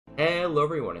Hello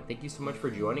everyone, and thank you so much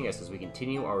for joining us as we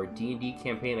continue our D&D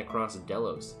campaign across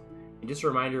Delos. And just a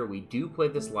reminder, we do play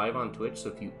this live on Twitch, so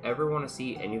if you ever want to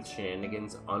see any of the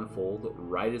shenanigans unfold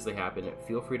right as they happen,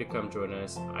 feel free to come join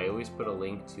us. I always put a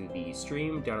link to the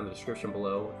stream down in the description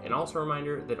below, and also a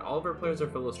reminder that all of our players are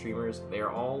fellow streamers. They are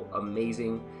all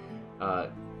amazing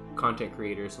content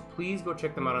creators, so please go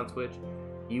check them out on Twitch.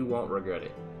 You won't regret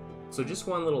it. So just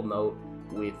one little note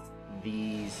with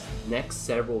these next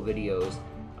several videos.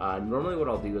 Normally what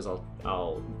I'll do is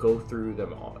I'll go through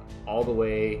them all the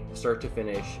way, start to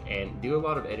finish, and do a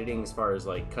lot of editing as far as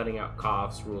like cutting out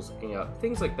coughs, rules looking up,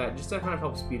 things like that, just to kind of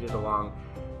help speed it along.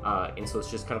 And so it's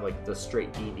just kind of like the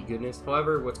straight D&D goodness.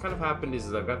 However, what's kind of happened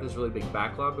is I've got this really big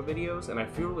backlog of videos, and I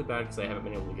feel really bad because I haven't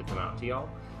been able to get them out to y'all.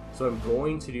 So what I'm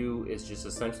going to do is just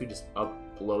essentially just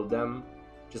upload them,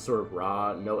 just sort of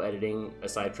raw, no editing,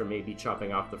 aside from maybe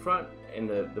chopping off the front and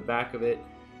the back of it,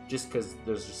 just because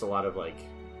there's just a lot of like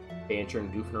banter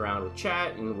and goofing around with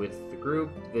chat and with the group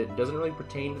that doesn't really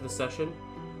pertain to the session.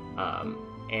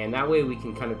 And that way we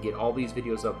can kind of get all these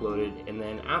videos uploaded, and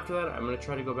then after that I'm going to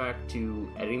try to go back to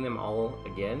editing them all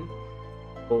again.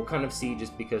 But we'll kind of see,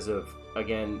 just because of,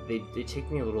 again, they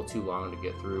take me a little too long to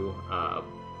get through.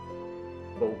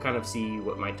 But we'll kind of see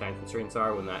what my time constraints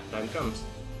are when that time comes.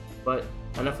 But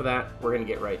enough of that, we're going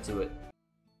to get right to it.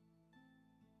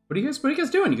 What are you guys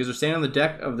doing? You guys are standing on the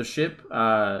deck of the ship,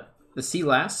 the Sea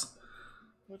Lass.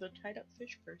 With a tied up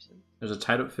fish person. There's a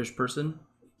tied up fish person.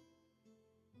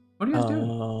 What are you guys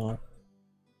doing?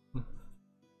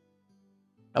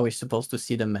 Are we supposed to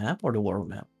see the map or the world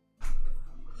map?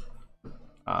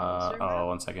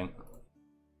 One second.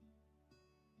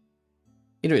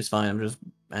 Either is fine. I'm just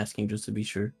asking just to be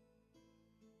sure.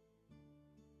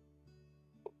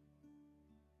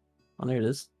 Oh, there it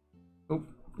is. Oh,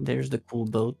 there's the cool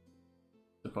boat.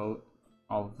 The boat.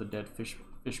 All of the dead fish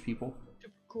people.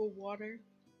 Super cool water.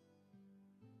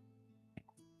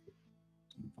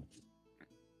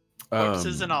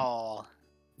 Corpses and all.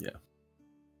 Yeah.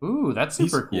 Ooh, that's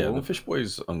super cool. Yeah, the fish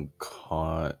boy's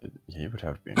unconscious. Yeah, he would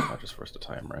have to be unconscious first of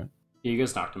time, right? Yeah, you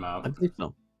guys knocked him out. I believe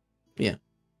so. Yeah.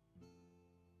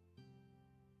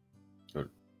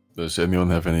 Does anyone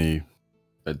have any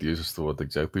ideas as to what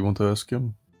exactly you want to ask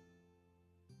him?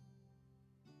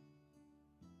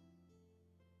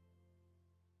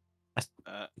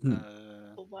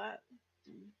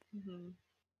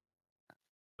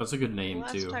 That's a good name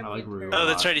too. I like Rue. Oh,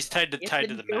 that's right. He's tied to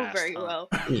the mast. Very well.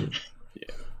 Yeah.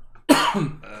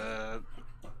 I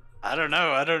don't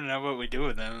know. I don't know what we do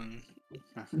with them.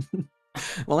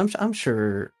 Well, I'm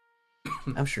sure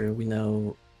we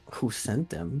know who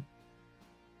sent them.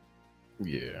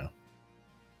 Yeah.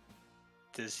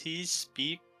 Does he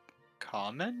speak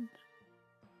common?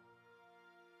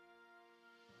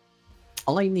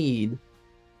 All I need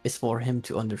is for him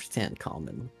to understand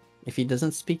common. If he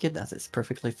doesn't speak it, that is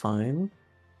perfectly fine.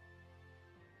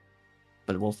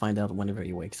 But we'll find out whenever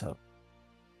he wakes up.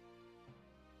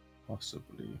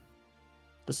 Possibly.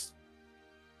 Just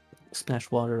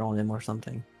splash water on him or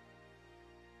something.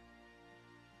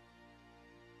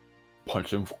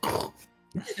 Punch him. So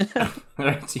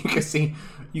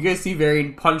you guys see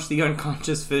Varian punch the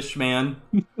unconscious fish man.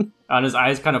 And his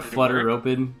eyes kind of flutter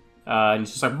open. And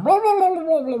he's just like blah, blah, blah,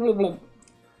 blah, blah, blah.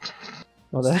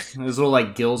 Well, that... His little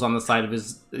like gills on the side of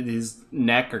his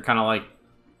neck are kind of like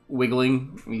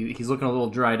wiggling. He's looking a little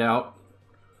dried out.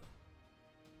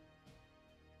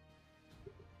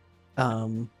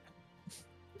 Honestly,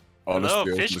 hello,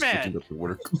 Fishman.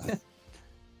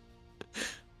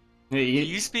 Do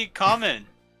you speak common?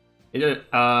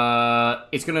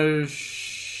 It's gonna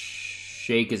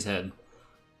shake his head.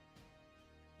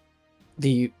 Do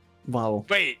you? Wow.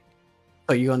 Wait.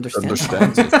 Oh, you understand?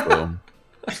 Understands it, though.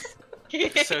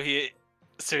 So he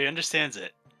understands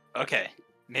it. Okay.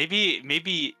 Maybe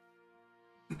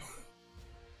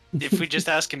if we just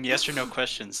ask him yes or no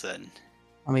questions, then.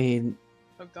 I mean.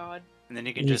 Oh God. And then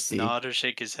he can just nod or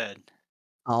shake his head.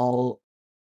 I'll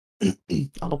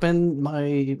open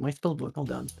my spell book.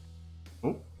 Hold on.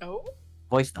 Oh.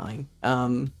 Voice dying.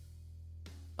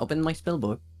 Open my spell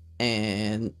book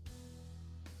and.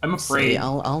 I'm afraid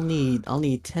I'll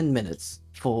need 10 minutes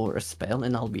for a spell,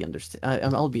 and I'll be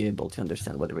able to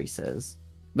understand whatever he says.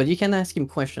 But you can ask him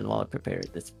question while I prepare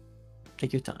it. Just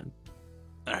take your time.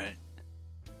 All right.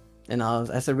 And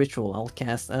as a ritual, I'll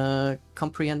cast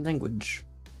comprehend language.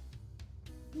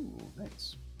 Ooh,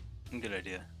 nice. Good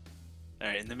idea. All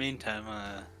right. In the meantime,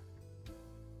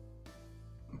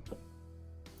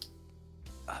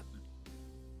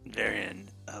 Varian,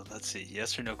 let's see.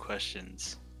 Yes or no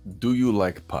questions. Do you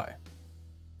like pie?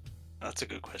 That's a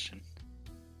good question.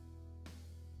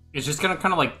 It's just gonna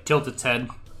kind of like tilt its head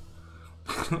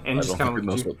And I just don't kind think it of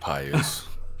knows what pie is.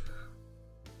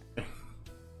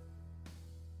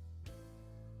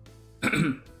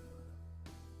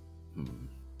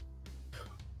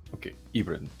 Okay,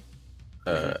 Ibrin.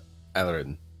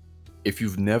 Aaron, if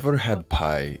you've never had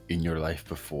pie in your life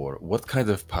before, what kind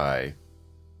of pie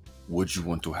would you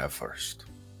want to have first?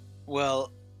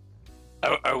 Well,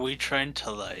 are we trying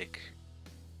to like?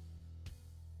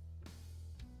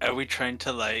 Are we trying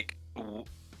to like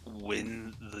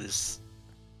win this?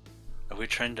 Are we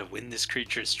trying to win this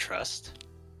creature's trust?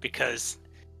 Because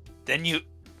then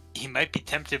he might be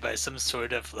tempted by some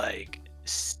sort of like.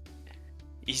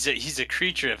 He's a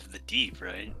creature of the deep,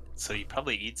 right? So he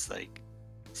probably eats like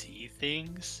sea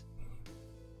things.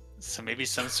 So maybe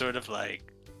some sort of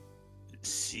like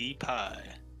sea pie.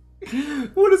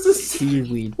 What is a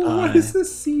Seaweed What pie. is a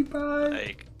sea pie?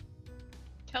 Like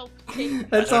Kelp cake.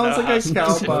 That sounds like a cow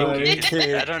specific-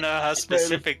 pie. I don't know how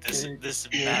specific this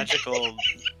magical.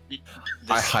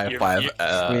 I high five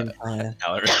Seaweed pie.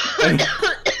 Aaron.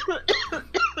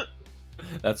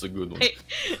 That's a good one.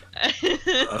 That's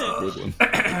a good one.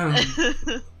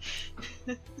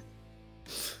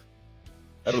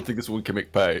 I don't think this one can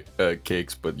make pie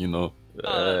cakes, but you know,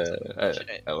 That's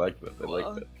I like that. I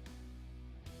like that.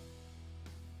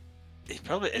 It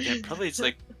probably it's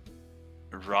like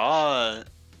raw.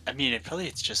 I mean,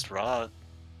 it's just raw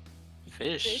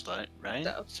fish, like, right?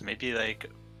 Stuff. So maybe like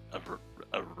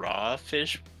a raw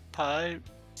fish pie,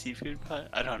 seafood pie.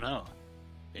 I don't know.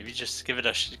 Maybe just give it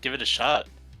a shot.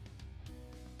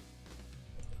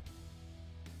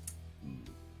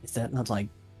 Is that not like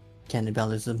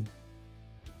cannibalism?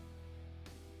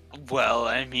 Well,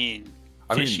 I mean,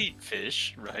 I fish mean- eat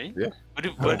fish, right? Yeah.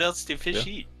 What else do fish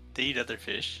Yeah. eat? They eat other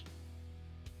fish.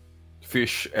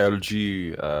 Fish,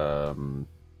 algae,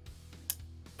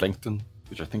 plankton,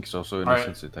 which I think is also in Alright.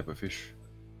 essence a type of fish.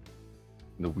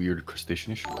 The weird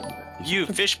crustacean-ish. You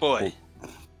fish boy.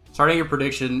 Starting your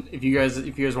prediction. If you guys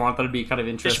want that to be kind of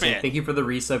interesting. Fishman. Thank you for the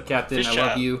resub, Captain. Fish I love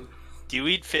out. you. Do you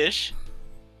eat fish?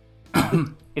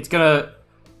 It's gonna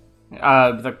be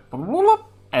like,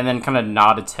 and then kind of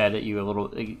nod its head at you a little,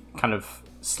 kind of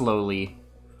slowly.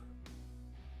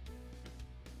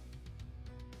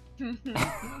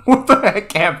 What the heck,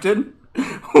 Captain?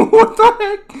 What the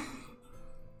heck?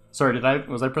 Sorry,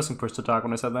 was I pressing push to talk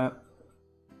when I said that?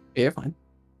 Yeah, you're fine.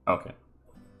 Okay.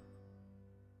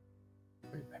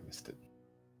 Wait, I missed it.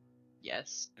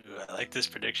 Yes. Ooh, I like this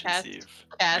prediction, Cast- Steve.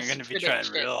 cast I'm gonna be trying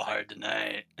prediction. real hard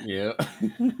tonight. Yeah.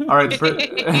 All right.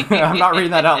 I'm not reading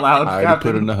that out loud. I already put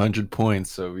Captain. in 100 points,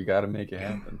 so we gotta make it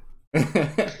happen.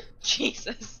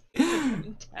 Jesus.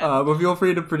 But feel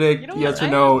free to predict You know yes what?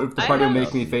 or no if the I party will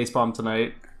have- make me facepalm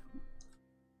tonight.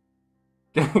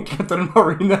 Captain, I'm not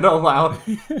reading that out loud.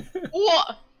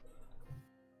 What?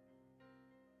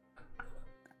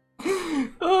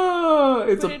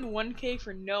 It's Put a. in 1K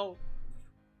for no.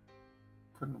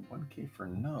 Put in 1k for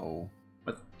no.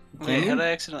 Can Wait, you? how did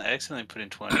I accidentally put in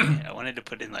 20? I wanted to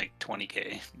put in like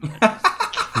 20k.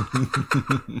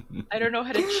 I don't know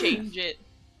how to change it.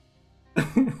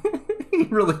 You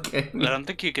really I can. don't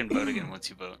think you can vote again once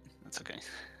you vote. That's okay.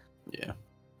 Yeah.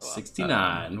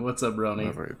 69. What's up, Brony?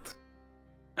 Alright.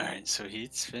 Alright, so he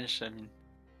eats fish. I mean,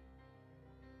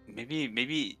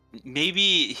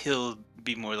 maybe he'll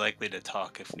be more likely to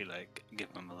talk if we like give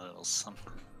him a little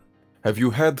something. Have you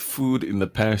had food in the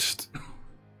past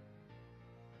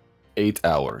 8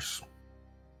 hours?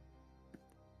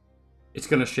 It's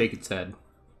gonna shake its head.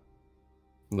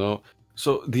 No.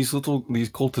 So these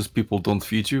cultist people don't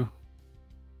feed you?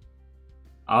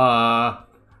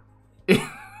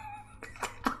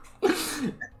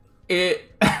 It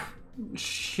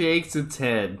shakes its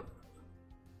head.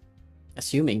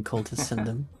 Assuming cultists send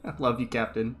them. I love you,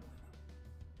 Captain.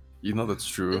 You know that's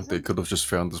true. Isn't- They could have just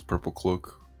found this purple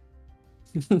cloak.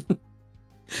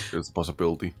 There's a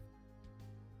possibility.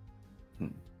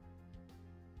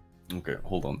 Okay,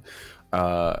 hold on.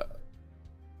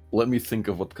 Let me think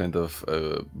of what kind of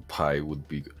pie would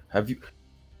be.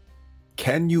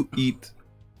 Can you eat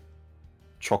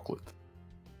chocolate?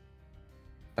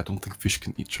 I don't think fish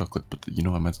can eat chocolate, but you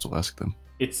know I might still ask them.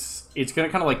 It's gonna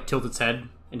kind of like tilt its head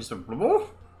and just a.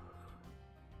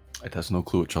 It has no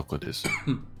clue what chocolate is.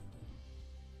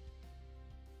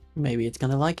 Maybe it's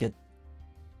gonna like it.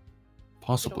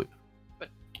 Possibly. But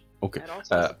Okay. That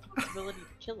also has the possibility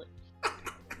to kill it.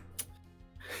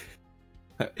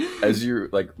 As you're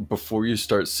like, before you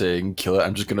start saying kill it,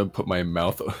 I'm just gonna put my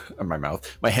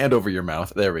hand over your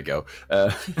mouth. There we go.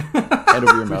 Hand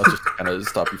over your mouth just to kind of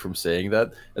stop you from saying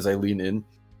that. As I lean in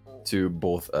to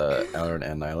both Aaron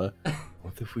and Nyla.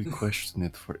 What if we question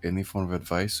it for any form of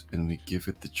advice and we give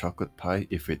it the chocolate pie?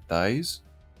 If it dies,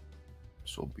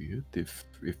 So be it.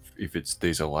 If it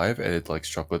stays alive and it likes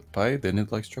chocolate pie, then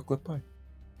it likes chocolate pie.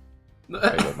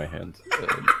 I let my hand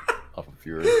off of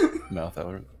your mouth,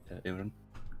 Aaron.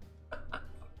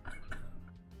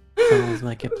 Sounds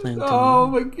like a plan to Oh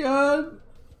me. my god.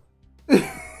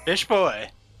 Fish boy,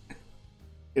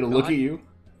 It'll look at you.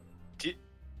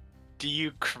 do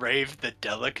you crave the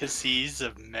delicacies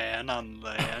of man on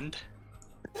land?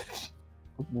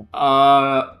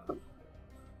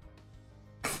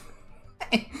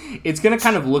 It's gonna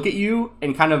kind of look at you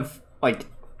and kind of like,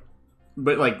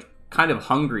 but like kind of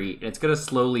hungry. And it's gonna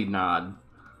slowly nod.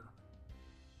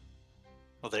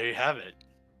 Well, there you have it.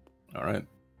 All right.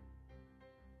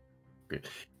 Okay.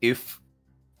 If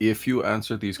you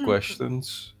answer these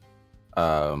questions,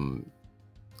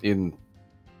 in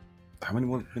how many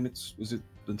more minutes is it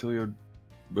until you're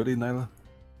ready, Nyla?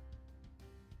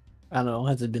 I don't know.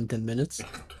 Has it been 10 minutes?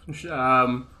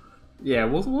 Yeah,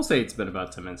 we'll say it's been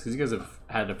about 10 minutes because you guys have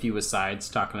had a few asides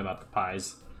talking about the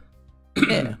pies.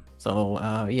 Yeah. So,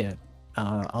 yeah.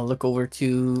 I'll look over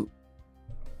to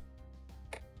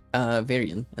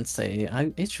Varian and say,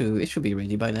 it should be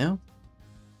ready by now.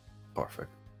 Perfect.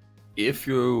 If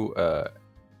you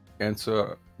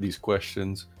answer these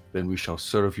questions, then we shall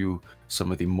serve you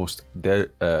some of the most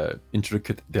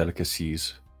intricate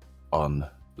delicacies on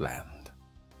land.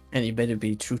 And you better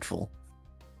be truthful.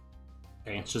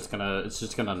 Okay, it's just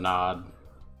gonna nod,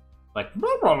 like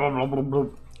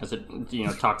as it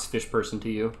talks fish person to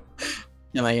you.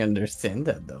 And I understand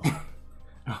that though.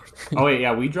 Oh wait,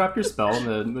 yeah, we dropped your spell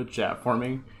in the chat for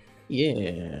me.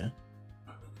 Yeah.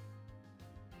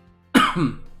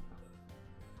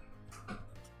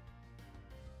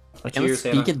 I cannot Cheers,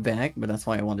 speak Hannah. it back, but that's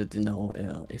why I wanted to know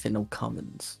if it know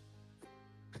commons.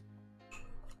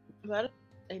 That is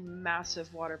a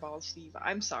massive water bottle, Steve.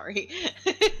 I'm sorry.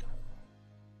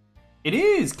 It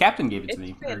is. Captain gave it to it's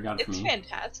me. Or got it for it's me.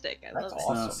 fantastic. I That's love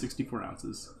awesome. it. 64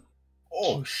 ounces.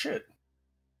 Oh shit!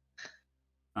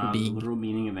 The Big. literal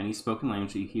meaning of any spoken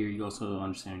language that you hear, you also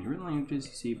understand your written languages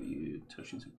you see, but you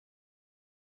touch it.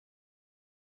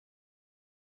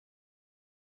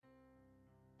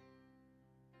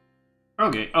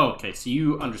 Okay. Oh, okay. So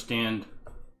you understand.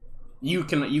 You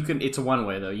can. It's a one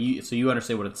way though. So you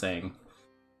understand what it's saying.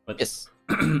 But Yes.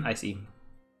 I see.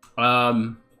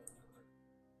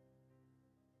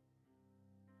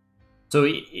 So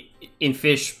in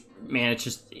fish, man,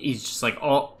 he's just like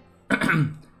all. He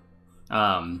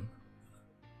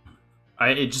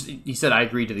said I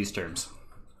agree to these terms.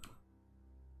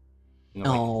 You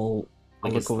know, I'll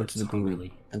like look his over lips to the group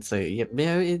hungrily. and say, yep,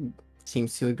 yeah, it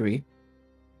seems to agree.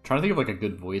 Trying to think of like a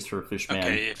good voice for a fish man.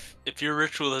 Okay, if your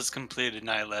ritual is completed,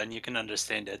 Nyla, and you can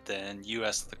understand it, then you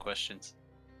ask the questions.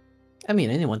 I mean,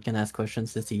 anyone can ask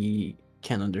questions that he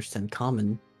can understand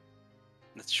common.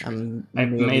 That's true.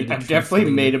 I've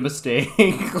definitely made a mistake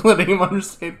letting him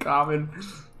understand common.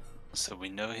 So we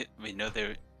know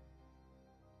they're.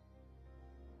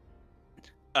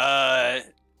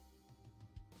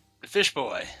 Fish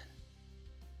boy.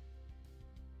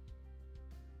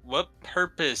 What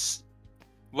purpose?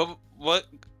 What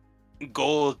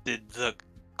goal did the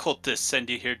cultists send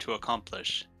you here to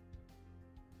accomplish?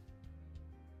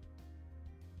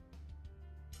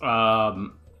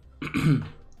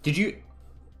 Did you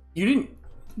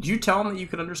tell him that you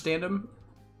could understand him?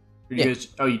 Or you Yeah. guys,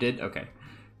 oh, you did? Okay.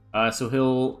 So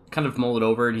he'll kind of mull it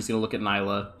over, and he's gonna look at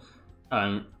Nyla.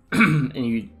 And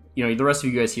the rest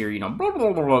of you guys hear, blah, blah,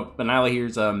 blah, blah, but Nyla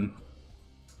hears,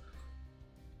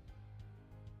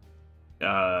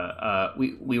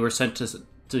 we were sent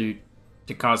to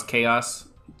cause chaos,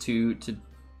 to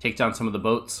take down some of the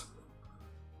boats.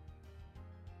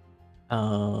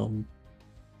 I'll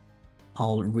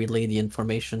relay the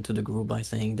information to the group by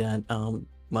saying that,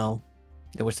 well,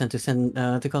 they were sent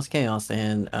to cause chaos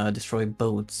and destroy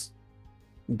boats.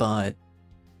 But,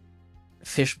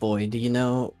 Fish Boy, do you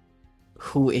know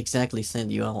who exactly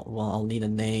sent you? I'll need a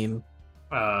name.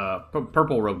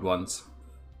 Purple robed ones.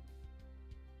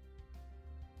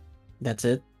 That's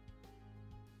it?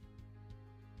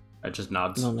 It just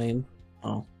nods. No name?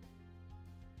 Oh.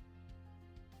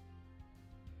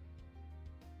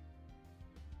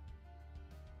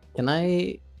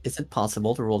 Is it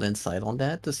possible to roll insight on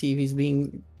that to see if he's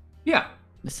being Yeah.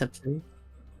 deceptive?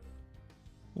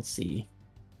 Let's see.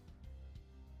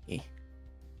 Okay.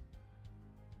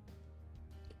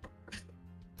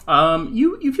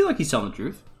 You feel like he's telling the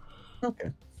truth.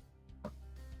 Okay.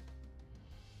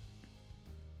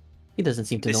 He doesn't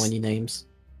seem to know any names.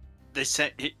 They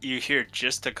sent you here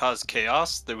just to cause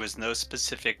chaos. There was no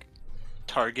specific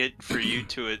target for you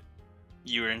to.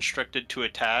 You were instructed to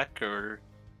attack or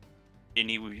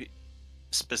any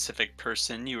specific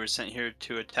person you were sent here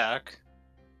to attack?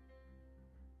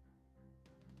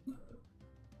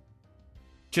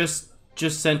 Just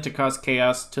sent to cause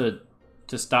chaos to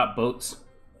stop boats.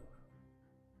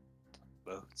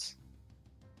 Boats.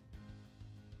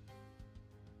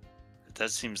 That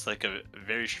seems like a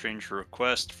very strange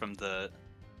request from the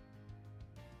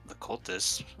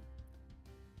cultists.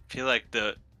 I feel like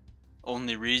the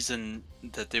only reason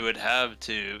that they would have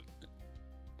to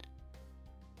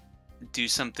do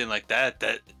something like that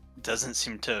doesn't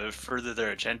seem to further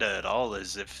their agenda at all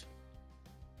is if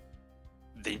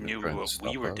they They're knew trying to what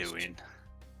we stop were us. doing.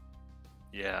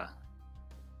 Yeah.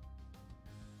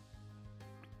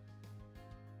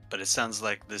 But it sounds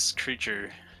like this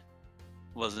creature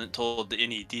wasn't told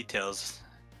any details.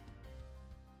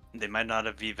 They might not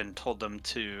have even told them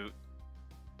to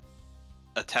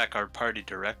attack our party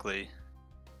directly.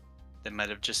 They might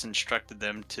have just instructed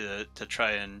them to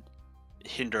try and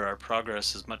hinder our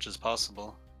progress as much as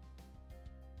possible.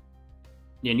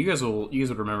 Yeah, and you guys would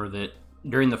remember that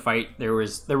during the fight there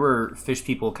were fish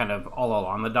people kind of all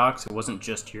along the docks. It wasn't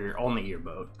just only your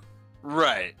boat.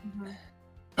 Right. Mhm.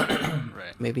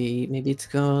 Right. Maybe it's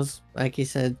because, like he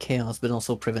said, chaos, but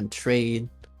also prevent trade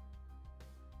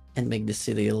and make the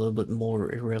city a little bit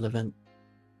more irrelevant.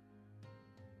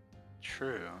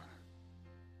 True.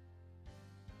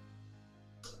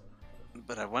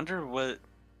 But I wonder what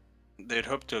they'd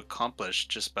hope to accomplish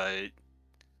just by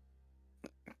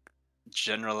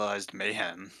generalized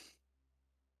mayhem.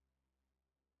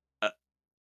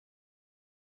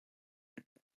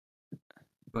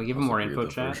 Will I give him That's a more weird info,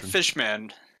 chat? diversion.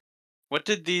 Fishman, what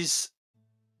did these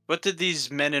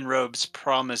men in robes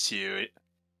promise you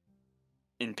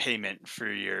in payment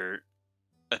for your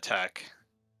attack?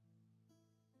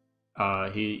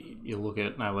 You look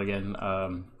at Nile again,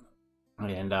 and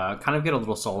kind of get a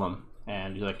little solemn,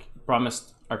 and you're like,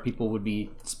 promised our people would be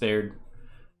spared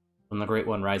when the Great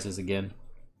One rises again.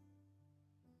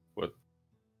 What?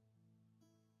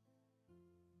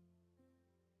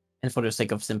 And for the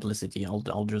sake of simplicity,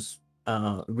 I'll just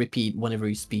repeat whenever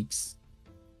he speaks,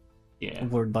 Yeah.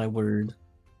 word by word.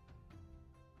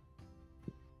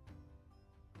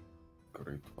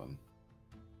 Great one.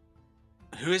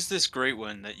 Who is this great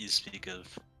one that you speak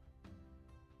of?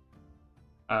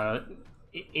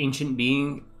 Ancient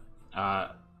being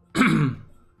that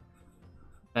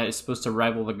is supposed to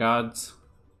rival the gods.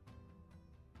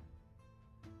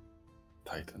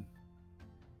 Titan.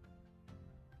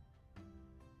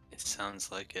 It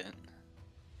sounds like it.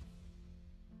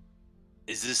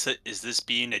 Is this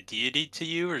being a deity to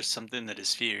you or something that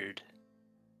is feared?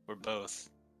 Or both?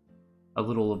 A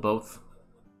little of both.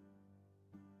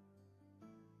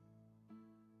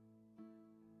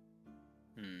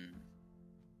 Hmm.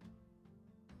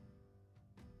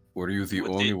 Were you the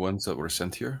Would only they- ones that were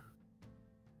sent here?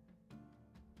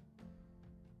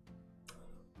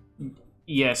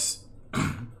 Yes.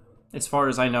 As far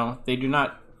as I know, they do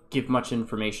not give much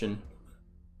information.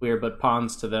 We are but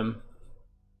pawns to them.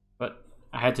 But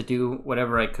I had to do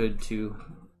whatever I could to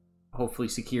hopefully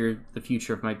secure the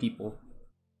future of my people.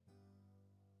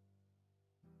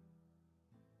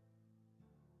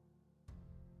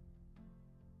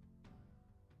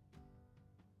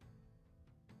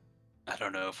 I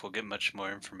don't know if we'll get much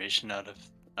more information out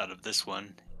of this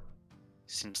one.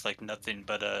 Seems like nothing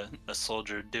but a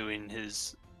soldier doing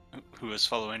who is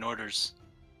following orders.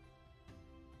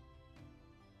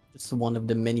 It's one of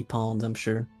the many pawns, I'm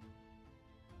sure.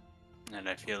 And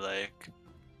I feel like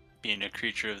being a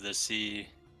creature of the sea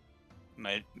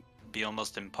might be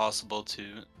almost impossible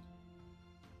to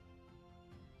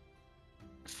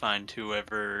find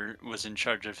whoever was in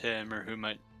charge of him or who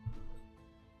might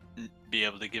be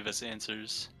able to give us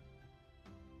answers.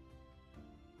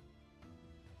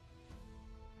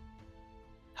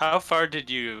 How far did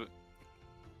you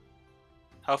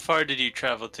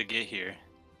travel to get here?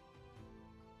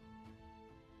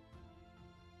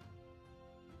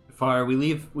 Far we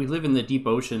live in the deep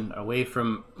ocean, away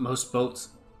from most boats.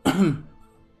 How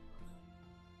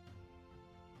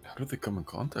did they come in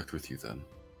contact with you then?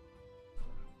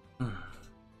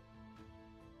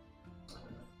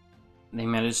 They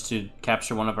managed to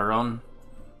capture one of our own,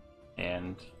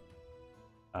 and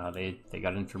they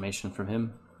got information from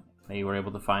him. They were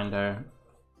able to find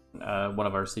one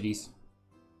of our cities.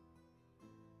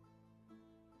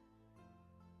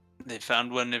 They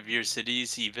found one of your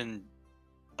cities even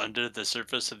under the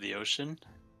surface of the ocean?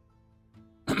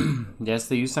 Yes,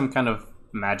 they used some kind of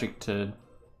magic to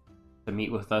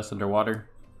meet with us underwater.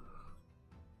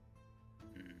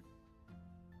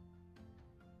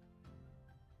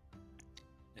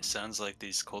 It sounds like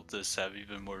these cultists have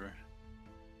even more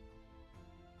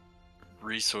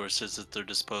resources at their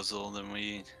disposal than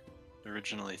we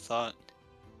originally thought.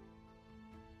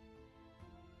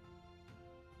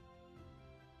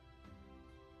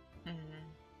 Mhm.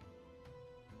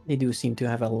 They do seem to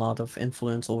have a lot of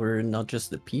influence over not just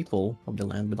the people of the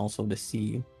land, but also the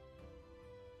sea.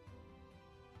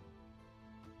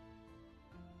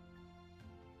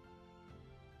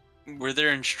 Were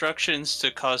there instructions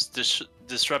to cause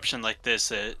disruption like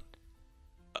this at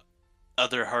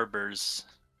other harbors?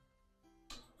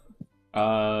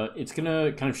 It's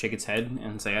gonna kind of shake its head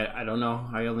and say, I don't know.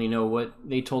 I only know what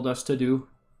they told us to do.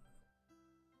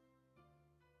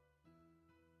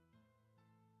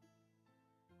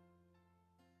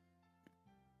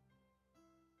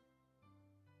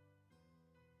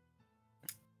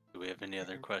 Do we have any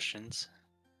other questions?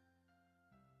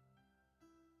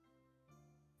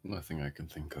 Nothing I can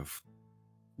think of.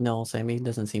 No, Sammy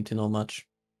doesn't seem to know much.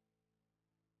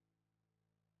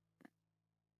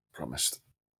 Promised.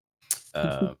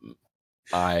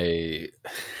 I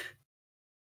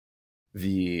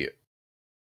the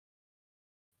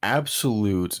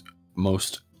absolute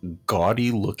most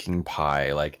gaudy looking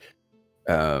pie, like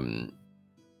Ooh.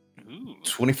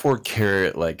 24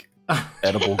 karat, like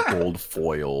edible gold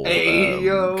foil Hey,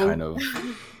 yo. kind of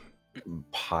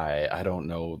pie. I don't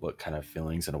know what kind of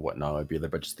fillings and whatnot would be there,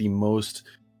 but just the most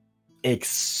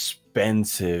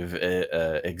expensive,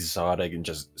 exotic, and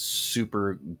just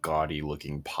super gaudy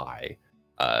looking pie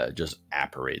just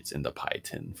apparates in the pie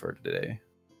tin for today.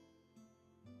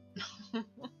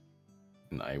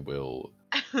 And I will.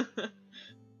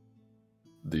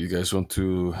 Do you guys want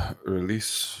to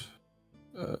release?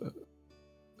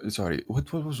 Sorry,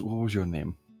 what was your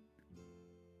name?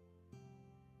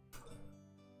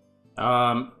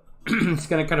 Just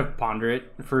gonna kind of ponder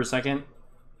it for a second.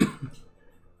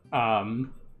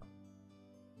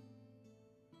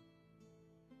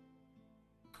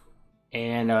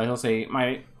 And he'll say,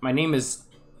 my name is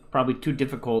probably too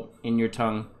difficult in your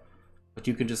tongue, but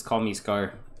you can just call me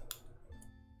Scar.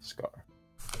 Scar.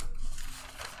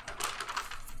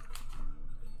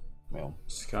 Well,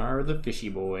 Scar the fishy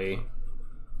boy.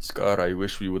 Scar, I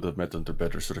wish we would have met under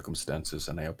better circumstances,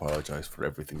 and I apologize for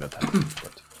everything that happened,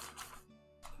 but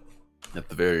at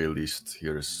the very least,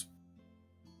 here's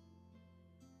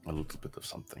a little bit of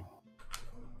something.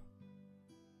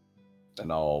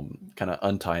 And I'll kind of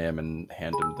untie him and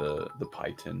hand him the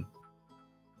pie tin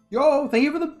Yo, thank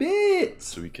you for the bits!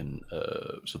 so we can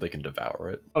so they can devour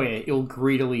it. Oh yeah, he'll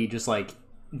greedily just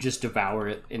devour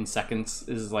it in seconds.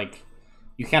 This is like,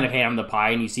 you kind of hand him the pie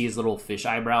and you see his little fish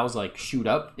eyebrows like shoot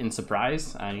up in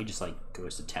surprise, and he just like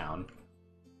goes to town.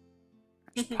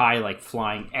 Just pie like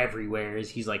flying everywhere as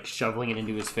he's like shoveling it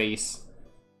into his face.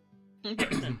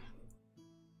 When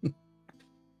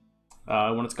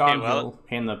it's gone, Okay, well- he'll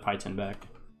hand the pie tin back.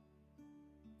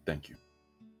 Thank you.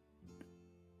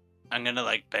 I'm gonna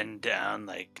like bend down,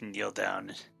 like kneel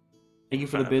down. Thank you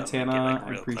for the front of bits, him and Hannah. get, like, I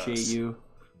real appreciate close. you.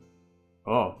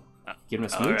 Oh, give him a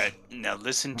smooch? Alright, now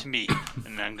listen to me.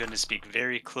 And I'm gonna speak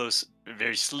very close,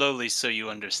 very slowly so you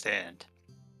understand.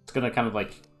 It's gonna kind of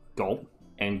like gulp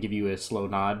and give you a slow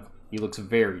nod. He looks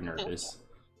very nervous.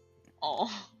 Oh.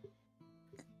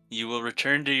 You will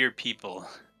return to your people.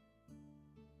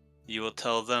 You will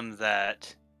tell them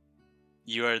that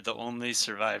you are the only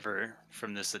survivor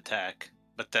from this attack,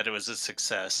 but that it was a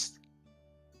success.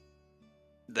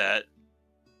 That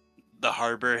the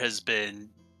harbor has been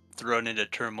thrown into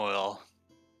turmoil,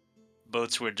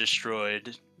 boats were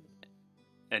destroyed,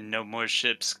 and no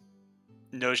ships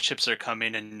are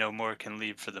coming, and no more can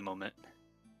leave for the moment.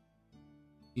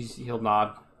 He'll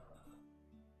nod.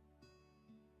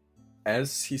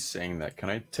 As he's saying that, can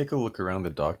I take a look around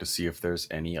the dock to see if there's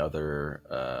any other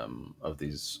of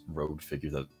these road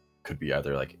figures that could be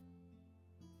either like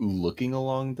looking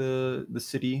along the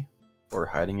city or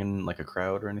hiding in like a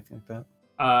crowd or anything like that?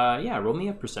 Yeah, roll me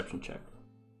a perception check.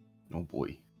 Oh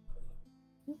boy.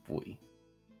 Oh boy.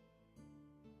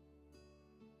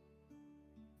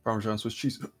 Parmesan Swiss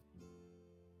cheese.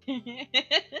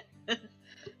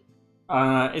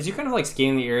 As you kind of like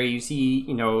scan the area, you see,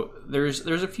 you know, there's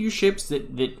a few ships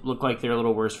that look like they're a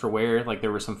little worse for wear. Like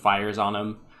there were some fires on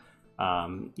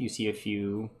them. You see a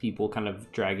few people kind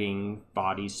of dragging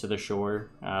bodies to the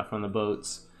shore from the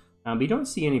boats. But you don't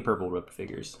see any purple robed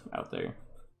figures out there.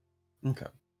 Okay.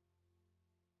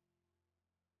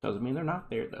 Doesn't mean they're not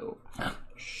there, though.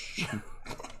 Shh.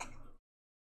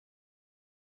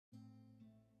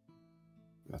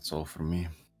 That's all from me.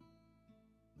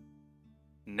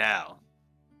 Now,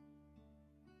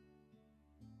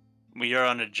 we are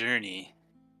on a journey.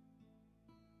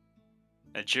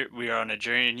 We are on a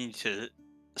journey to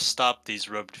stop these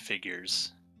robed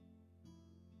figures.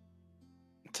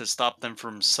 to stop them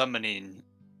from summoning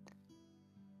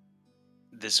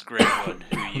this great one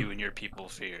who you and your people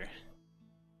fear.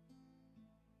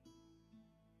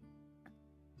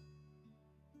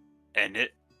 And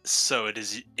it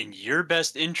is in your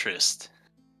best interest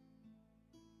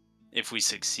if we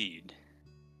succeed.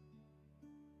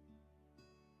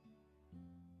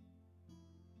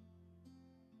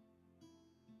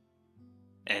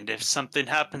 And if something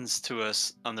happens to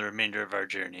us on the remainder of our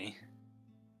journey,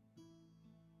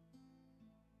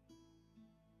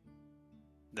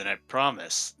 then I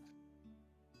promise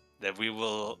that we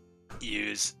will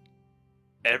use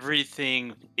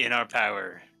everything in our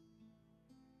power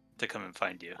to come and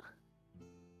find you.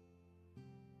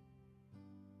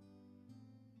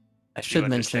 I Do you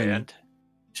understand?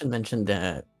 should mention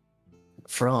that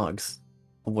frogs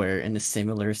were in a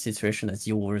similar situation as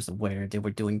yours, where they were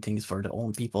doing things for their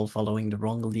own people, following the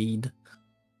wrong lead,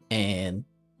 and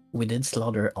we did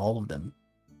slaughter all of them.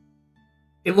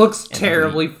 It looks And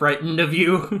terribly frightened of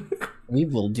you. We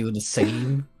will do the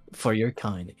same for your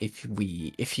kind if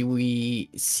we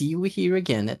see you here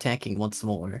again attacking once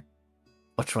more,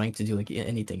 or trying to do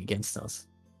anything against us.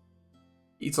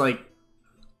 He's like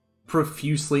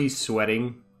profusely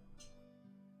sweating.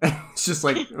 It's just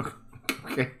like,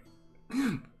 okay,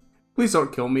 please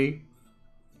don't kill me.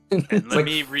 And let like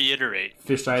me reiterate.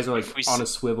 Fish eyes are like If we on a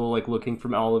s- swivel, like looking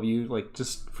from all of you, like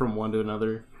just from one to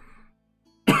another.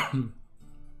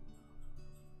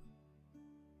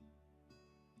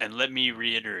 And let me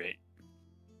reiterate.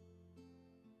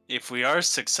 If we are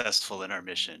successful in our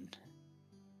mission,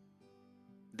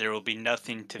 there will be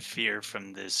nothing to fear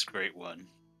from this great one.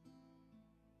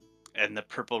 And the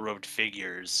purple-robed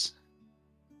figures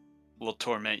will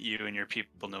torment you and your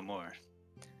people no more.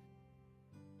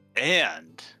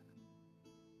 And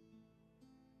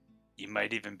you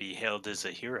might even be hailed as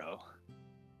a hero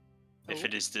if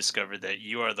it is discovered that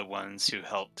you are the ones who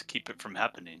helped keep it from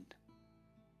happening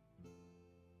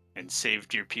and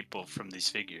saved your people from these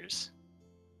figures.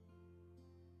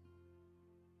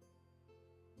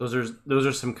 Those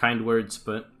are some kind words,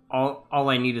 but all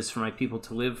I need is for my people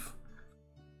to live.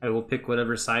 I will pick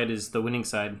whatever side is the winning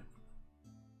side.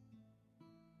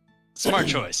 Smart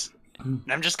choice. And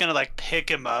I'm just gonna like pick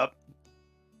him up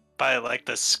by like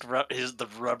the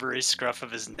rubbery scruff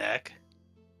of his neck,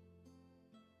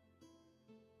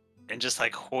 and just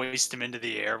like hoist him into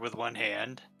the air with one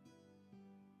hand,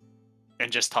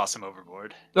 and just toss him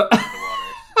overboard into the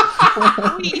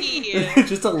water.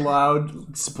 Just a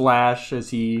loud splash as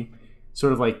he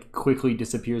sort of like quickly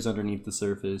disappears underneath the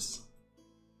surface.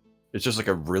 It's just like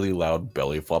a really loud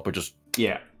belly flop, but just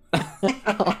Yeah.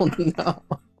 Oh no!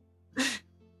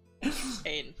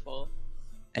 Painful.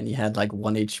 And he had like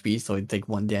 1 HP, so he'd take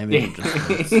 1 damage. And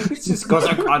Just goes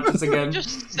unconscious again.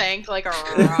 Just sank like a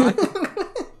rock.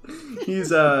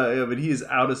 He's but he's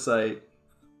out of sight.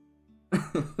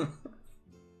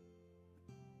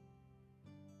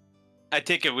 I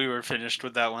take it we were finished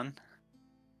with that one.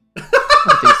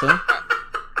 I think so.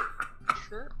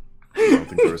 Sure. I don't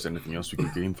think there was anything else we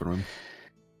could gain from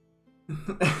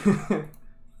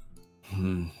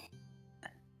him.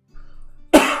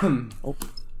 Oh,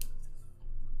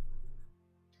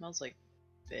 Smells like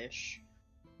fish.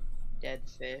 Dead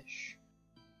fish.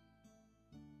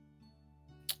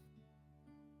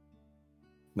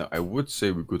 Now, I would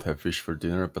say we could have fish for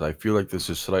dinner, but I feel like this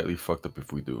is slightly fucked up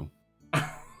if we do.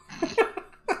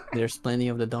 there's plenty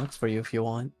of the dogs for you if you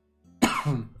want.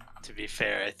 To be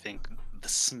fair, I think the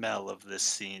smell of this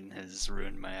scene has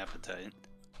ruined my appetite.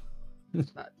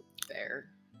 Fair.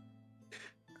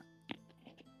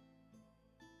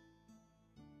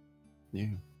 Yeah.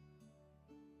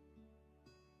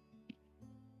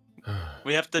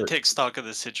 We have to Right. take stock of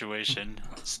the situation.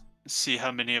 See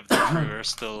how many of the crew are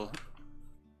still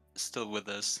with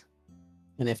us.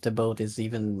 And if the boat is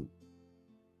even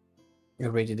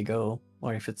ready to go,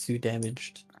 or if it's too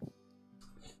damaged.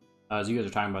 As you guys are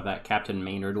talking about that, Captain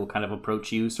Maynard will kind of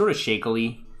approach you, sort of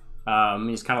shakily.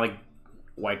 He's kind of like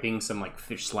wiping some like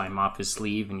fish slime off his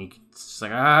sleeve, and he's just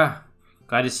like,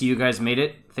 glad to see you guys made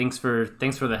it. Thanks for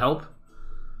the help.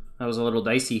 That was a little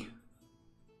dicey.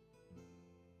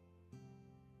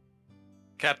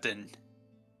 Captain,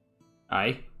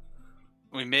 Aye.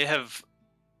 we may have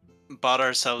bought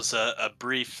ourselves a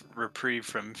brief reprieve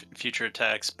from future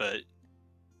attacks, but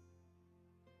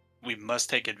we must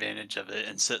take advantage of it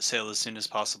and set sail as soon as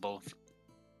possible.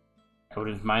 I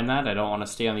wouldn't mind that. I don't want to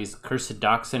stay on these cursed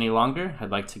docks any longer.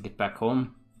 I'd like to get back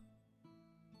home.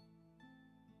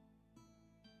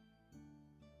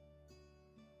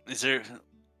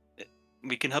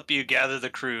 We can help you gather the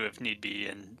crew if need be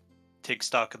and take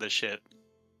stock of the ship.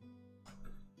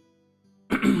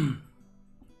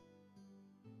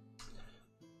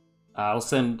 I'll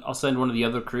send one of the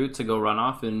other crew to go run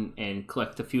off and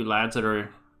collect a few lads that are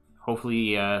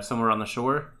hopefully somewhere on the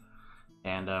shore,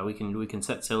 and we can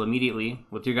set sail immediately.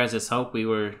 With your guys' help, we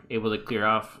were able to clear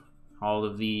off all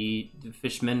of the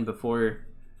fishermen before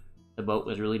the boat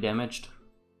was really damaged.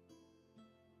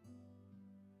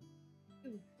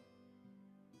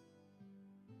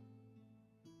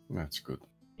 That's good.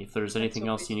 If there's anything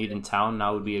always else you need good. in town,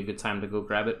 now would be a good time to go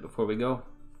grab it before we go.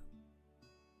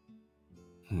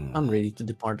 I'm ready to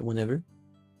depart whenever.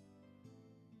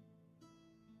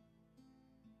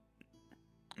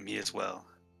 Me as well.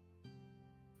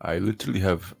 I literally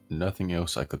have nothing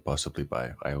else I could possibly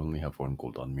buy. I only have 1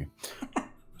 gold on me,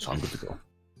 so I'm good to go.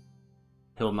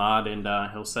 He'll nod and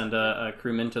he'll send a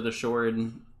crewman to the shore,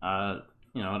 and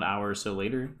an hour or so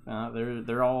later,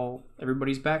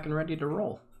 everybody's back and ready to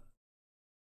roll.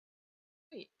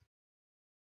 Wait.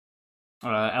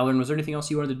 Ellen, was there anything else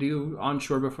you wanted to do on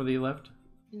shore before they left?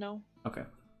 No. Okay.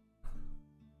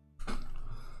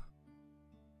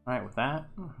 Alright, with that,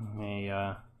 may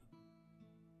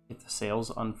get the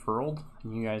sails unfurled,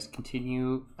 and you guys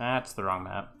continue. That's the wrong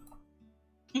map.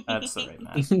 That's the right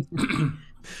map.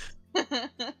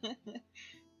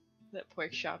 That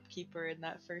poor shopkeeper in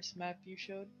that first map you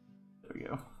showed. There we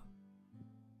go.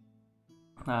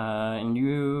 And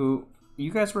you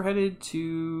guys were headed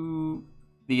to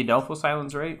the Adelphos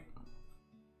Islands, right?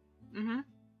 Mm-hmm.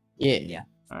 Yeah.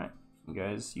 All right, you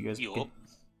guys Yup.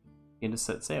 begin to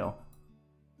set sail.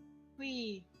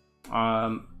 Wee.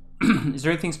 Is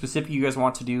there anything specific you guys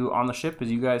want to do on the ship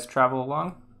as you guys travel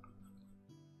along?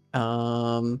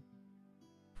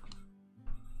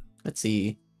 Let's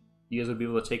see. You guys would be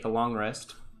able to take a long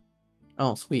rest.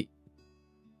 Oh, sweet.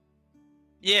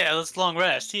 Yeah, let's long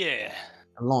rest. Yeah.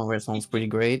 A long rest sounds pretty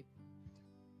great.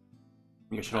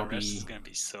 You guys should all Long rest is be. gonna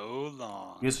be so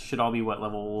long. You guys should all be what,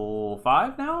 level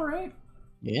 5 now, right?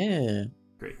 Yeah,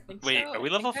 Great. Wait, are we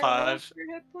level think I rolled 5?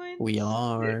 your hit points. we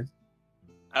are.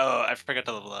 Oh, I forgot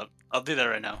to level up. I'll do that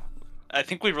right now. I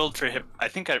think we rolled for hit.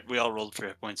 We all rolled for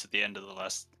hit points at the end of the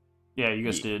last. Yeah, you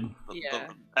guys did. Yeah.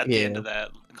 At the end Yeah. of that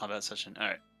combat session. All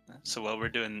right. So while we're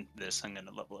doing this, I'm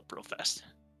gonna level up real fast.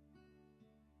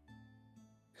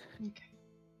 Okay.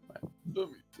 Let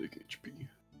me take HP.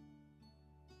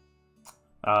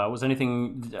 Was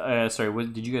anything? Sorry,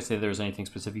 did you guys say there was anything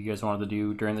specific you guys wanted to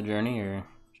do during the journey, or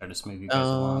should I just move you guys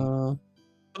along?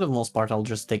 For the most part, I'll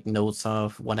just take notes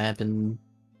of what happened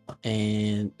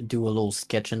and do a little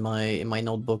sketch in my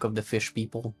notebook of the fish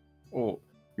people. Oh,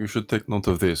 you should take note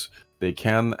of this. They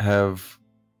can have.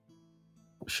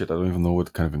 Shit, I don't even know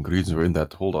what kind of ingredients were in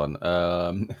that. Hold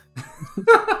on.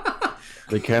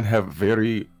 They can have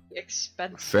very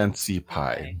Expensive. fancy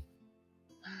pie.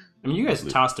 I mean, you guys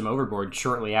tossed him overboard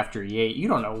shortly after he ate. You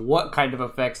don't know what kind of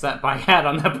effects that pie had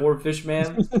on that poor fish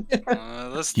man.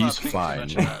 Let's He's not think too fine.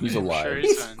 much about He's it. I'm alive. sure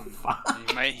He's fine.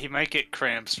 fine. He might get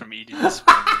cramps from eating this.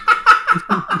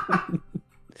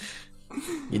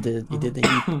 You did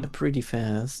eat pretty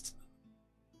fast,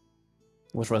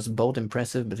 which was both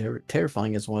impressive but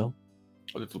terrifying as well.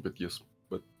 A little bit, yes.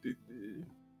 But Really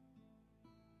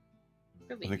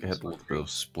I think I had a little bit of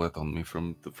split on me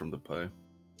from the pie.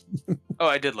 Oh,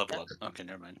 I did level up. Okay,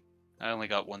 never mind. I only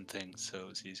got one thing, so it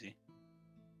was easy.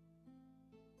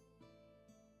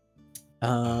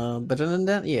 But other than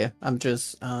that, yeah, I'm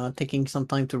just taking some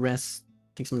time to rest,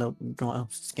 take some note, draw a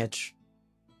sketch,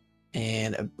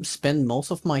 and spend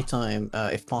most of my time,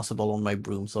 if possible, on my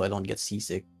broom so I don't get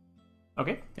seasick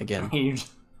Okay. again.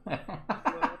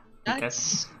 That's Okay.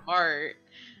 smart.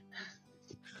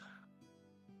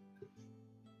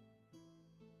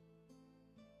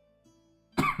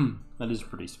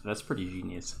 That's pretty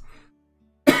genius.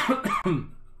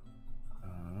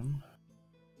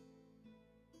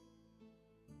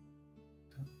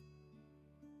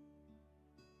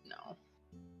 No.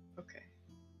 Okay.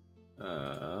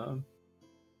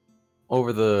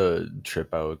 Over the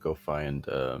trip, I would go find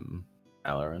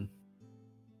Alarin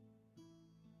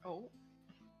Oh.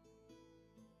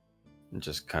 and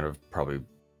just kind of probably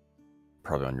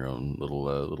on your own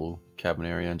little cabin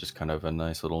area, and just kind of a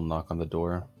nice little knock on the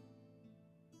door.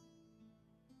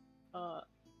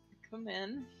 Come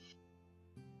in.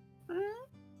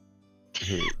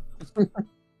 Hey.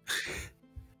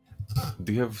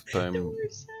 Do you have time? Door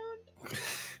sound. Do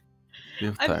you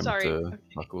have I'm time sorry. to Okay.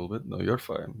 talk a little bit? No, you're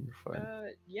fine. You're fine.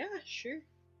 Yeah, sure.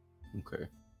 Okay.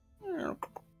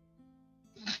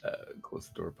 Close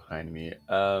the door behind me.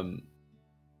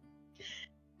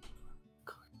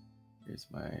 Here's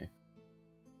my.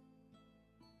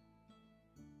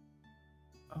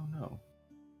 Oh no.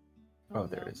 Oh,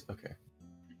 there no. it is. Okay.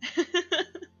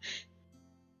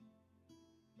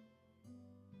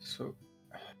 So,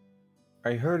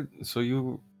 I heard. So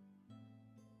you're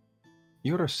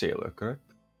a sailor, correct?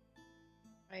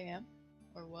 I am,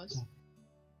 or was.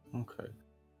 Okay.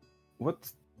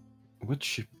 Which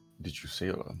ship did you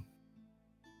sail on?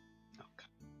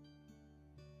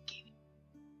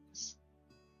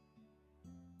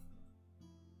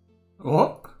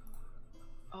 Oh.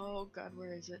 Oh god,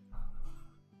 where is it?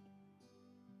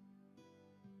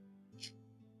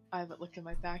 I haven't looked at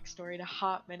my backstory in a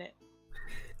hot minute.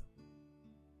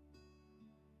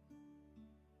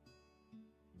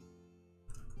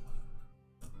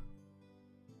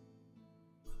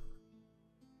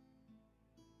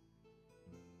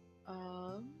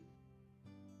 Um.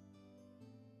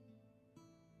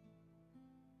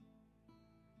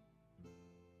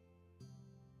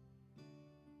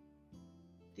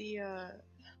 The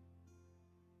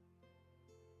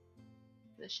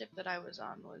ship that I was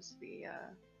on was the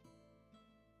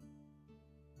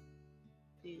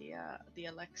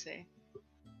Alexei.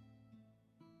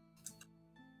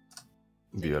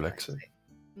 The Alexa?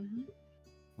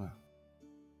 Mm-hmm.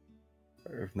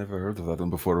 I've never heard of that one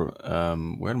before.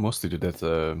 Where mostly did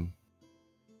that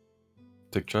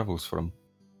take travels from?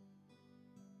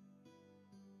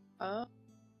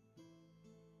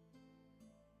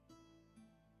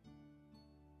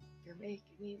 You're making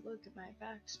me look at my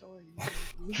backstory.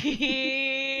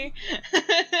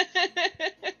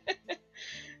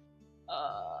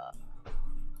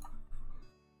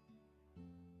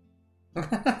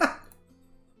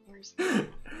 Where's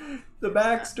The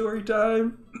backstory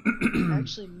time. I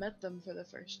actually met them for the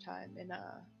first time in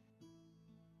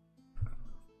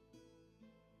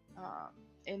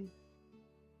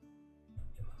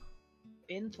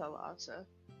Thalassa.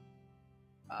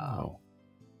 Oh.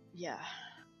 Yeah.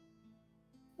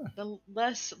 The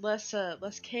less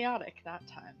chaotic that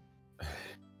time.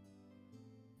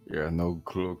 Yeah, no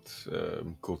cloaked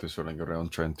cultists running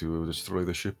around trying to destroy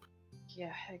the ship.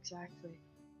 Yeah, exactly.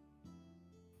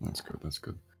 That's good, that's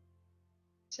good.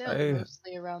 Sailed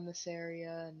mostly around this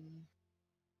area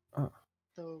and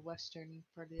the western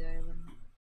part of the island.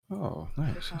 Oh, The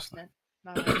nice. continent.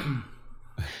 Not island.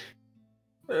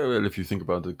 Well, if you think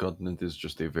about it, the continent is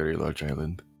just a very large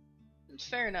island.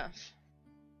 Fair enough.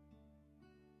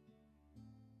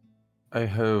 I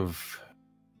have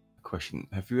a question.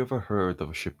 Have you ever heard of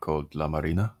a ship called La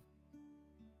Marina?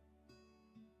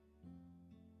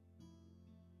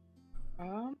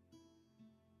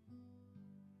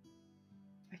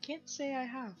 I can't say I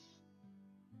have.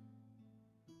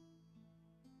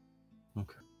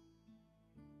 Okay.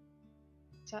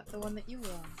 Is that the one that you were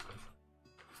on?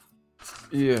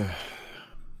 Yeah.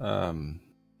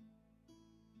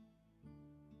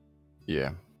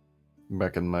 Yeah.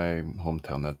 Back in my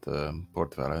hometown at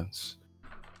Port Valence.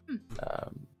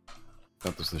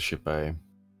 That was the ship I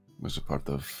was a part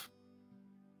of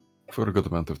for a good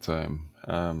amount of time.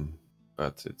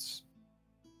 But it's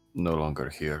no longer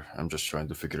here. I'm just trying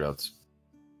to figure out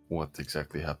what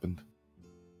exactly happened.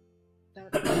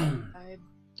 I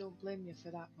don't blame you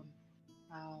for that one.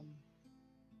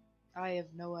 I have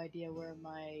no idea where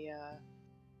my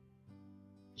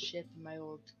ship and my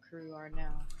old crew are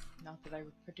now. Not that I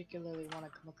would particularly want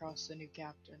to come across the new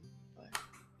captain, but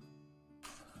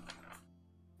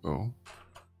Oh.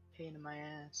 pain in my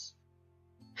ass.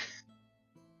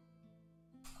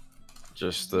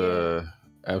 Just Yeah.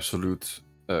 absolute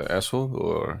asshole,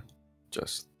 or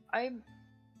just? I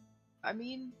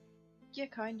mean, yeah,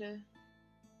 kinda.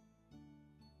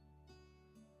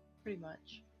 Pretty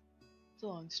much. It's a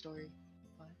long story,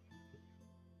 but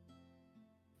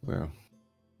Well,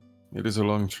 it is a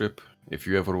long trip. If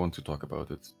you ever want to talk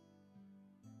about it,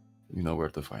 you know where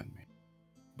to find me.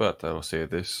 But I will say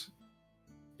this.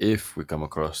 If we come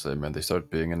across them and they start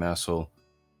being an asshole,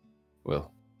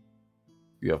 well,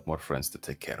 you have more friends to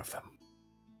take care of them.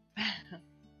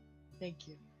 thank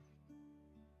you.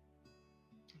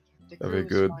 The Have a crew is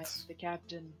good- fine. The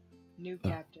captain, new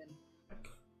captain,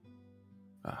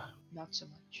 Ah, not so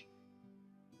much.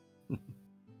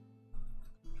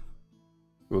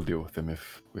 we'll deal with them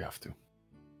if we have to.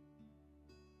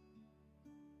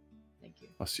 Thank you.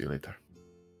 I'll see you later.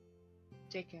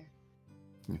 Take care.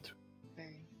 You too.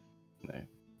 Very. No,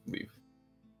 leave.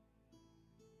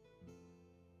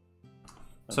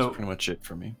 That's So- pretty much it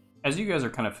for me. As you guys are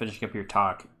kind of finishing up your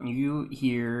talk, you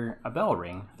hear a bell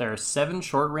ring. There are 7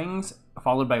 short rings,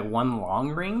 followed by 1 long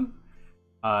ring.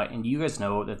 And you guys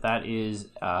know that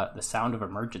is the sound of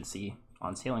emergency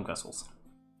on sailing vessels.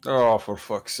 Oh, for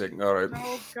fuck's sake. Alright.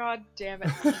 Oh god damn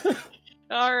it.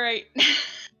 Alright.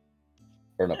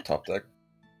 Burn up top deck.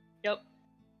 Yep.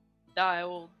 I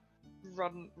will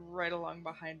run right along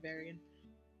behind Varian.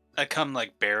 I come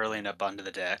like barreling up onto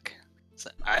the deck.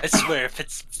 I swear, if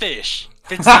it's fish,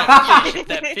 if it's that fish, if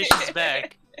that fish is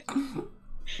back.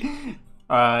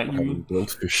 You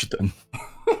goldfish then.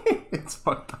 It's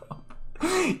fucked up.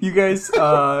 You guys,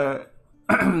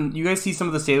 you guys see some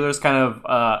of the sailors kind of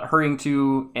hurrying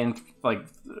to and like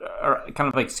kind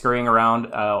of like scurrying around.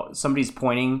 Somebody's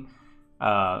pointing.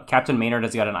 Captain Maynard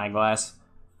has got an eyeglass.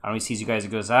 He sees you guys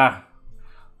and goes,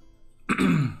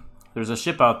 there's a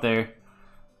ship out there.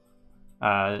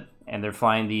 And they're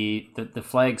flying the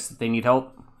flags that they need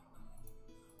help.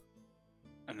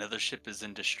 Another ship is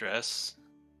in distress.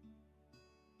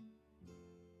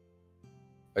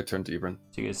 I turn to Ibran.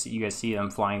 So you guys see them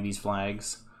flying these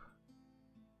flags.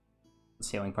 The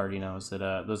sailing party knows that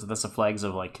that's the flags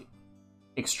of like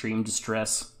extreme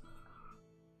distress.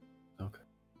 Okay.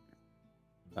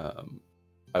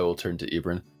 I will turn to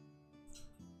Ibran.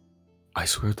 I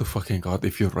swear to fucking God,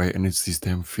 if you're right and it's these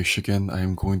damn fish again, I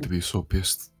am going to be so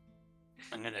pissed.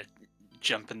 I'm gonna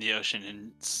jump in the ocean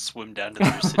and swim down to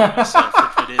the city myself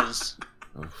if it is.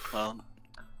 Well,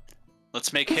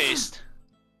 let's make haste.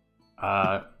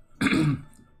 Captain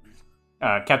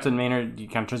Maynard, you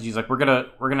kind of trust. He's like, we're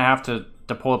gonna have to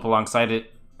pull up alongside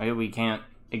it. Right? We can't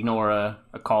ignore a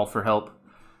call for help.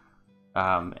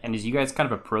 And as you guys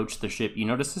kind of approach the ship, you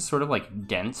notice this sort of like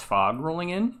dense fog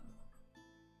rolling in.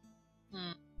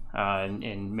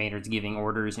 And Maynard's giving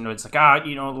orders. It's like,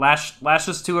 lash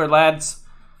us to her, lads.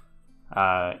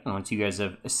 And once you guys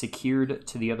have secured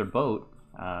to the other boat,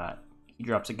 he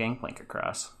drops a gangplank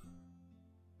across.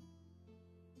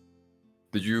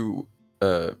 Did you,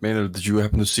 Maynard, did you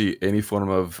happen to see any form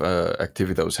of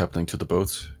activity that was happening to the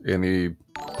boat? Any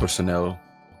personnel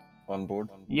on board?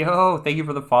 Yo, thank you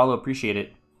for the follow. Appreciate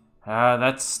it.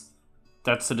 That's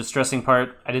the distressing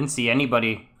part. I didn't see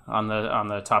anybody on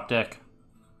the top deck.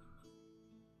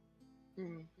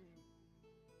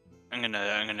 I'm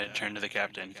gonna turn to the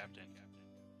captain.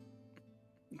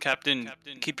 Captain,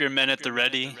 keep your men at the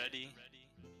ready.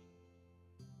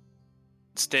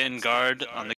 Stand guard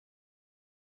on the.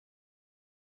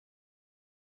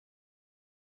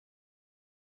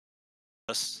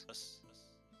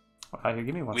 Here,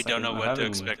 give me one we second. don't know what to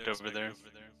expect over there.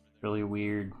 Really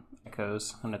weird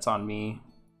echoes, and it's on me.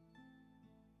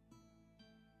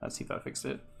 Let's see if I fixed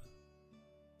it.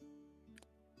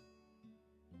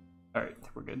 Alright,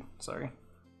 we're good. Sorry.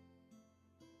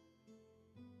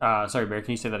 Sorry, Bear,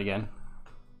 can you say that again?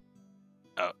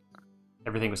 Oh.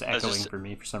 Everything was echoing for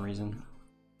me for some reason.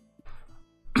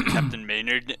 Captain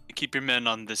Maynard, keep your men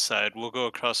on this side. We'll go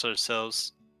across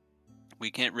ourselves. We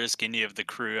can't risk any of the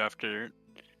crew after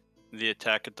the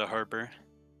attack at the harbor.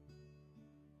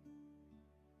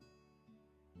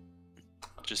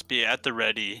 Just be at the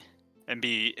ready and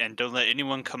don't let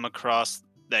anyone come across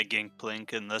that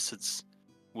gangplank unless it's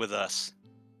with us.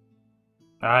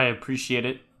 I appreciate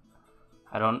it.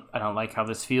 I don't like how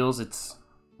this feels. It's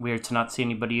weird to not see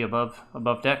anybody above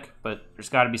deck, but there's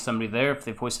got to be somebody there if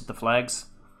they've hoisted the flags.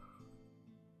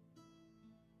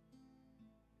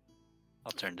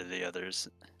 I'll turn to the others.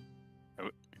 Are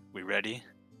we ready?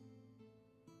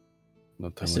 No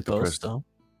time I suppose so.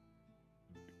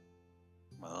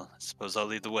 Well, I suppose I'll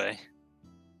lead the way.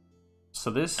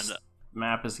 So this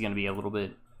map is going to be a little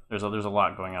bit. There's a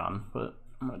lot going on, but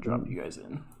I'm gonna drop you guys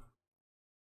in.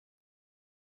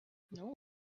 No.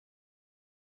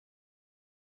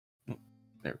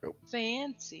 There we go.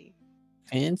 Fancy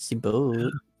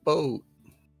boat. Boat.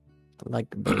 I like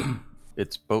the boat.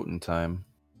 It's boating time.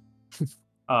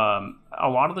 A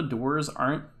lot of the doors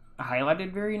aren't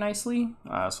highlighted very nicely,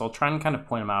 so I'll try and kind of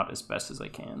point them out as best as I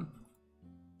can.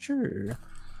 Sure.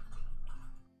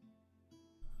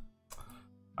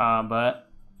 But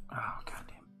oh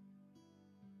goddamn,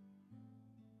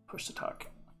 push to talk.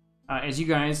 As you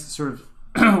guys sort of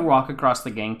walk across the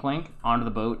gangplank onto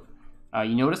the boat,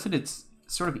 you notice that it's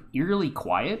sort of eerily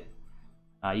quiet.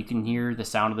 You can hear the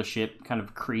sound of the ship kind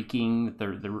of creaking.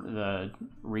 The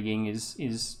rigging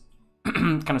is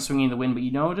kind of swinging in the wind, but you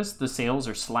notice the sails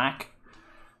are slack,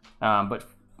 but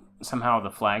somehow the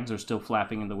flags are still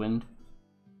flapping in the wind.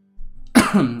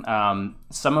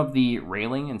 Some of the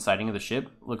railing and siding of the ship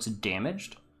looks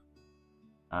damaged,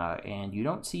 and you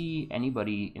don't see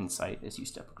anybody in sight as you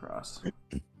step across.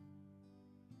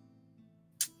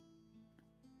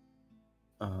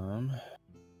 And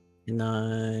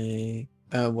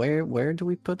where do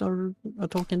we put our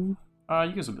token?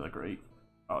 You guys will be like right.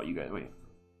 Oh, you guys wait.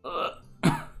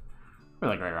 We're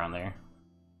like right around there.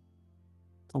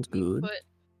 Sounds good. Put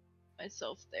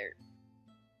myself there.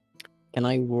 Can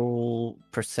I roll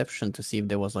perception to see if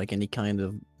there was like any kind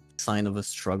of sign of a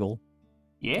struggle?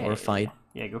 Yeah. Or a fight?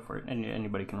 Yeah, go for it.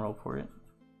 Anybody can roll for it.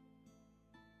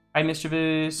 Hi,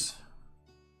 Mischievous.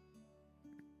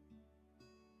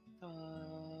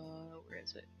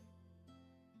 is it?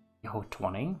 Oh,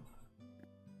 20.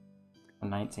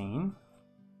 19.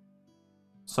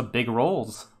 Some big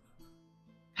rolls.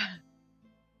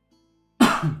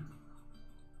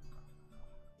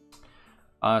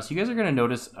 So you guys are going to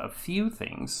notice a few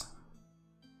things.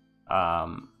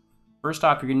 First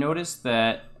off, you're going to notice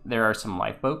that there are some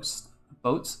lifeboats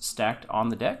stacked on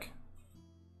the deck.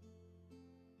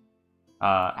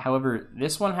 However,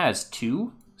 this one has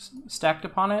 2 stacked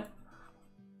upon it.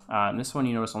 And this one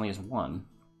you notice only has 1.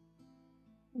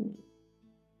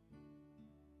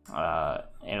 And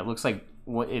it looks like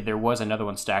there was another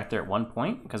one stacked there at one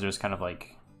point, because there's kind of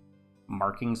like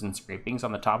markings and scrapings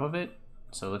on the top of it.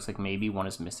 So it looks like maybe one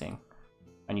is missing.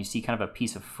 And you see kind of a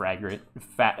piece of fabric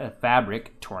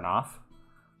torn off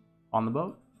on the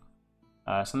boat.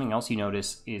 Something else you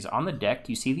notice is on the deck,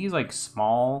 you see these like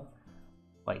small,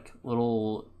 like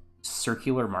little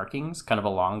circular markings kind of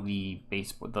along the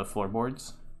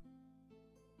floorboards.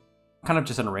 Kind of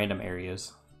just in random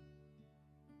areas.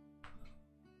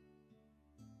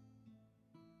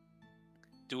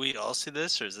 Do we all see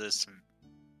this, or is this...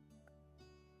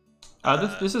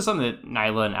 This is something that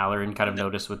Nyla and Alarin kind of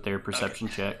noticed with their perception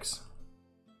checks.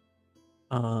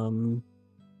 I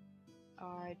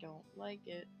don't like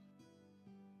it.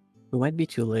 We might be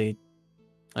too late.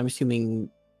 I'm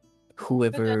assuming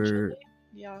whoever...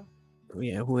 Yeah.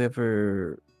 Yeah,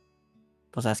 whoever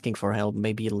was asking for help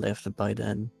maybe left by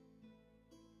then.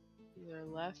 Either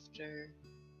left or...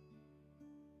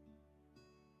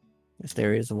 If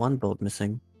there is one boat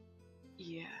missing.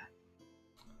 Yeah.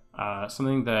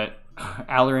 Something that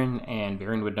Alarin and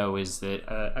Baron would know is that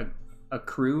a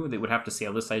crew that would have to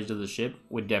sail the sides of the ship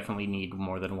would definitely need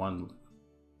more than one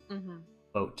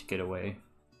boat to get away.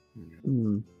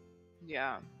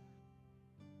 Yeah.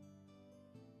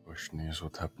 Question is,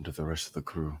 what happened to the rest of the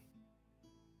crew?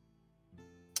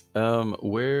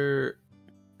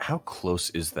 How close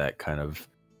is that kind of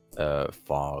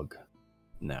fog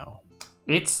now?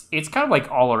 It's kind of like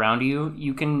all around you.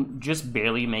 You can just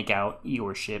barely make out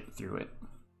your ship through it.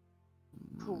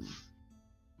 Poof.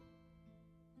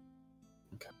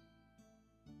 Okay.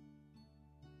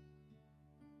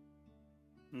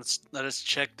 Let us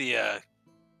check the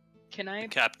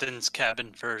captain's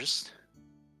cabin first,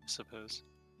 I suppose.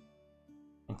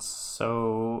 And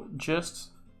so just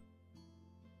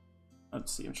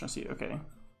let's see. I'm trying to see. Okay.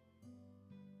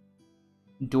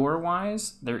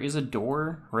 Door-wise, there is a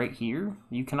door right here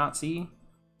you cannot see.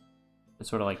 It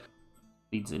sort of like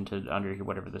leads into under here,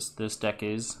 whatever this deck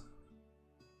is.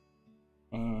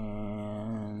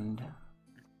 And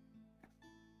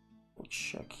we'll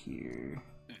check here.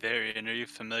 Varian, are you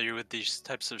familiar with these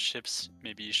types of ships?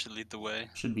 Maybe you should lead the way.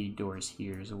 Should be doors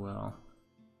here as well.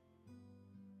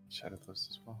 Shadowless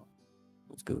as well.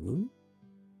 Let's go.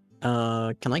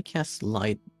 Can I cast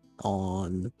light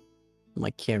on my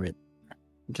carrot?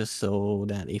 Just so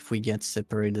that if we get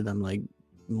separated, I'm like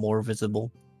more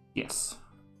visible. Yes.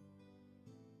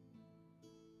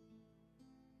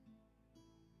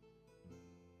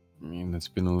 I mean, it's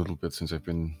been a little bit since I've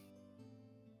been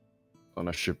on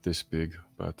a ship this big,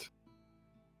 but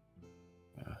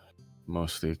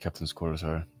mostly captain's quarters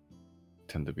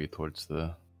tend to be towards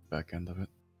the back end of it.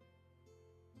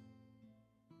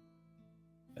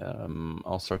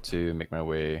 I'll start to make my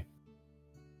way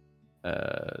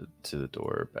to the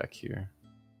door back here.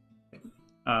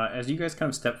 As you guys kind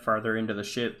of step farther into the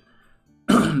ship,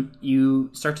 you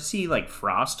start to see like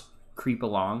frost creep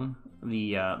along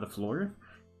the floor,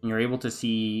 and you're able to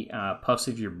see puffs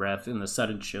of your breath in the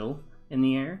sudden chill in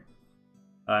the air.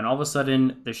 And all of a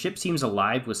sudden, the ship seems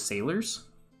alive with sailors.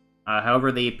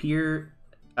 However, they appear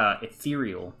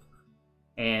ethereal,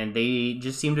 and they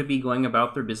just seem to be going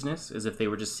about their business as if they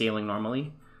were just sailing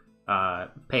normally,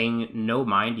 paying no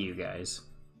mind to you guys.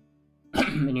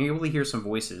 And you're able to hear some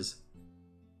voices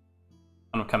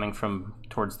coming from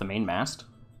towards the mainmast.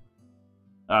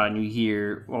 And you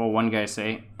hear, one guy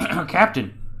say,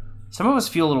 "Captain, some of us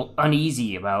feel a little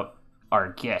uneasy about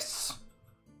our guests."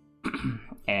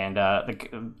 And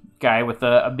the guy with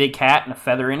a big hat and a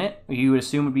feather in it, you would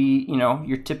assume would be,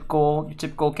 your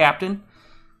typical captain,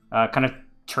 kind of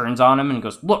turns on him and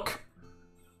goes, "Look,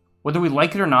 whether we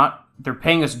like it or not, they're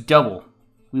paying us double.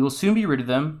 We will soon be rid of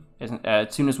them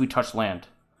as soon as we touch land."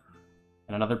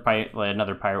 And another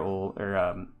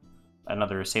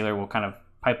sailor will kind of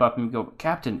pipe up and go,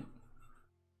 "Captain,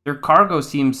 their cargo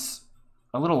seems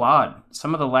a little odd.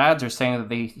 Some of the lads are saying that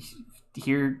they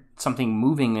hear something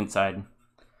moving inside."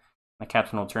 The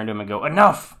captain will turn to him and go,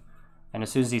 "Enough!" And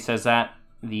as soon as he says that,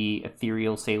 the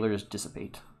ethereal sailors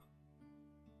dissipate.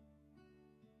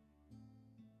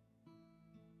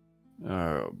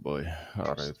 Oh boy!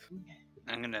 All right.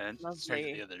 I'm I'm gonna turn to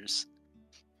Lovely. the others.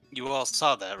 You all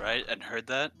saw that, right? And heard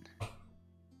that?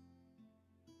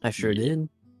 I sure did.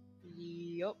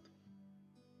 Yup.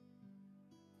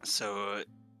 So...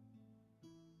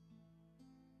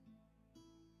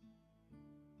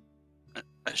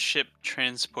 a ship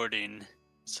transporting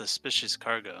suspicious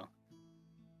cargo.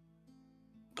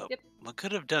 But Yep. what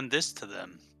could have done this to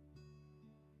them?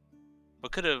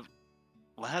 What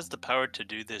has the power to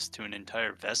do this to an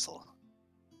entire vessel?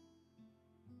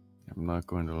 I'm not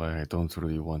going to lie, I don't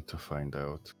really want to find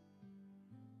out.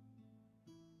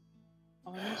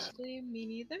 Honestly, me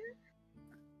neither.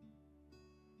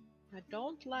 I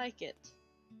don't like it.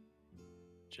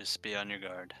 Just be on your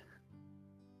guard.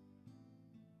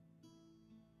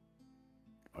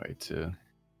 Right to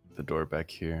the door back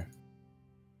here.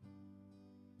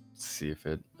 See if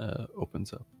it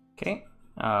opens up. Okay.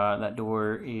 That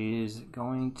door is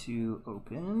going to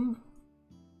open.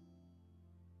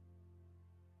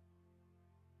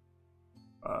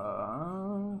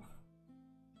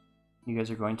 You guys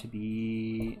are going to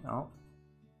be... Oh.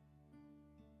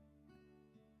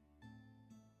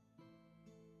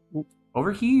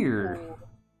 Over here.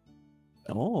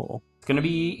 Oh. It's gonna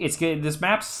be. It's good. This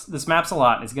map's a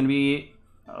lot. It's gonna be.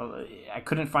 I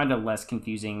couldn't find a less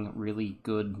confusing, really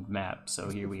good map. So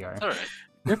here we are. All right.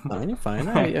 You're fine. You're fine.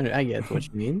 I get what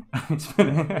you mean. It's been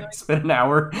an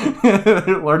hour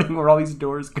learning where all these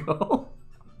doors go.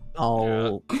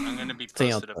 I'll I'm gonna be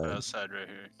stay posted up outside. outside right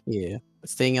here. Yeah,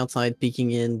 staying outside,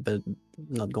 peeking in, but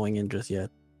not going in just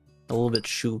yet. A little bit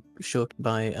shook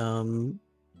by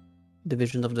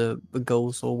division of the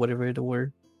ghosts or whatever they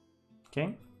were.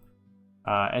 Okay.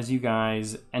 As you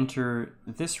guys enter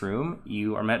this room,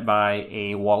 you are met by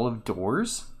a wall of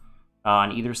doors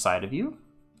on either side of you.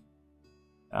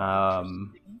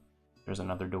 There's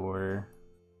another door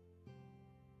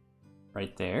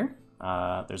right there.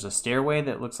 There's a stairway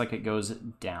that looks like it goes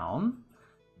down.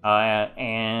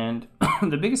 And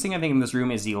the biggest thing I think in this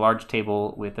room is the large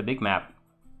table with a big map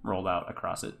rolled out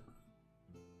across it.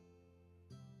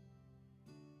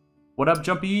 What up,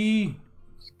 Jumpy?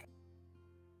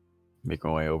 Make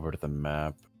my way over to the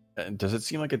map. Does it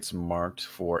seem like it's marked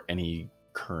for any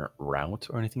current route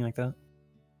or anything like that?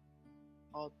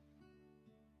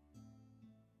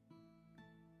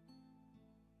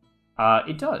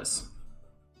 It does.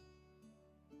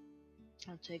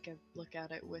 I'll take a look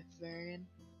at it with Varian.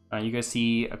 You guys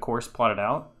see a course plotted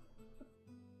out.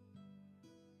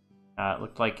 It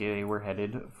looked like they were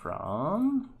headed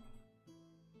from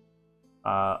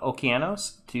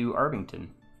Okeanos to Arbington.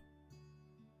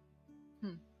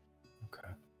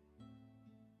 Okay.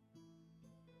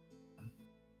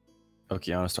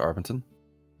 Okeanos to Arbington?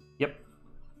 Yep.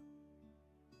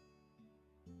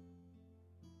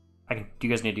 Do you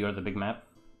guys need to go to the big map?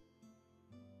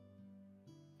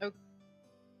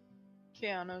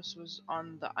 Okeanos was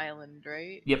on the island,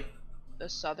 right? Yep. The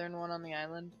southern one on the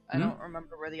island. I don't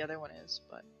remember where the other one is,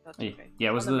 but that's okay. Yeah,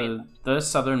 it was the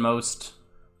southernmost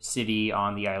city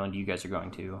on the island you guys are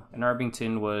going to. And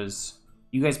Arbington was...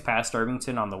 You guys passed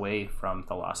Arbington on the way from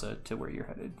Thalassa to where you're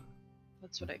headed.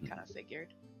 That's what I kind of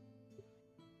figured.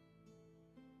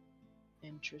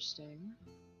 Interesting.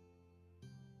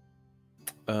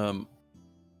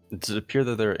 Does it appear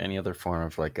that there are any other form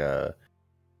of like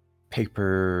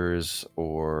papers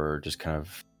or just kind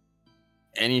of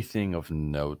anything of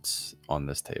note on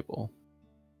this table?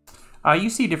 You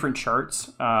see different charts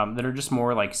that are just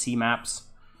more like sea maps.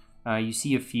 You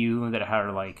see a few that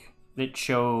are like that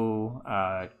show.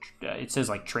 It says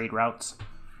like trade routes.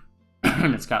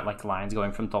 It's got like lines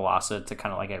going from Thalassa to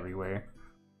kind of like everywhere.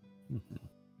 Mm-hmm.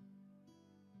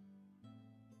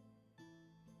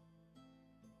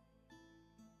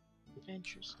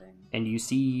 Interesting. And you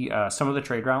see some of the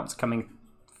trade routes coming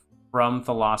from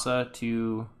Thalassa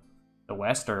to the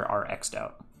west are X'd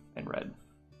out in red.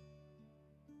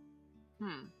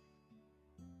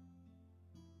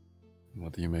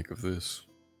 What do you make of this?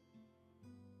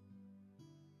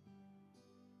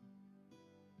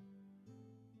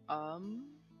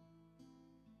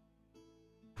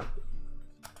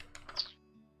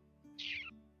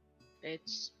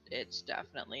 It's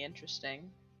definitely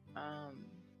interesting.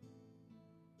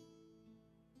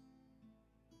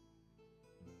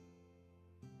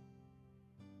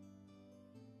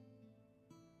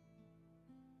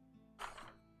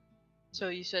 So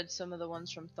you said some of the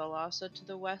ones from Thalassa to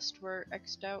the west were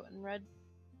X'd out in red?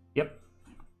 Yep.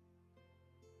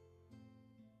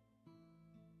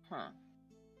 Huh.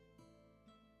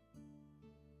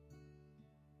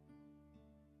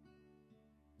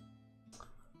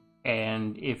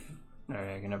 And if...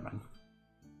 Alright, never mind.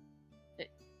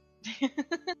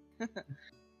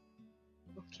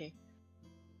 Okay.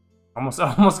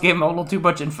 Almost gave him a little too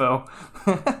much info.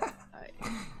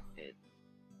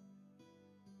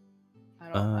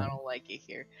 I don't like it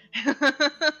here.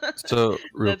 So,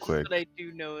 real That's quick, what I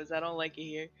do know is I don't like it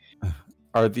here.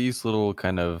 are these little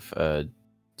kind of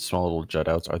small little jut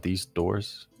outs? Are these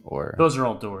doors or? Those are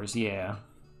all doors. Yeah.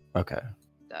 Okay.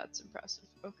 That's impressive.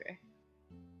 Okay.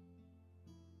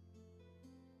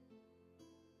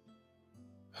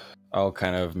 I'll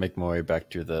kind of make my way back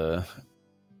to the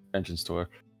entrance door.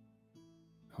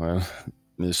 Well,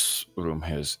 this room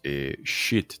has a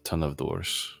shit ton of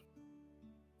doors.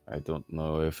 I don't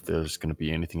know if there's going to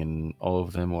be anything in all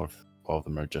of them or if all of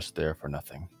them are just there for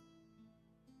nothing.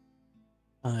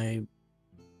 I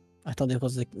thought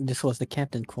this was the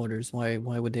captain quarters. Why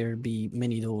would there be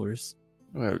many doors?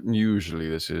 Well, usually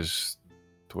this is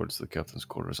towards the captain's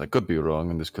quarters. I could be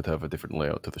wrong, and this could have a different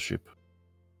layout to the ship.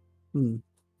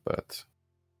 But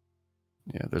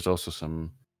yeah, there's also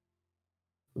some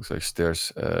looks like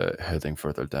stairs heading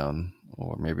further down,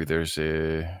 or maybe there's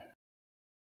the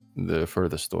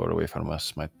furthest door away from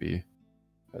us might be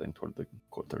heading toward the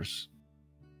quarters.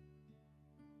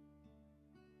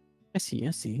 I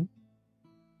see.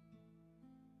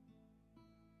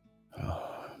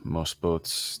 Most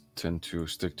boats tend to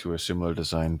stick to a similar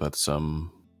design, but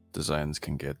some designs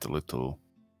can get a little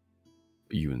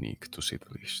unique, to say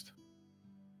the least.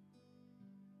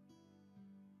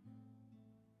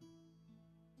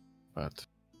 But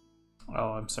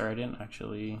Oh, I'm sorry. I didn't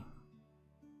actually.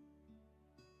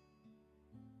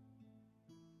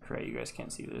 Right, you guys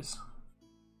can't see this.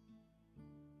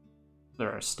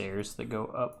 There are stairs that go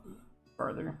up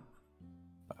farther.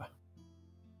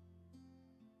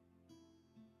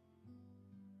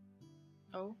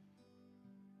 Oh.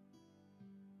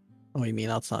 Oh, you mean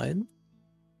outside?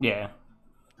 Yeah.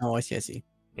 Oh, I see.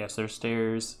 Yes, there's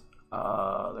stairs.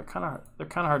 They're kind of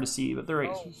hard to see, but they're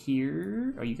right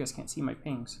here. Oh, you guys can't see my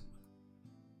pings.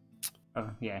 Oh,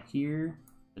 yeah, here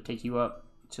to take you up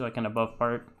to like an above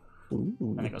part, Ooh.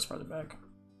 and it goes farther back.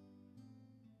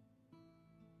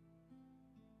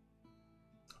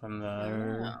 From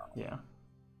there, yeah.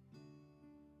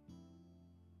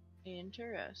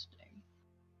 Interesting.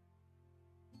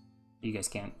 You guys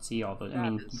can't see all the. I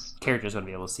mean, characters wouldn't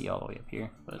be able to see all the way up here,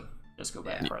 but just go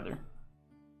back farther.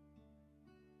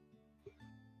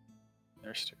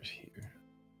 there's stairs here.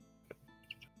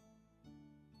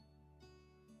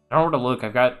 I don't know where to look.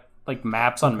 I've got like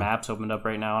maps on maps opened up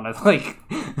right now, and I'm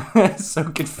like so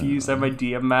confused. I have my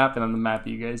DM map and then the map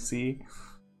you guys see.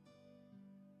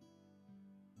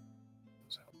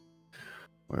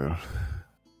 Well,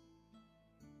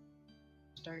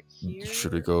 Start here.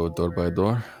 should we go door by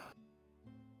door?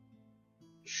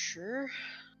 Sure.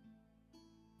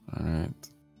 All right.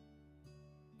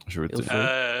 Should we?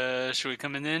 Should we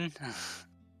come in?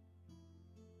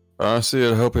 Honestly,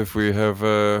 it'd help if we have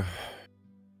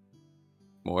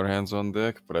more hands on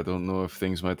deck, but I don't know if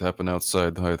things might happen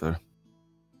outside either.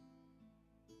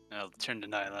 I'll turn to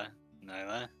Nyla.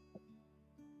 Nyla?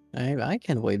 I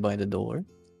can wait by the door.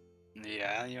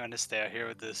 Yeah, you want to stay out here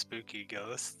with the spooky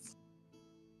ghosts?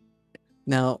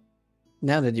 Now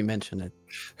that you mention it,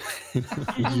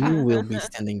 you will be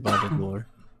standing by the door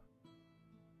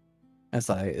as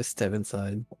I step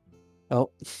inside. Oh.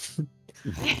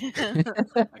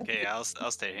 Okay, I'll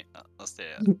stay. I'll stay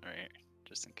out right here,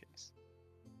 just in case.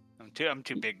 I'm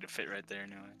too big to fit right there,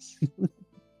 anyways.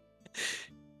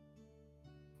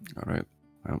 All right.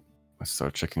 Well, let's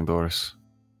start checking doors.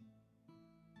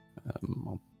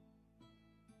 I'll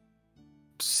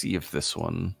see if this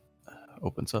one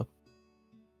opens up.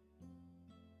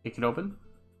 Kick it open.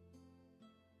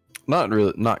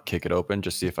 Not kick it open.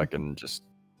 Just see if I can just.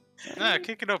 No,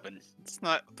 kick it open. It's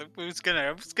not. Who's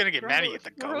gonna get mad at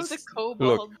the Throw ghost? the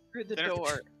kobold through the They don't-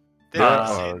 door. They've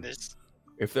seen this.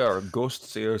 If there are ghost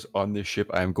sailors on this ship,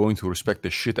 I am going to respect the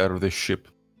shit out of this ship.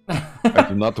 I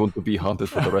do not want to be haunted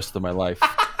for the rest of my life.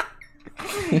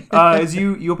 As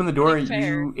you open the door,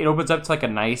 Fair. it opens up to like a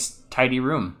nice, tidy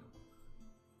room.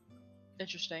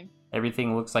 Interesting.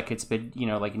 Everything looks like it's been,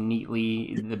 like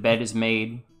neatly. The bed is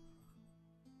made.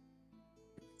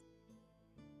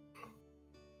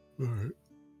 And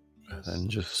then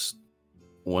just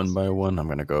one by one, I'm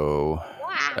gonna go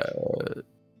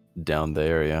down the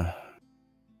area.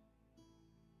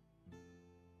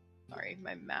 Sorry,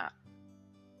 my map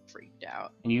freaked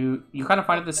out. And you kind of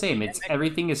find it the same.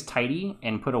 Everything is tidy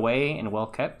and put away and well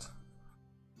kept.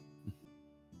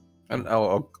 And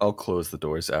I'll close the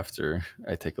doors after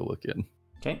I take a look in.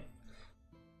 Okay.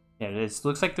 Yeah, it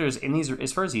looks like there's in these,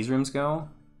 as far as these rooms go,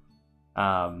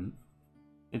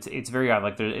 it's very odd.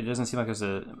 Like it doesn't seem like there's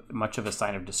much of a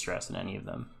sign of distress in any of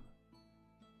them.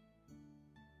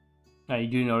 You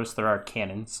do notice there are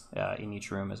cannons in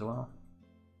each room as well.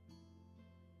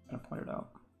 I'm gonna point it out.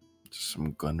 Just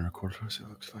some gunner quarters, it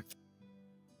looks like.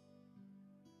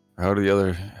 How's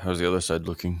the other side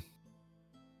looking?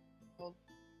 Well,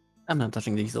 I'm not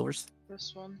touching these doors.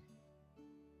 this one.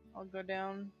 I'll go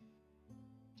down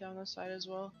the side as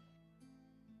well.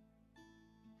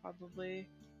 Probably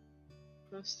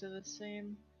close to the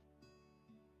same.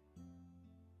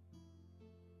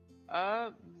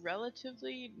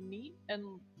 Relatively neat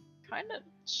and kind of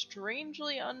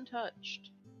strangely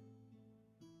untouched.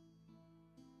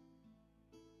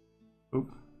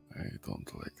 Oop. I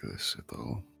don't like this at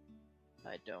all.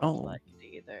 I don't Oh. like it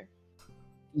either.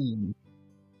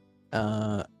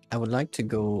 I would like to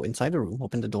go inside the room,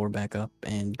 open the door back up,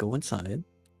 and go inside.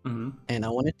 Mm-hmm. And I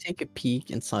want to take a peek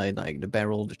inside, like the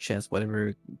barrel, the chest,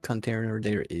 whatever container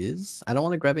there is. I don't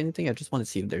want to grab anything. I just want to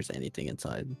see if there's anything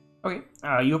inside. Okay,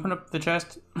 you open up the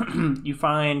chest. You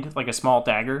find like a small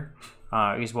dagger,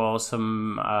 as well as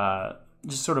some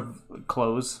just sort of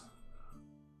clothes.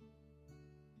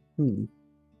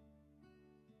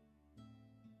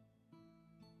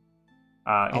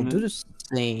 I'll do the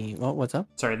same. Well, what's up?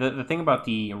 Sorry, the thing about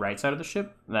the right side of the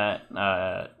ship that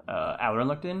Alarin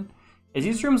looked in is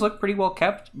these rooms look pretty well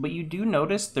kept, but you do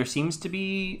notice there seems to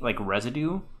be like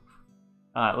residue.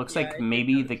 It looks like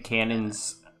maybe the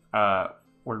cannons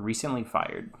were recently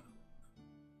fired.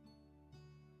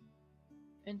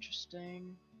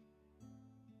 Interesting.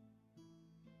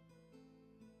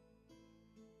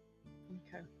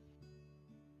 Okay.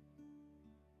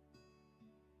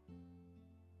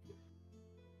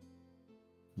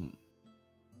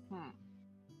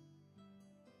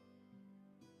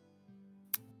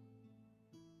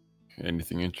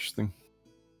 Anything interesting?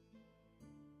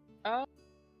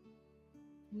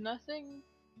 Nothing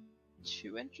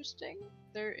too interesting.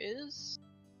 There is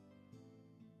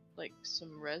like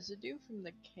some residue from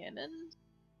the cannons.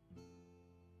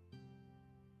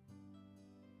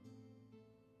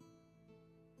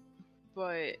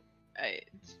 But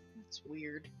it's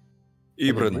weird.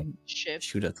 Ibran, Ship.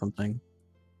 Shoot at something.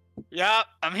 Yeah,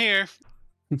 I'm here.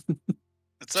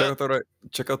 What's up?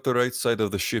 check out the right side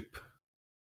of the ship.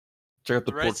 Check out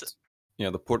the right port. Yeah,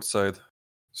 the port side.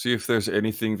 See if there's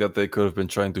anything that they could have been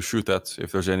trying to shoot at.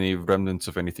 If there's any remnants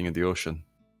of anything in the ocean.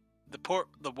 The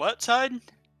what side?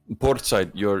 Port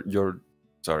side.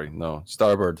 Sorry, no,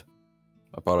 starboard.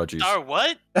 Apologies.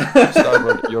 What?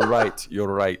 Starboard. You're right.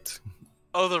 You're right.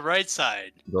 Oh, the right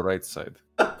side. The right side.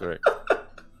 Correct.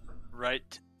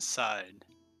 Right side.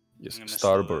 Yes, I'm gonna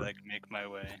starboard. slowly, like, make my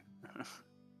way.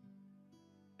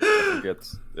 I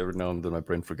forget. Every now and then my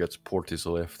brain forgets port is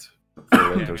left.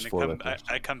 Four letters, four letters.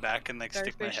 I come back and like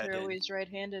stick my Starfish head are in. always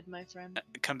right-handed, my friend.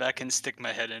 Come back and stick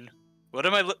my head in. What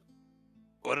am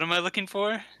I looking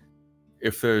for?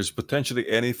 If there's potentially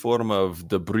any form of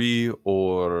debris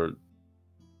or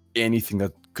anything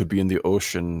that could be in the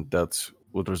ocean that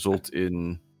would result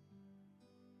in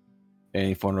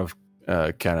any form of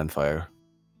cannon fire.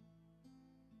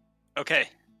 Okay.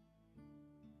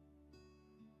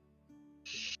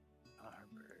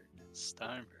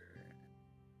 Starboard.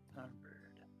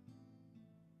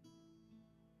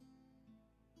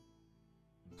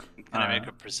 Can I make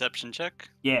a perception check?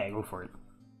 Yeah, go for it.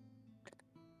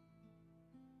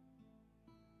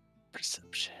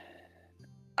 Perception.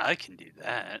 I can do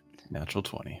that. Natural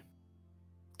 20.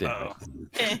 Damn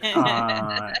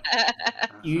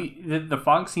it. The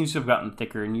fog seems to have gotten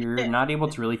thicker, and you're not able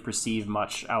to really perceive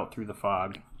much out through the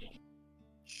fog.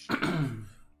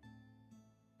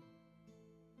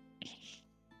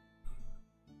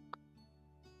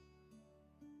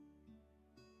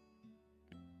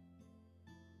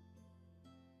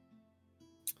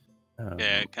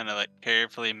 Yeah, I kind of like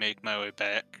carefully make my way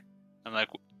back. I'm like,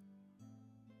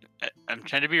 I'm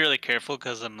trying to be really careful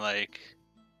because I'm like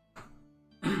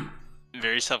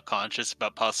very self-conscious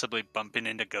about possibly bumping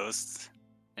into ghosts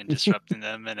and disrupting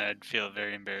them, and I'd feel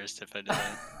very embarrassed if I did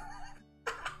that.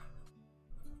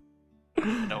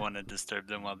 I don't want to disturb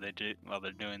them while they're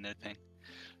doing their thing.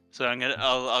 So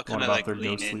I'll kind of like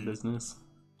lean in business?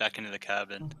 back into the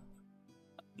cabin.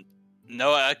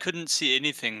 No, I couldn't see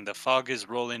anything. The fog is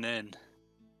rolling in.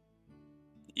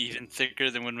 Even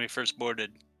thicker than when we first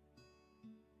boarded.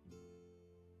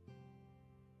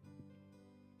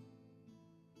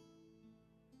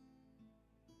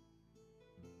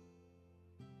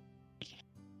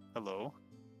 Hello?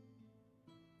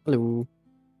 Hello.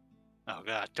 Oh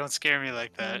god, don't scare me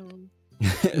like that.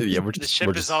 Yeah, The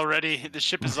ship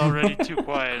is already too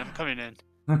quiet. I'm coming in.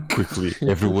 Quickly,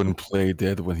 everyone play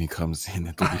dead when he comes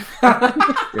in.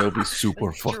 It'll be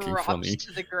super fucking Drops funny.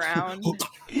 to the ground.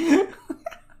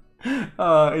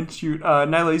 And shoot,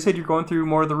 Nyla, you said you're going through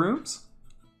more of the rooms?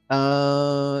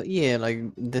 Yeah, like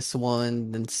this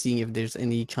one, and seeing if there's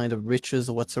any kind of riches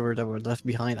or whatsoever that were left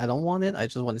behind. I don't want it. I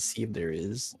just want to see if there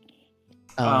is.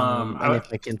 And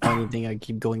if I can find anything, I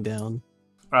keep going down.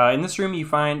 In this room, you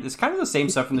find it's kind of the same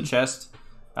stuff in the chest.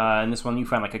 In this one, you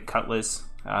find like a cutlass,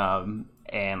 and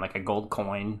like a gold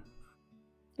coin.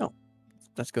 Oh,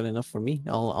 that's good enough for me.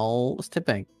 I'll step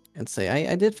back and say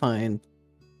I did find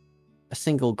a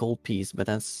single gold piece, but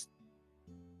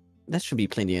that should be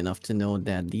plenty enough to know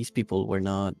that these people were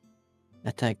not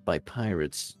attacked by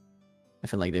pirates. I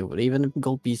feel like they would, even if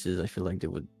gold pieces, I feel like they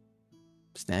would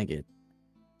snag it.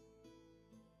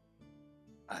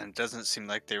 It doesn't seem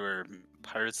like they were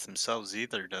pirates themselves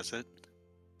either, does it?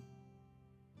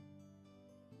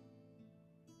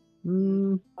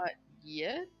 Not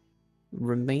yet?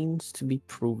 Remains to be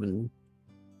proven.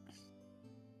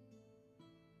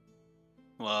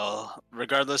 Well,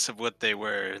 regardless of what they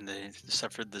were, they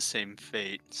suffered the same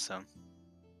fate, so...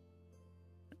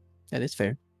 That is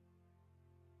fair.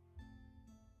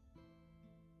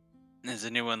 Has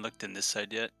anyone looked in this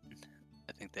side yet?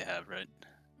 I think they have, right?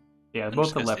 Yeah, I'm both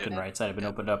just the gonna left see and it. right side have been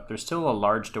Yeah. opened up. There's still a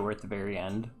large door at the very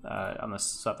end, on the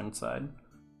southern side.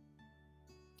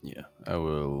 Yeah, I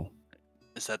will.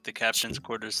 Is that the captain's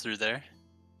quarters through there?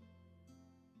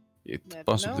 It Never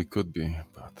possibly know. could be,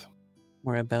 but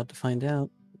We're about to find out.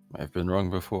 I've been wrong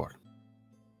before.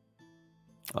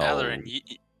 Alarin,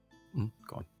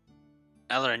 Go on.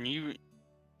 Alarin,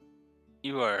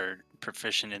 you are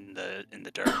proficient in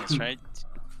the darkness, right?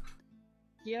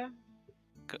 Yeah.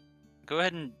 Go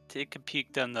ahead and take a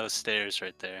peek down those stairs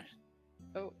right there.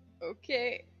 Oh,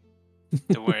 okay.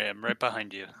 Don't worry, I'm right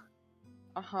behind you.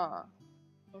 Uh-huh.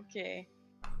 Okay.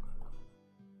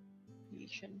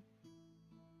 Yishin.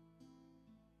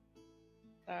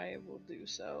 I will do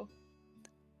so.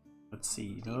 Let's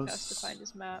see. Steve Those has to find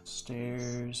his map.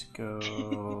 stairs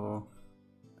go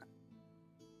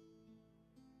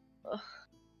Ugh.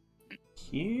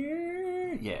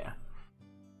 here. Yeah.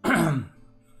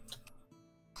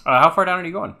 How far down are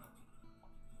you going?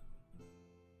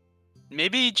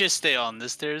 Maybe just stay on the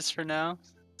stairs for now.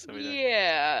 So we don't...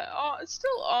 Yeah,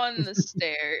 still on the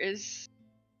stairs.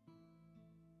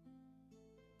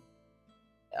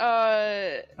 Okay,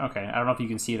 I don't know if you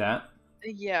can see that.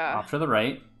 Yeah. Off to the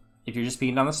right. If you're just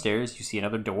speeding down the stairs, you see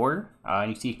another door, and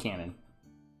you see a cannon.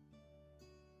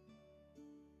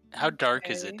 How dark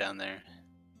is Okay. it down there?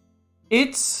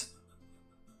 It's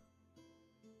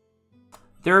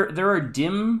there are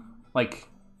dim, like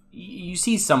you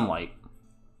see some light.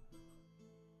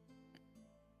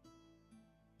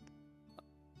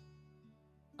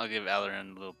 I'll give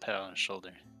Alarin a little pat on the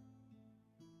shoulder.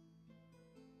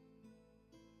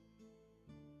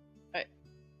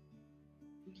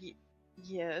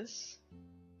 Yes.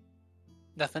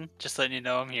 Nothing. Just letting you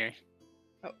know I'm here.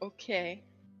 Oh, okay.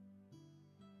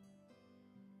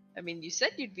 I mean, you said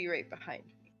you'd be right behind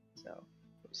me, so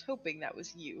I was hoping that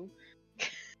was you.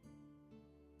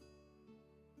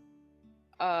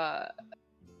 I'll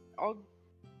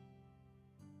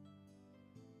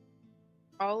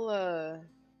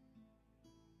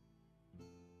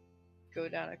go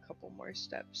down a couple more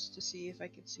steps to see if I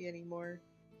can see any more,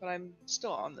 but I'm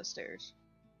still on the stairs.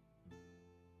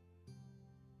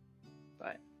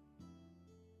 But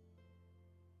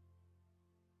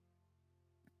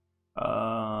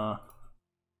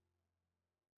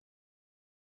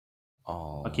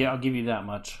Okay, I'll give you that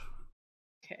much.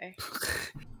 okay.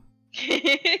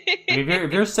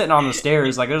 If you're sitting on the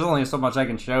stairs, like there's only so much I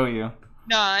can show you.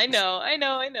 No, I know.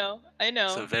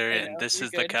 So, Varian, this You're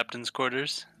is the good. captain's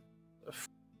quarters.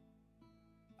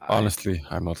 Honestly,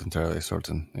 I'm not entirely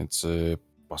certain. It's a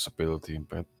possibility,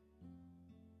 but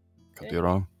could be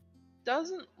wrong.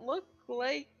 Doesn't look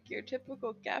like your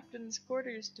typical captain's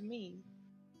quarters to me.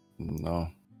 No.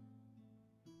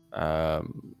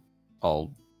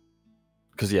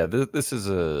 Because yeah, this is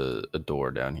a door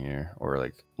down here, or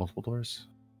like multiple doors.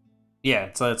 Yeah,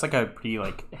 it's like a pretty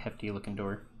like hefty looking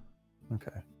door.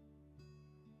 Okay.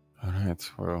 All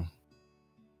right. Well,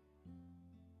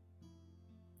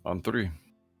 on three.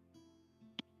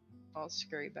 I'll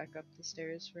scurry back up the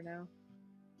stairs for now.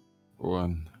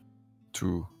 1,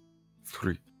 2,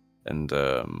 3, and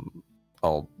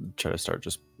I'll try to start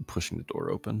just pushing the door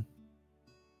open.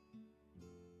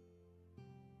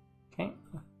 Okay.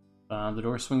 The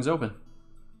door swings open.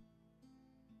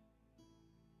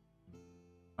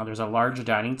 Now there's a large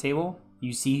dining table.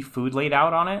 You see food laid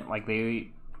out on it, like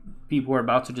people are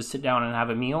about to just sit down and have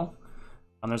a meal.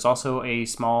 And there's also a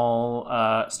small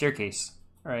staircase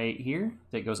right here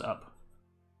that goes up.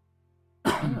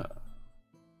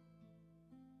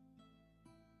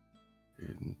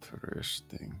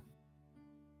 Interesting.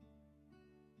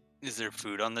 Is there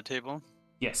food on the table?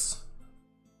 Yes.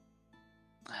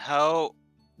 How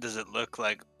does it look?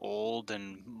 Like old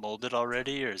and molded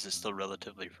already, or is it still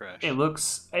relatively fresh? It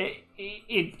looks...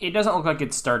 It doesn't look like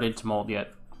it's started to mold yet.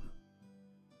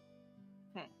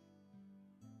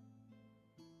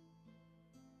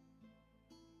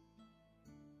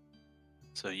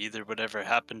 So either whatever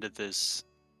happened to this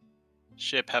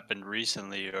ship happened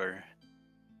recently, or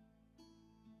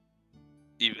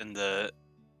even the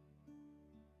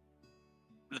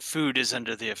food is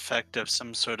under the effect of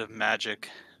some sort of magic.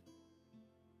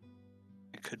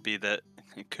 It could be that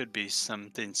it could be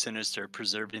something sinister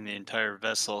preserving the entire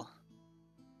vessel.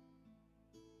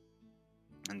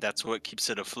 And that's what keeps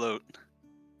it afloat.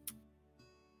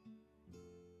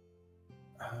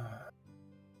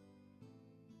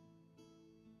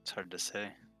 It's hard to say.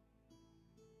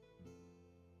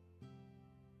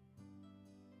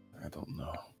 I don't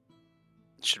know.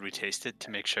 Should we taste it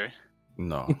to make sure?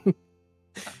 No.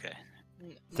 Okay.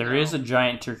 There is a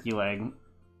giant turkey leg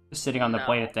sitting on the No.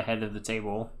 plate at the head of the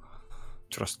table.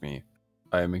 Trust me,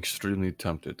 I am extremely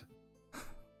tempted.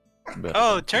 But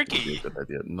Oh, I don't think it would be turkey! a good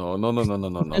idea. No.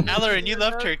 Alarin, you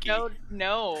love No, turkey.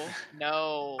 No.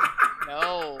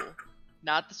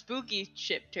 Not the spooky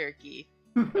ship turkey.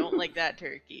 Don't like that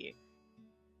turkey.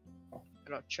 I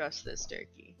don't trust this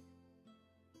turkey.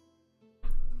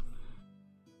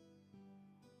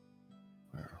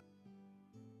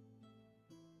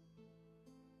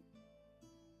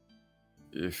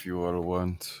 If you all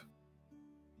want,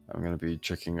 I'm gonna be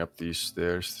checking up these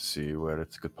stairs to see where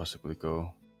it could possibly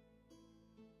go.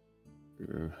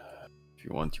 If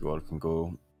you want, you all can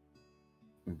go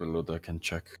below deck and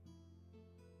check.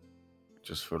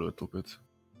 Just for a little bit.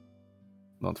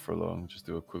 Not for long, just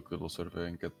do a quick little survey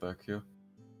and get back here.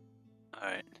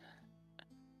 Alright.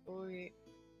 Wait.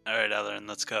 Alright, Alarin,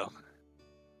 let's go.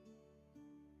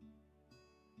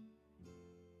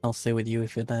 I'll stay with you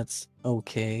if that's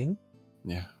okay.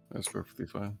 Yeah, that's perfectly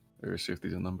fine. Area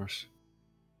safety's in numbers.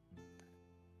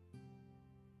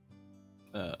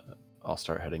 I'll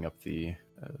start heading up the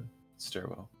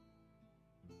stairwell.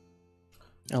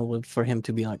 I'll wait for him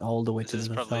to be like all the way This to is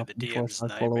the probably top the before I DM's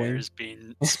start following. nightmares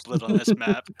being split on this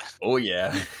map. Oh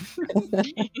yeah.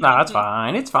 No, it's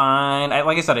fine. It's fine.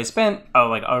 Like I said, I spent a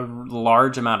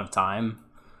large amount of time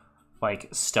like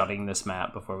studying this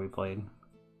map before we played.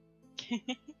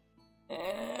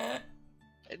 It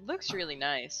looks really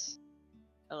nice.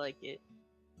 I like it.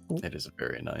 It is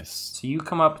very nice. So you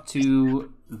come up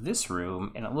to this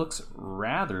room, and it looks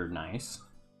rather nice.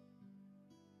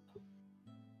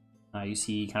 You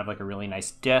see kind of like a really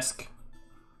nice desk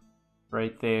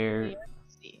right there. Yeah,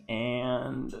 let's see.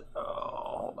 And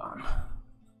hold on.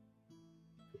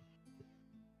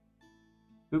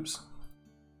 Oops.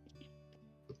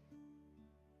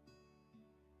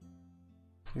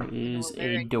 There is there I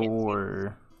a can't see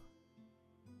door.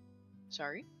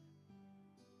 Sorry?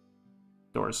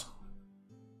 Doors.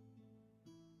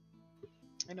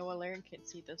 I know Alarin can't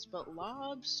see this, but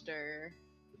lobster.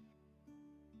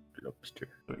 Lobster.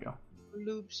 There we go.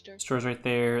 Lobster. This door's right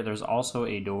there. There's also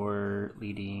a door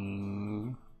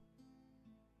leading.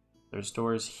 There's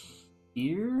doors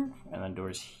here, and then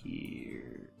doors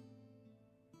here.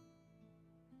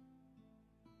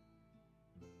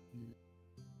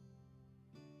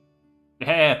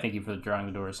 Yeah, thank you for drawing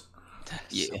the doors.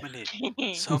 Yeah.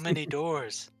 So many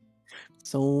doors.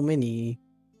 So many.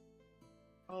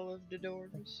 All of the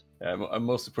doors. Yeah, I'm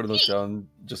mostly putting those down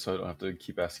just so I don't have to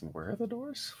keep asking where are the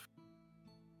doors.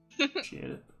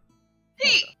 Shit.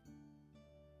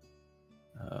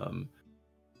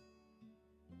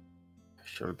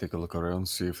 Shall I take a look around,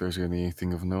 see if there's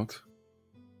anything of note?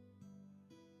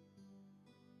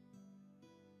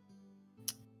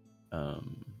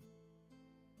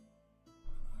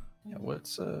 Yeah,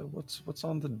 what's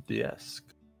on the desk?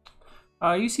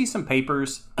 You see some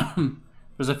papers.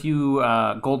 There's a few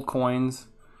gold coins,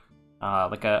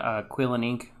 like a quill and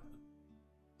ink,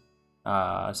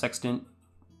 sextant,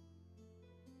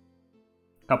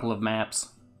 a couple of maps.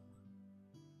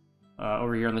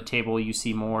 Over here on the table, you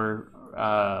see more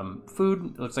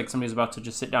food. It looks like somebody's about to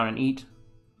just sit down and eat.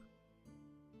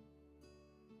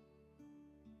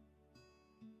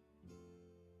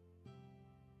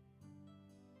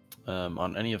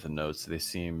 On any of the notes, they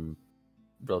seem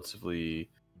relatively.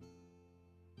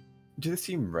 Do they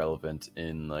seem relevant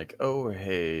in like, oh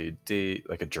hey,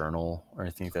 like a journal or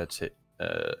anything like that's it?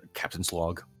 Captain's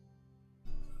log.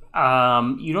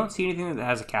 You don't see anything that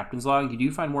has a captain's log. You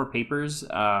do find more papers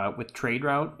with trade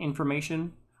route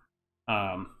information.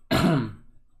 There's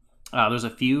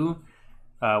a few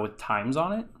with times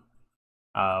on it.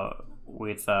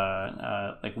 with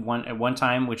like one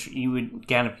time, which you would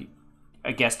kind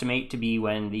of guesstimate to be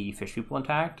when the fish people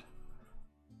attacked.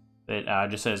 It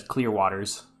just says clear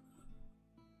waters.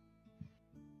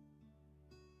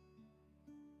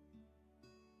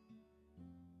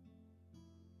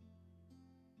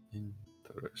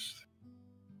 Interesting.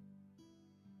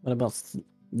 What about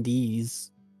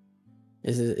these?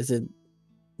 Is it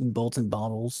bolts and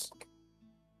bottles?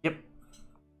 Yep.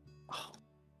 Oh,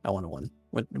 I want one.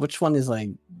 Which one is like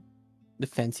the Oh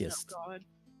fanciest? god.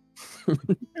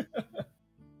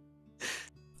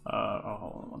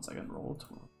 Hold on 1 second. Roll.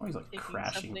 Oh, he's like Taking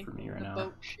crashing something for me from right the now.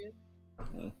 boat ship.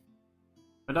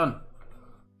 We're done.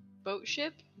 Boat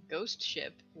ship? Ghost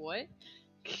ship. What?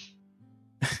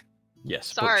 Yes.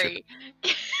 Sorry.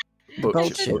 Boat Boat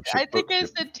ship, ship. boat ship, I think boat I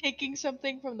ship. said taking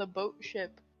something from the boat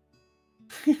ship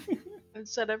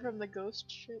instead of from the ghost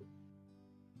ship.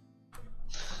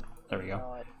 There we go.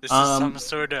 God. This is some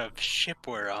sort of ship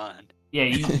we're on. Yeah,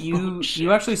 you Oh, shit.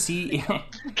 you actually see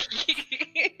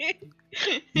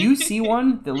you see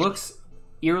one that looks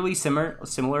eerily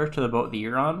similar to the boat that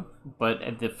you're on, but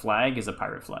the flag is a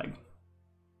pirate flag.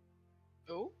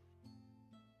 Oh?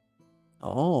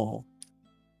 Oh,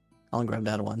 I'll grab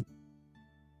that one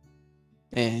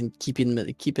and keep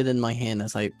it in my hand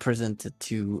as I present it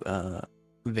to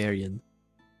Varian.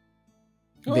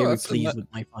 Oh, Very that's pleased with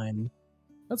my find.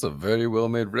 That's a very well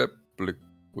made replica.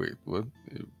 Wait, what?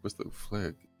 What's the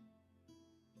flag?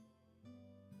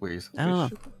 Wait, is I don't know.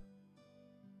 which-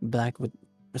 Black with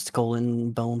a skull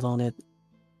and bones on it.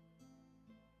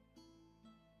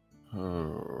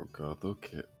 Oh god,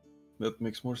 okay. That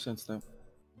makes more sense now.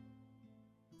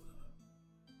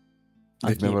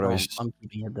 They've memorized. I'm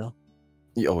keeping it though.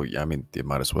 Oh yeah, I mean they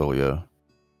might as well, yeah.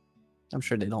 I'm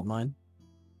sure they don't mind.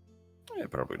 Yeah,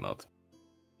 probably not.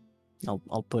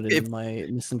 I'll put it If- in my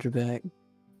messenger bag.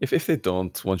 If they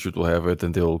don't want you to have it,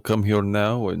 then they'll come here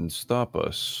now and stop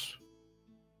us.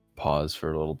 Pause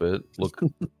for a little bit. Look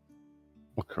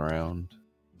around.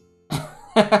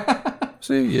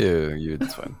 See, yeah,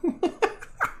 it's fine.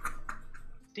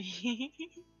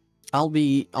 I'll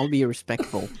be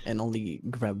respectful and only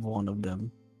grab one of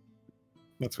them.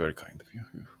 That's very kind of you.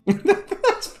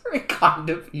 That's very kind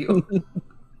of you.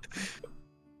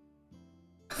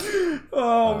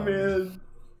 Oh man.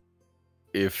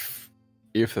 If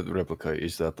that replica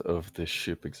is that of the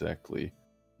ship exactly,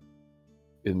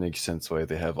 it makes sense why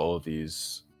they have all of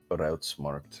these routes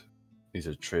marked. These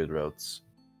are trade routes.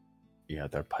 Yeah,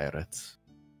 they're pirates.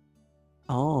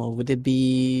 Oh, would it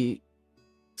be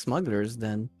smugglers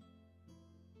then?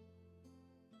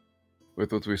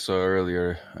 With what we saw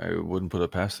earlier, I wouldn't put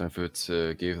it past them if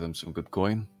it gave them some good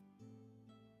coin.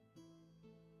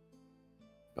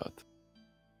 But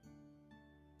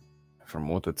from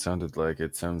what it sounded like,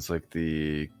 it sounds like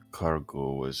the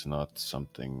cargo was not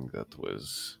something that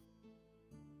was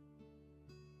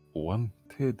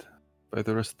wanted by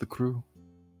the rest of the crew.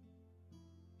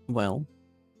 Well,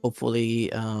 hopefully,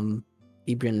 Ibrin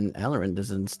and Alarin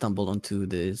doesn't stumble onto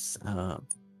this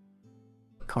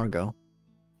cargo.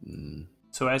 Mm.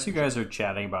 So as you guys are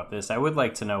chatting about this, I would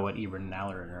like to know what Ebron and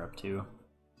Alarin are up to.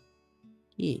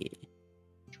 Yeah.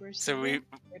 So There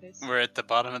it is. we're at the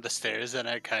bottom of the stairs, and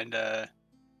I kind of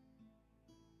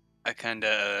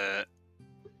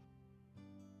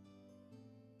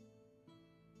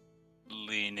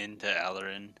lean into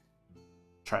Alarin.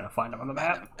 Trying to find them on the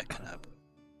map. I kind of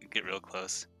get real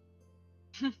close.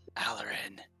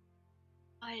 Alarin,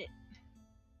 I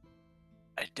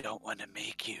I don't want to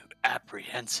make you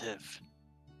apprehensive,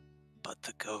 but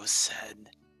the ghost said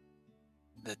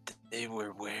that they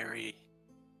were wary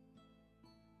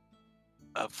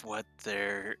of what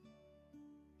their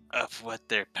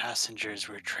passengers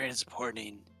were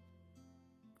transporting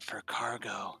for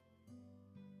cargo,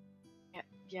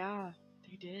 yeah,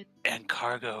 they did. and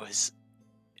cargo it's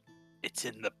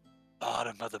in the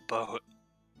bottom of the boat,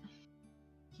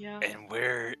 Yeah, and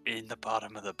we're in the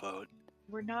bottom of the boat.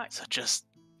 we're not So just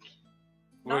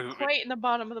not quite in the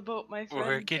bottom of the boat, my friend.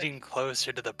 we're but- getting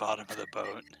closer to the bottom of the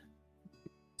boat.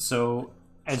 So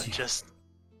as So you just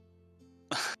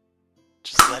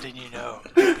letting you know.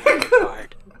 Be on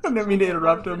guard. I didn't mean to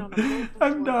interrupt I've him. been on a boat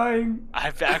I'm before. dying.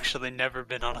 I've actually never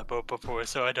been on a boat before,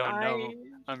 so I don't know.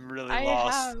 I'm really I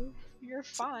lost. have. You're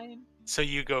fine. So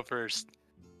you go first.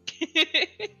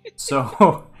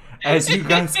 So as you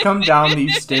guys come down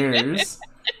these stairs,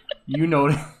 you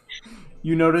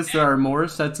notice there are more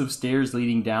sets of stairs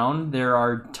leading down. There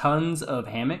are tons of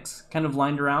hammocks kind of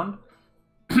lined around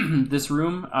this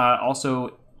room.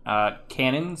 Also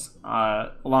cannons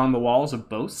along the walls of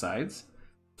both sides.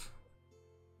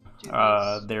 Do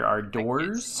this. There are I can't see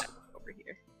doors. that over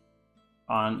here.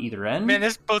 on either end. Man,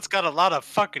 this boat's got a lot of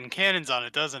fucking cannons on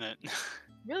it, doesn't it?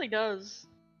 Really does.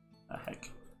 The heck.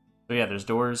 So yeah, there's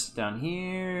doors down I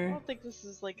here. don't think this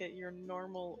is like your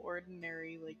normal,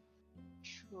 ordinary like.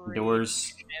 Trade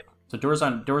Doors. ship. So doors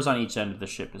on each end of the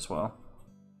ship as well.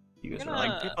 You guys are Gonna-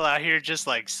 Like people out here just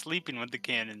like sleeping with the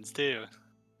cannons too.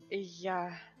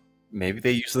 Yeah. Maybe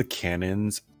they use the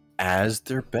cannons as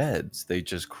their beds. They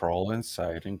just crawl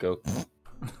inside and go.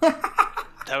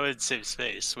 That would save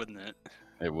space, wouldn't it?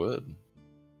 It would.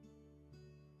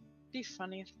 Be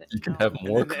funny if they. You can no. have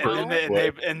more.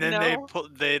 And then No.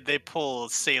 they pull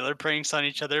sailor pranks on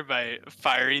each other by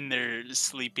firing their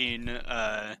sleeping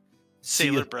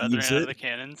sailor brethren out of the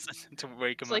cannons to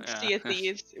wake It's them like up. Sea of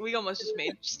Thieves. We almost just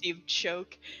made Steve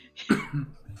choke.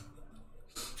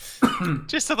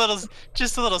 Just a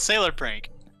little sailor prank.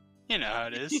 You know how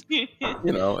it is. You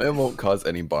know, it won't cause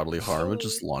any bodily harm. It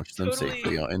just launch them Totally.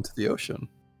 safely out into the ocean.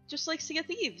 Just like Sea of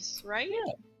Thieves, right?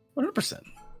 100%.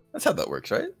 That's how that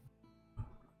works, right?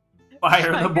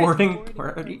 Fire the Fire boarding the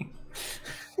party.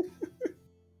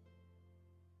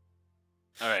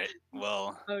 All right.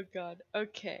 Well, Oh god.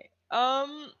 Okay.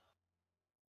 I'm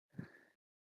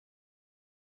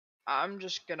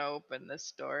just gonna open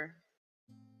this door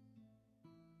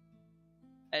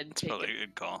and it's take probably a a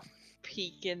good call.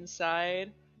 peek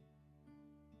inside.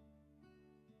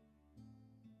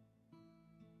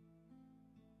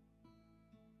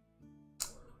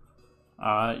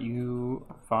 You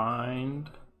find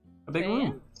a big room.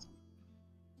 And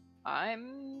I'm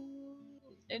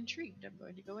intrigued. I'm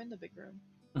going to go in the big room.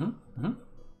 Mm-hmm.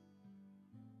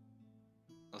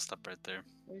 I'll stop right there.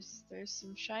 There's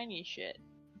some shiny shit.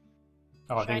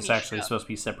 Oh, I think it's Shiny actually stuff. supposed to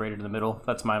be separated in the middle.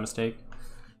 That's my mistake.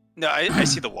 No, I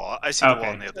see the wall. I see the wall Okay.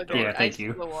 on the other Okay, door. Yeah, thank I see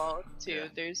you. the wall too. Yeah.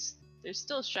 There's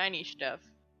still shiny stuff.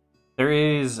 There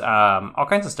is all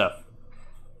kinds of stuff.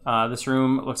 This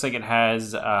room looks like it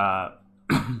has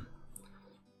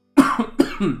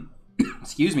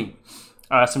excuse me,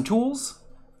 some tools,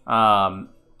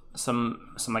 some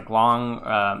like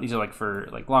long. These are like for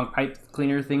like long pipe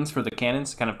cleaner things for the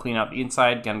cannons to kind of clean out the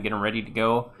inside, kind of get them ready to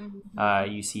go.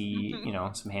 You see, you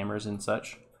know, some hammers and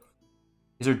such.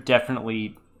 These are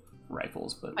definitely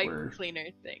rifles, but Pipe we're cleaner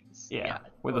things. yeah.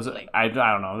 With those, totally. I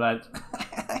don't know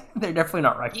that they're definitely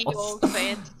not Ye rifles. old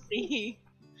fantasy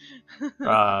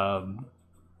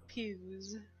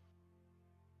pews.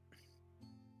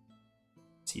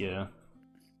 Yeah.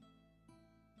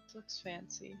 This looks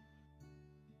fancy.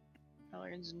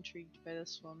 Halloran's intrigued by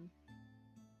this one.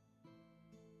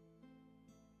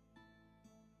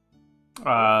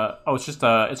 Oh, it's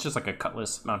just like a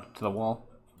cutlass mounted to the wall.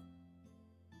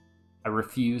 I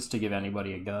refuse to give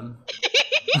anybody a gun.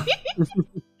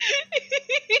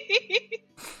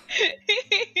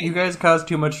 You guys cause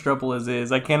too much trouble as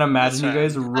is. I can't imagine you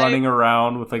That's guys running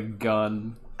around with a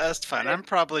gun. That's fine. I'm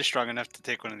probably strong enough to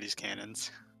take one of these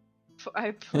cannons.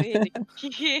 I played.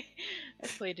 I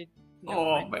played it.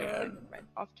 Oh, man.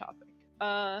 Off topic.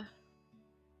 I'm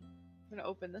gonna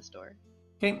open this door.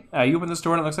 Okay, you open this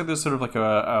door and it looks like there's sort of like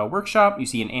a workshop. You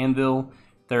see an anvil.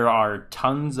 There are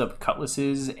tons of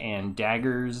cutlasses and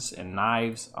daggers and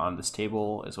knives on this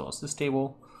table as well as this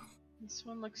table. This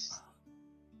one looks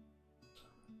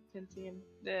fancy. And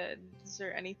is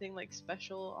there anything like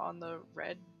special on the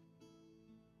red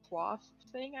cloth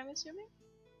thing? I'm assuming.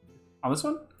 On this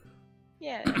one,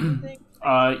 Yeah. Anything?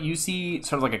 you see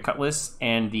sort of like a cutlass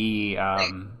and the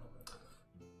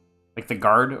like the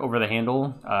guard over the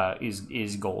handle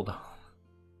is gold.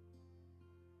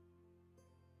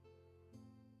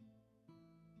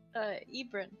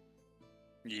 Ebron,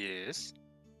 Yes.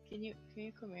 can you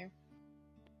come here,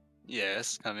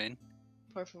 Yes, come in.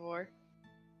 por favor?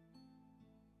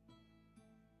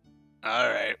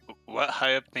 Alright. What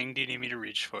high up thing do you need me to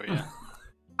reach for you?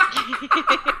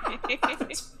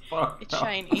 Fuck It's no.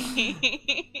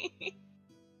 shiny.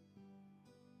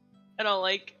 I don't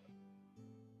like.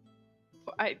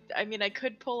 I mean I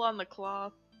could pull on the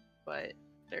cloth, but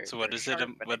they're. So what they're is it, sharp,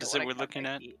 and I what don't is it wanna we're cut looking my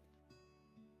at? feet.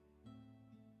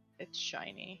 It's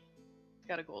shiny. It's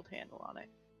got a gold handle on it.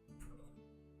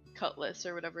 Cutlass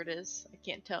or whatever it is. I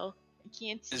can't tell. I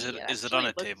can't see. Is it on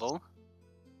a table?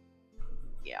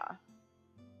 Yeah.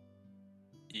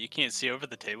 You can't see over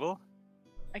the table?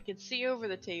 I can see over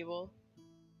the table.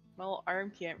 My little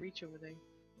arm can't reach over there.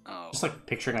 Oh. Just like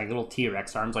picturing like little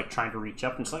T-Rex arms like trying to reach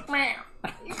up and just like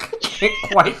can't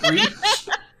quite reach.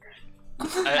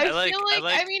 I like, feel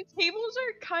like, I mean, tables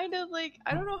are kind of like,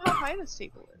 I don't know how high this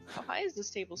table is. How high is this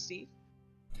table, Steve?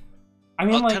 I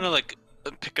mean, I'll like kind of like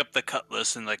pick up the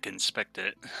cutlass and like inspect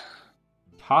it.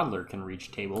 toddler can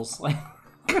reach tables. Like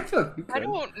I feel like you I could.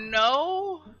 don't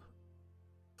know.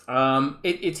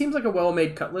 It seems like a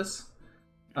well-made cutlass.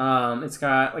 It's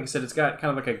got, like I said, it's got kind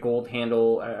of like a gold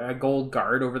handle, a gold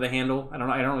guard over the handle. I don't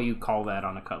know what you call that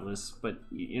on a cutlass, but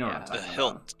you know what I'm The talking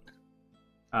hilt.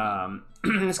 about.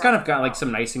 It's kind of got like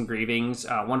some nice engravings.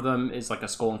 One of them is like a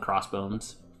skull and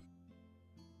crossbones.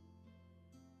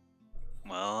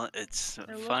 Well, it's a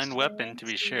It fine looks weapon to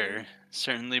be fancy. sure.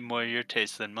 Certainly more your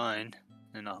taste than mine.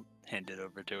 And I'll hand it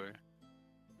over to her.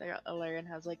 Alarian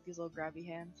has like these little grabby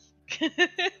hands.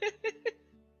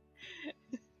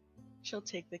 She'll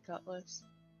take the cutlass.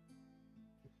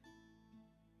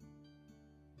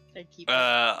 And keep it.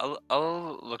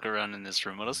 I'll look around in this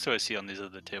room. What else do I see on these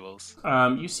other tables?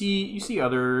 You see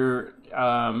other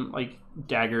like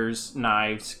daggers,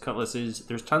 knives, cutlasses.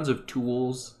 There's tons of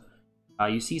tools.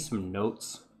 You see some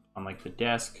notes on like the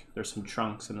desk. There's some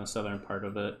trunks in the southern part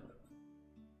of it,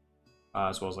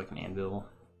 as well as like an anvil.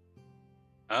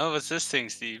 Oh, what's this thing,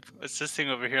 Steve? What's this thing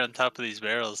over here on top of these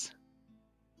barrels?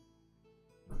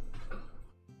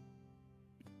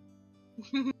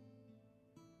 You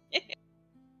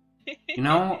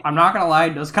know, I'm not gonna lie,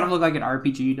 it does kind of look like an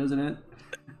RPG, doesn't it?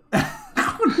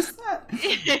 What is that?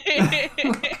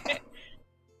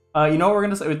 You know what we're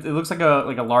gonna say? It looks like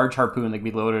a large harpoon that can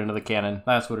be loaded into the cannon.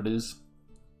 That's what it is.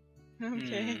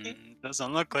 Okay.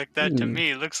 Doesn't look like that to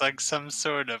me. It looks like some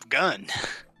sort of gun.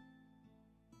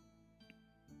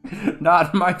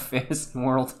 Not in my fantasy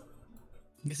world.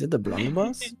 Is it the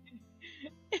blunderbuss?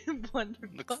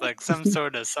 Blunderbuss. Looks like some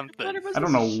sort of something. Blunderbuss I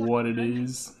don't is know a what it shotgun.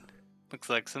 is. Looks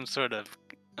like some sort of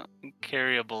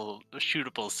carryable,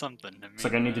 shootable something. It's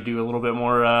like I need to do a little bit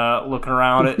more looking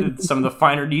around at some of the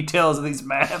finer details of these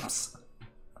maps.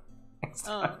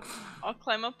 I'll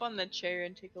climb up on the chair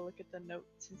and take a look at the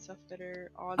notes and stuff that are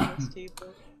on this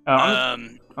table.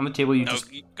 On the table, you no,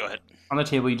 just go ahead. on the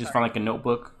table you just find like a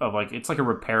notebook of like it's like a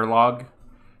repair log.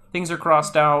 Things are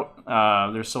crossed out.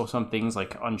 There's still some things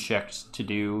like unchecked to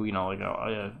do. You know, like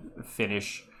a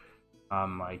finish,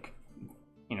 like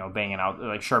you know, banging out,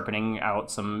 like sharpening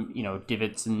out some you know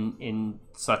divots in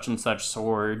such and such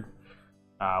sword.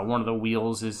 One of the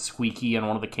wheels is squeaky on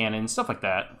one of the cannons, stuff like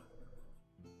that.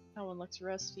 That one looks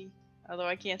rusty. Although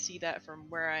I can't see that from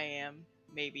where I am,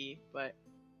 maybe, but...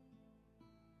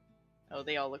 Oh,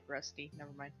 they all look rusty.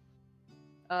 Never mind.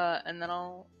 And then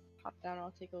I'll hop down and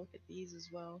I'll take a look at these as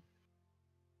well.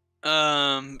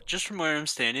 Just from where I'm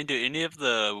standing, do any of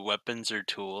the weapons or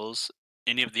tools,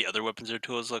 any of the other weapons or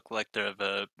tools look like they're of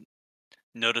a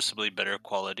noticeably better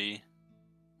quality?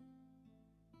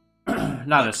 Not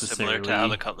like necessarily. Similar to how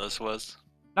the cutlass was?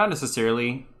 Not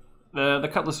necessarily. The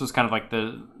cutlass was kind of like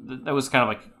that was kind of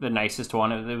like the nicest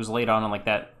one. It was laid on like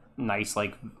that nice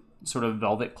like sort of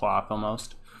velvet cloth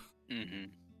almost. Mm-hmm.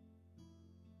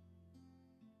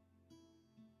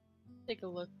 Take a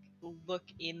look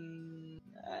in...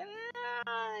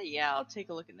 yeah, I'll take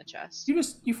a look in the chest.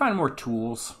 You find more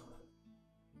tools.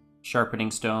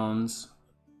 Sharpening stones.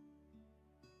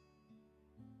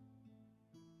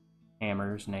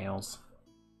 Hammers, nails.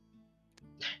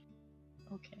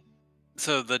 Okay.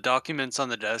 So the documents on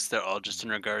the desk, they're all just in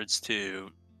regards to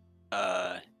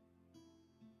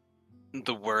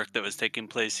the work that was taking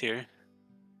place here?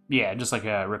 Yeah, just like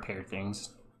repair things.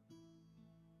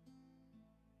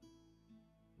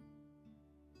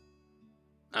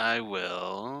 I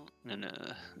will. I'm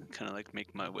gonna kind of like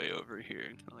make my way over here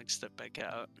and kind of like step back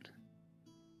out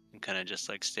and kind of just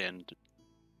like stand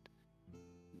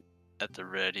at the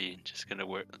ready, just gonna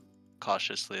work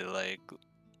cautiously, like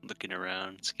looking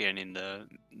around, scanning the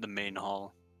main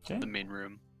hall, Okay. the main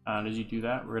room. As you do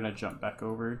that, we're gonna jump back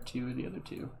over to the other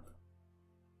two.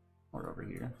 Or over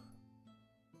here.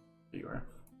 There you are.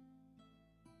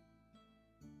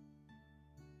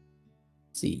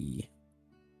 See.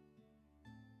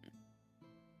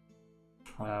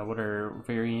 What are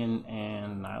Varian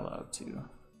and Nyla up to?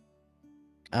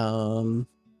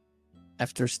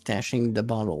 After stashing the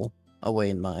bottle away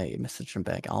in my messaging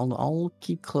bag, I'll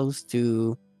keep close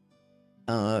to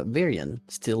Varian,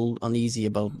 still uneasy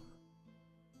about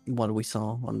what we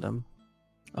saw on them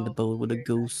on the boat with the very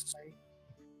ghosts.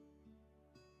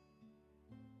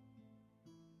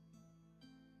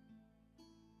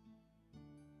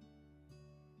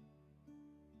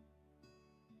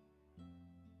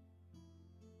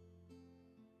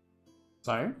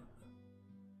 sorry.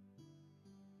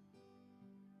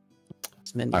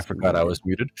 Sorry? I forgot I was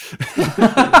muted.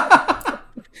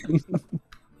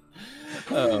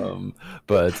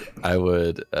 But I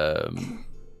would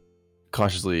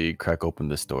cautiously crack open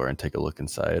this door and take a look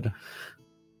inside.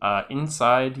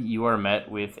 Inside, you are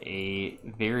met with a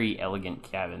very elegant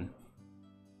cabin.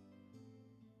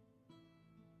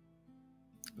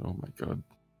 Oh my god.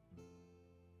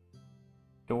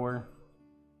 Door.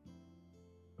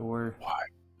 Why?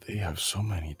 They have so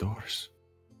many doors.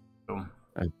 Boom.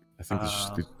 I think this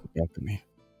just back to me.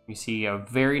 You see a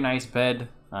very nice bed,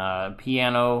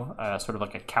 piano, sort of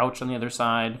like a couch on the other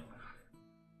side.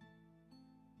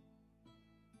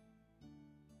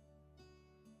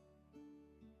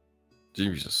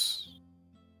 Jesus.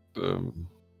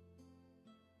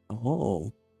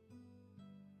 Oh.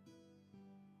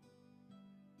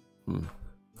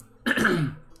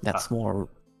 That's more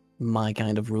my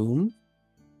kind of room.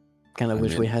 Kind of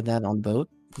wish we had that on boat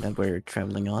that we're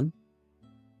traveling on.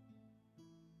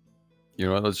 You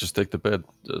know what? Let's just take the bed.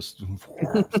 Just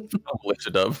lift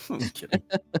it up. I'm kidding.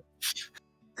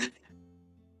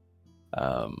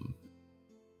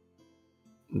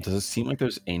 Does it seem like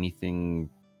there's anything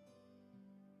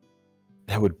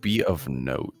that would be of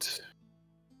note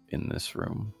in this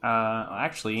room?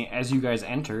 Actually, as you guys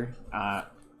enter,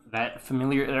 that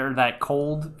familiar or that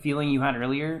cold feeling you had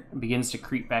earlier begins to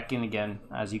creep back in again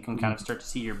as you can kind of start to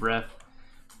see your breath.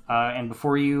 And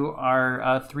before you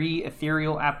are 3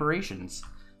 ethereal apparitions.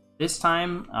 This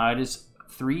time, it is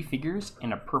 3 figures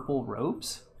in a purple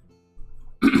robes.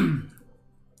 Excuse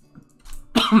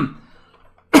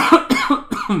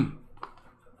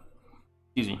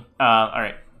me. All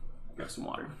right, grab some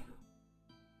water.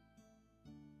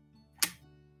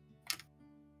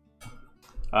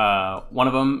 One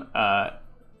of them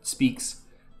speaks.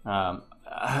 I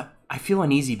feel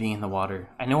uneasy being in the water.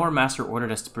 I know our master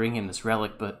ordered us to bring in this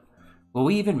relic, but will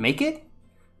we even make it?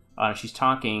 She's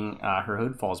talking. Her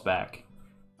hood falls back,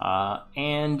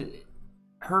 and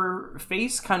her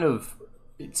face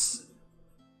it's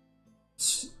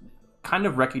kind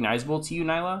of recognizable to you,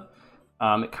 Nyla.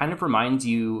 It kind of reminds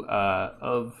you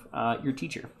of your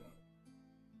teacher.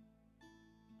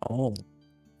 Oh.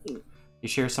 They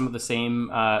share some of the same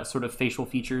sort of facial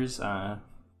features, and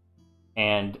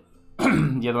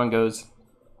the other one goes,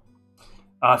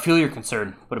 I feel your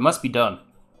concern, but it must be done.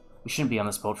 We shouldn't be on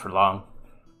this boat for long,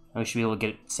 and we should be able to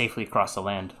get it safely across the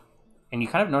land. And you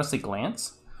kind of notice a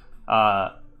glance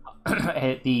at one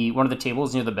of the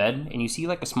tables near the bed, and you see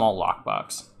like a small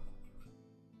lockbox.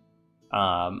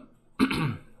 The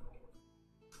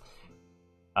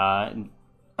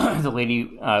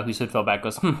lady whose hood fell back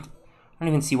goes, I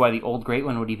don't even see why the old Great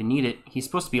One would even need it. He's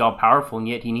supposed to be all-powerful, and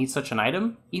yet he needs such an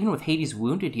item? Even with Hades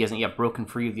wounded, he hasn't yet broken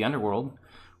free of the underworld. What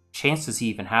chance does he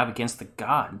even have against the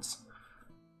gods?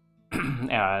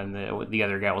 And the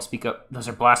other guy will speak up. Those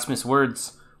are blasphemous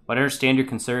words. I understand your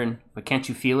concern, but can't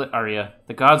you feel it, Arya?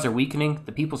 The gods are weakening,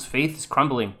 the people's faith is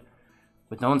crumbling.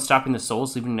 With no one stopping the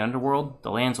souls leaving the underworld, the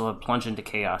lands will have plunged into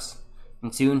chaos.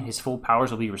 And soon, his full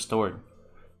powers will be restored.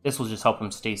 This will just help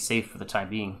him stay safe for the time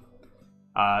being.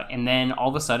 And then all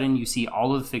of a sudden you see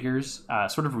all of the figures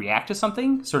sort of react to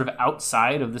something sort of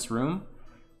outside of this room.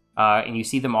 And you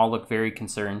see them all look very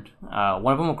concerned.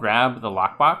 One of them will grab the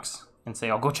lockbox and say,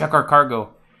 I'll go check our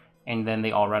cargo. And then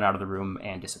they all run out of the room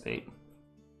and dissipate.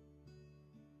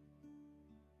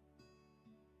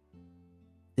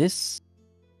 This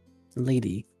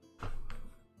lady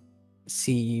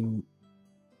seemed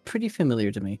pretty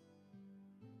familiar to me.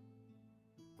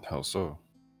 How so?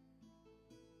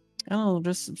 I don't know,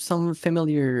 just some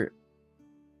familiar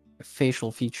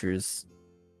facial features.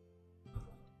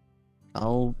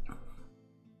 I'll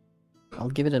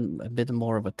give it a bit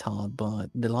more of a thought, but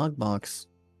the logbox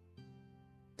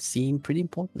seemed pretty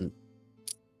important.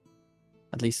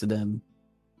 At least to them.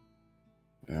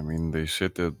 I mean, they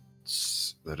said that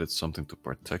it's something to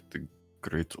protect the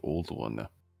Great Old One. Or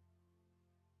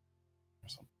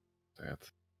something like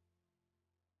that.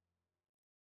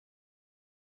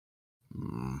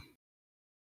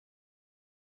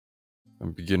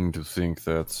 I'm beginning to think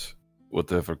that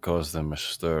whatever caused them a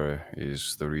stir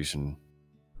is the reason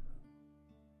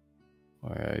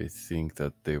why I think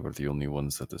that they were the only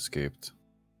ones that escaped.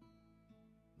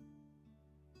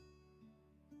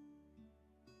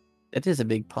 That is a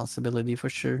big possibility for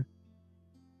sure.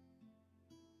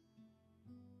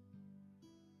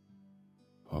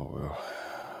 Oh well,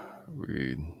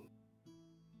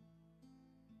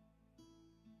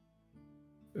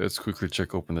 let's quickly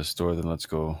check open this door, then let's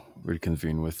go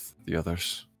reconvene with the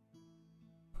others.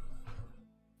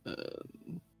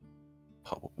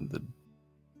 Pop open the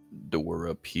door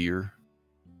up here.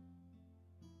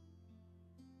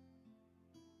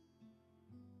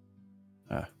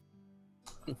 I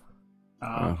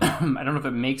don't know if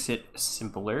it makes it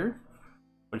simpler,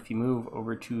 but if you move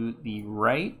over to the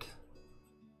right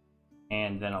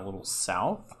and then a little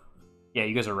south, yeah,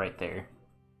 you guys are right there.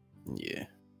 Yeah.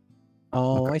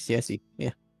 Oh, Okay. I see.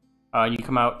 Yeah. You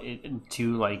come out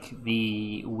to like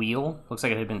the wheel. Looks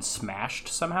like it had been smashed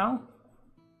somehow.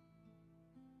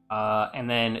 And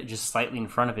then just slightly in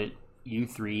front of it, you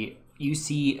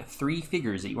see 3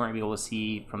 figures that you weren't able to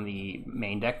see from the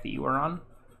main deck that you were on,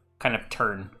 kind of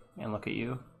turn and look at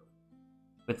you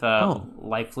with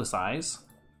lifeless eyes.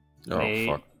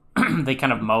 Fuck. They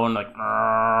kind of moan like.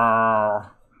 "Arrgh."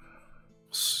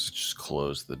 Just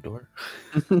close the door.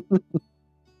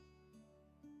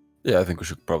 Yeah, I think we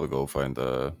should probably go find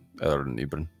Eller and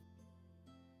Ibren.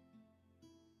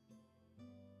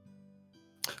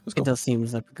 Let's go. It does seem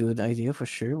like a good idea for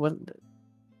sure. What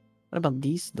about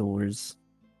these doors?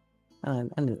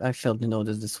 I failed to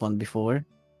notice this one before.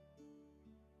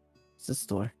 What's this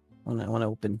door? I want to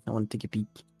open. I want to take a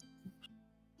peek.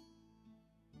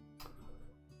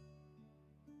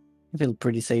 I feel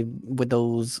pretty safe with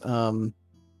those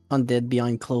undead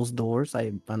behind closed doors.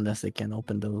 Unless they can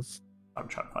open those. I'm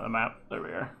trying to find the map. There we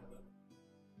are.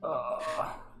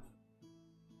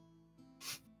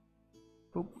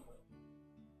 Boop.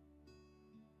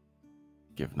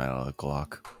 Give Nyla a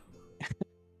Glock.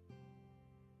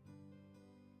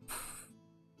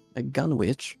 A gun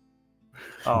witch.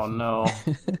 Oh no.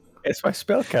 It's my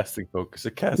spellcasting focus.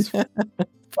 It casts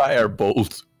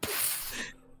firebolt.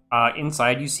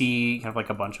 Inside you see kind of like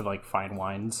a bunch of like fine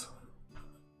wines,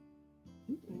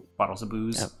 bottles of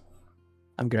booze. Yep.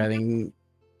 I'm grabbing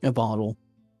a bottle,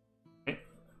 Okay.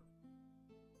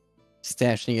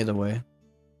 stashing it away.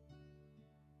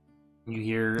 You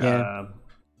hear Yeah.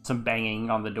 Some banging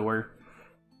on the door.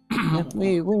 Yeah,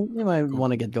 we might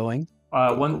want to get going.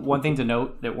 One thing to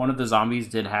note that one of the zombies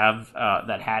did have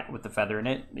that hat with the feather in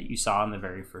it that you saw in the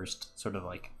very first sort of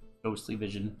like ghostly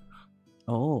vision.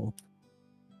 Oh,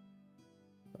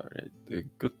 Alright,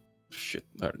 good shit.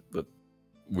 Alright, but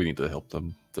we need to help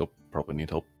them. They'll probably need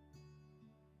help.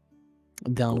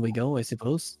 down we go, I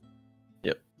suppose.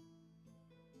 Yep.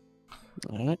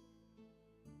 All right.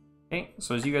 Okay,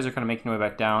 so as you guys are kind of making your way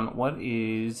back down, what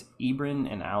is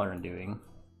Ibrin and Alarin doing?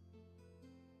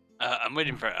 I'm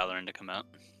waiting for Alarin to come out.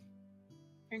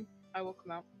 I will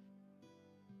come out.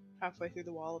 Halfway through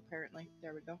the wall, apparently.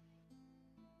 There we go.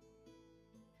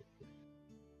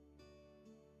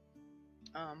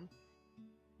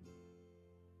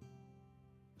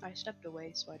 I stepped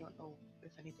away, so I don't know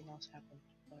if anything else happened,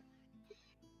 but...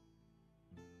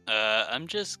 I'm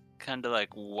just kind of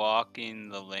like walking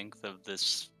the length of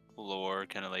this floor,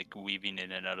 kind of like weaving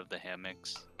in and out of the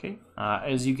hammocks. Okay,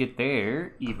 as you get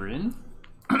there, Ibrin,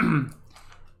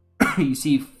 you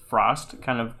see frost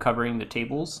kind of covering the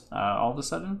tables all of a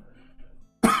sudden.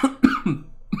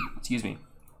 Excuse me.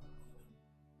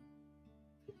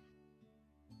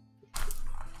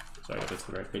 Sorry, that's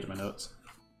the right page of my notes.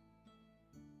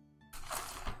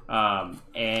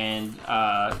 And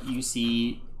you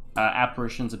see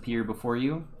apparitions appear before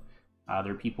you.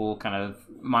 There are people kind of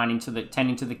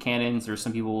tending to the cannons. There's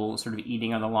some people sort of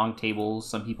eating on the long tables,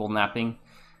 some people napping.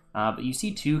 But you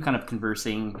see 2 kind of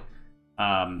conversing,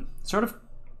 sort of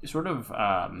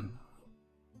kind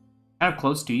of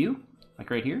close to you, like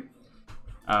right here.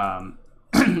 And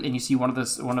you see one of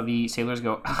the sailors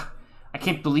go, "I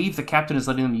can't believe the captain is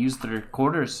letting them use their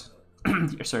quarters."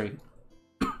 Sorry,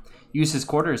 use his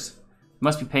quarters.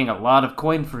 Must be paying a lot of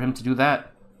coin for him to do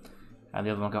that. And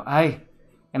the other one go, "Aye,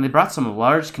 and they brought some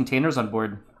large containers on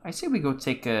board. I say we go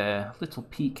take a little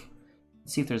peek,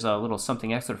 see if there's a little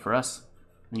something extra for us."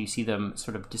 And you see them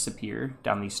sort of disappear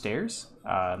down these stairs,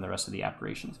 and the rest of the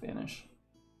apparitions vanish.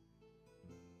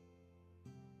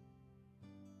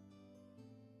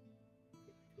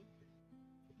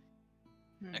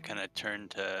 I kind of turn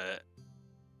to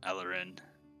Alarin.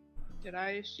 Did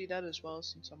I see that as well,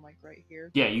 since I'm like right here?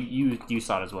 Yeah, you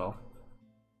saw it as well.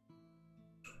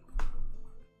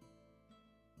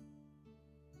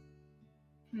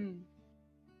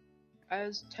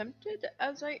 As tempted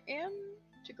as I am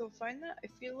to go find that, I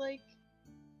feel like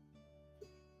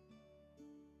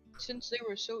since they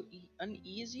were so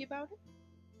uneasy about it,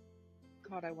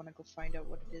 God, I want to go find out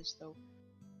what it is though.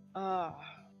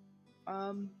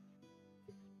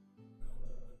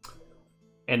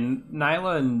 And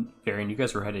Nyla and Varian, you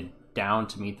guys were headed down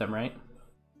to meet them, right?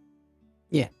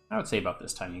 Yeah. I would say about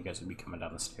this time you guys would be coming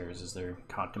down the stairs as they're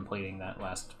contemplating that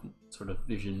last sort of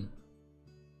vision.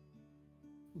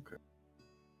 Okay.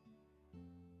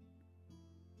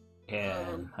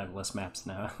 And I have less maps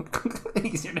now.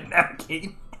 Easier to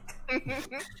navigate.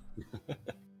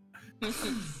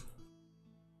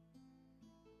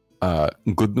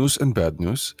 Good news and bad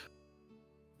news.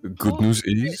 Good Oh, news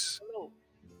shit. is... Hello.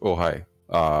 Oh, hi.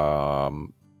 Are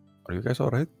you guys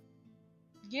alright?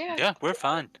 Yeah. Yeah, we're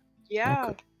fine.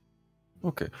 Yeah.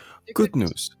 Okay. There Good could be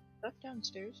news. Stuff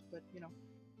downstairs, but you know.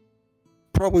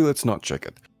 Probably let's not check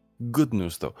it. Good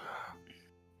news, though.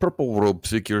 purple robe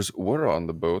figures were on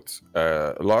the boat.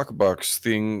 Lockbox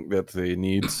thing that they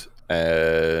need,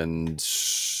 and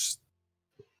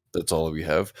that's all we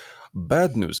have.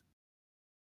 Bad news.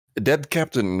 Dead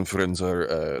captain and friends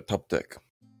are top deck.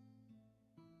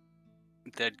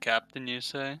 Dead captain, you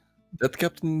say? Dead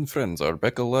captain and friends are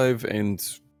back alive and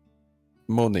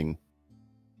moaning.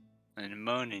 And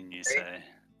moaning, you say?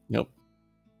 Yep.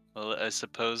 Well, I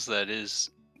suppose that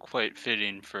is quite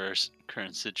fitting for our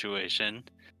current situation.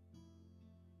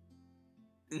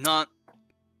 Not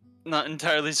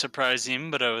entirely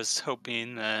surprising, but I was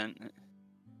hoping that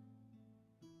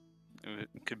it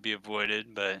could be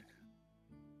avoided, but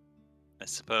I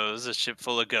suppose a ship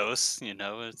full of ghosts, it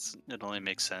only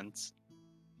makes sense.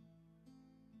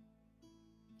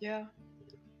 Yeah.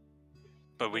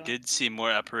 But we Yeah. did see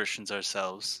more apparitions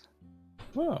ourselves,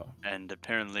 Oh. and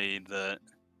apparently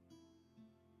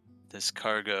this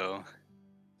cargo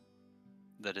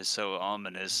that is so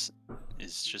ominous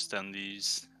is just on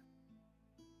these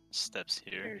steps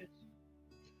Here here. it is.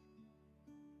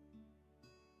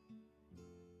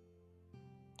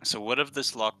 So what of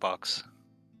this lockbox?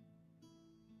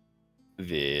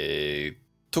 They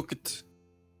took it,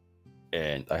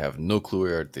 and I have no clue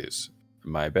where it is.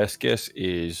 My best guess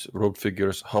is rogue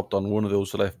figures hopped on one of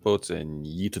those lifeboats and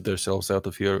yeeted themselves out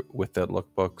of here with that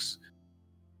lockbox.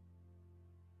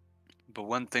 But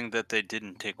one thing that they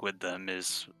didn't take with them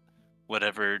is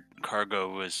whatever cargo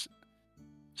was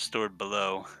stored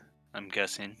below, I'm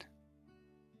guessing.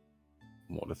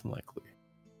 More than likely.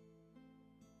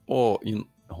 Oh,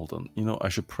 hold on.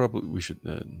 We should.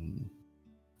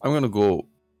 I'm gonna go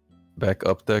back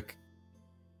up deck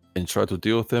and try to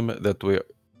deal with them. That way,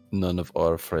 none of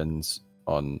our friends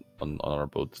on our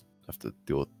boat have to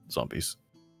deal with zombies.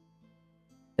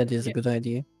 That is a Yeah. good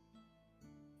idea.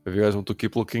 If you guys want to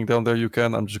keep looking down there, you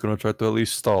can. I'm just gonna try to at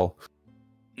least stall.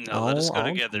 No, let us go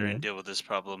I'll together do and it. deal with this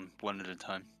problem one at a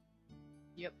time.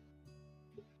 Yep.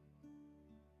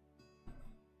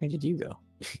 Where did you go?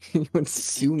 You went He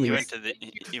zooming. went to the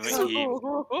he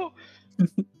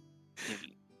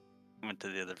went to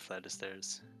the other flight of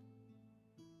stairs.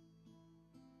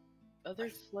 Other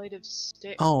flight of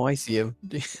stairs. Oh, I see him.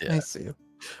 I Yeah. see him.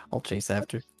 I'll chase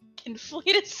after.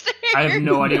 Flight of stairs. I have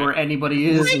no idea where anybody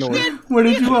is. Just north. Where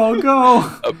did you all go?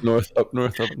 Up north. A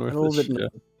little bit Yeah.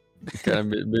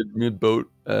 Kind of mid boat.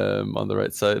 On the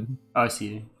right side. Oh, I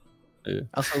see.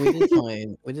 Also, we did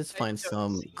find don't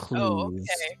some see. clues Oh,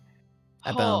 okay.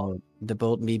 about the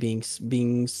boat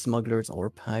being smugglers or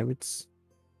pirates.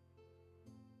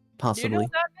 Possibly.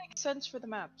 That makes sense for the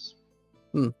maps.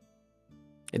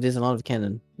 It is a lot of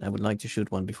cannon. I would like to shoot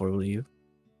one before we leave.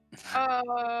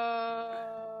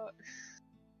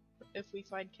 If we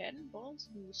find cannonballs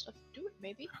and stuff to do it,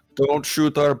 maybe. Don't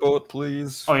shoot our boat,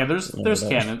 please. Oh yeah, there's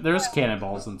Yeah, there's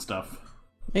cannonballs and stuff.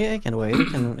 Yeah, I can wait. I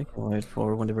can wait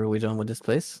for whenever we're done with this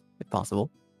place, if possible.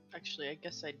 Actually, I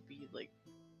guess I'd be like,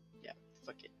 yeah,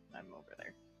 fuck it, I'm over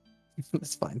there.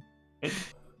 It's fine.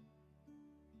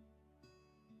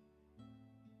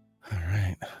 All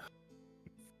right.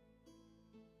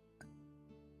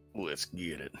 Let's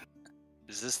get it.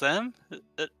 Is this them?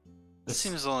 It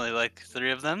seems only like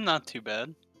 3 of them, not too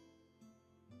bad.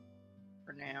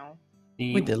 For now.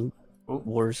 We did Oh,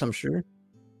 worse, I'm sure.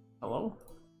 hello?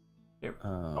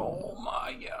 Oh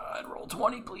my god, roll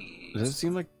 20, please. Does it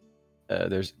seem like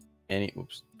there's any?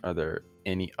 Oops. Are there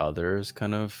any others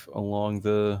kind of along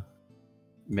the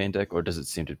main deck, or does it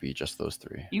seem to be just those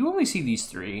 3? You only see these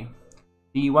 3.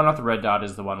 The one with the red dot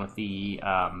is the one with the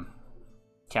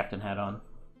captain hat on.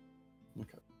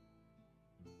 Okay.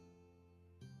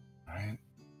 All right.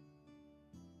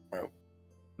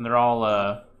 And they're all,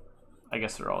 I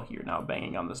guess they're all here now,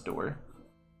 banging on this door.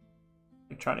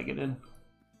 Like, trying to get in.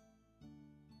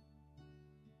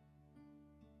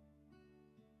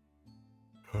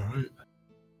 All right.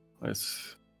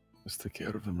 Let's take care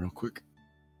of them real quick.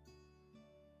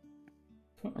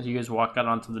 As you guys walk out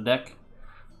onto the deck,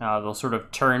 they'll sort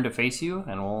of turn to face you,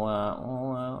 and we'll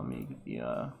let me get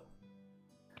the,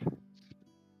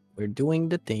 We're doing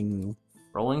the thing.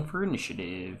 rolling for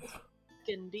initiative.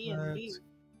 In D&D.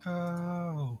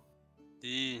 Go.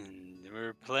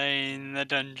 We're playing the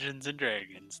Dungeons and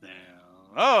Dragons now.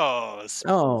 Oh,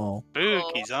 Oh,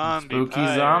 spooky zombie. Spooky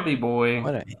pirate. zombie boy.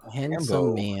 what a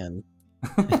handsome Rambo. man.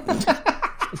 Look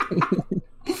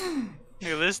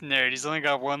at this nerd. He's only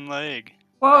got 1 leg.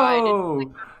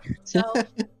 Whoa! Myself.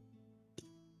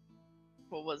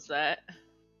 What was that?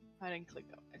 I didn't click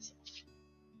on myself.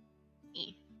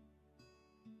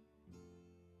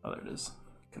 Oh, there it is.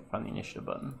 Couldn't find the initiative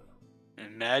button.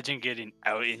 Imagine getting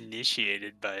out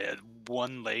initiated by a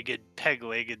 1-legged,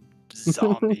 peg-legged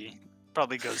zombie.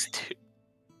 Probably goes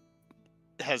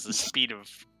has a speed of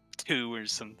 2 or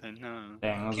something. No.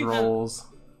 Dang, those rolls.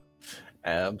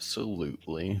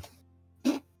 Absolutely.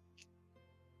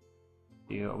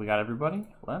 We got everybody?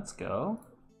 Let's go.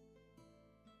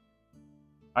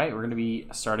 Alright, we're gonna be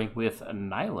starting with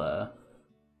Nyla.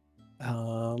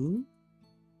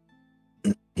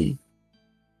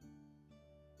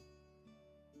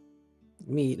 Let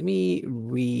me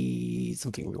read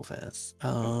something real fast.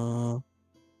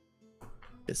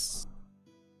 Yes.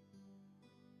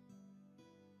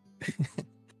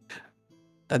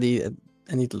 I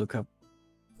need to look up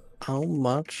how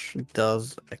much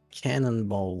does a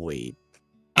cannonball weigh?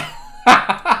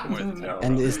 No.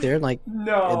 And is there like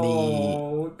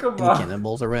No, come any on.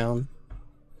 cannonballs around?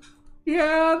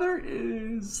 Yeah, there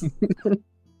is. I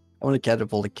want to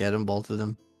catapult a cannonball to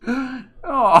them.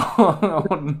 Oh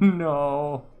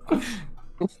no.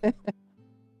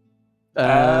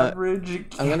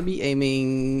 Average. I'm gonna be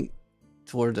aiming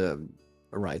toward the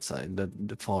right side,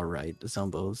 the far right, the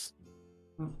Zumbos.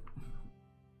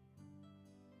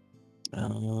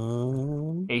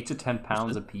 8 to 10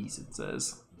 pounds a piece, it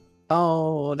says.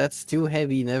 Oh, that's too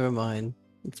heavy. Never mind.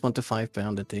 It's 1 to 5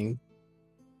 pound a thing.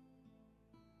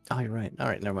 Oh, you're right. All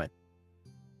right, never mind.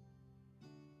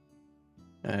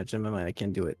 Change my mind. I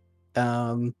can't do it.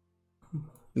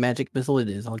 Magic missile. It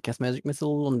is. I'll cast magic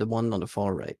missile on the one on the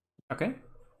far right. Okay.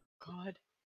 God.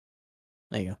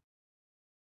 There you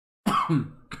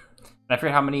I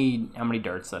forget how many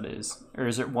darts that is, or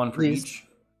is it one for Please. each?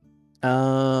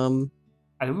 go.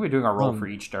 I think we're doing a roll for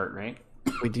each dart, right?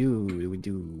 We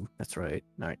do. That's right.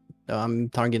 All right. I'm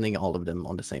targeting all of them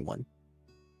on the same one.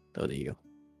 So there you go.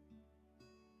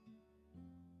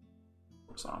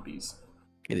 Zombies.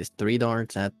 It is 3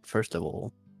 darts at first of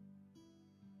all.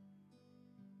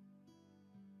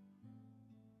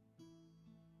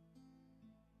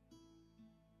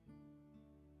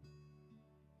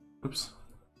 Oops.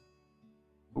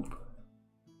 Oop.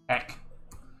 Heck.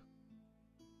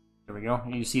 There we go.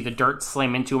 You see the darts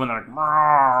slam into them, and they're like,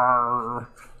 "Marr!"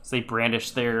 as they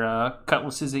brandish their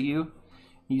cutlasses at you.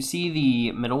 You see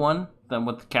the middle one, then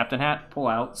with the captain hat, pull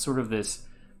out sort of this,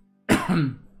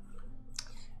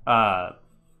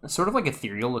 sort of like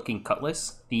ethereal looking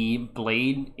cutlass. The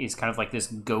blade is kind of like this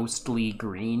ghostly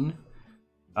green,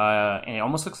 and it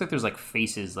almost looks like there's like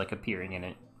faces like appearing in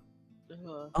it.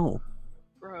 Oh.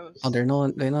 Gross. Oh, they're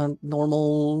not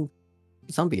normal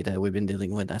zombie that we've been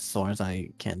dealing with as far as I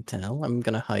can tell. I'm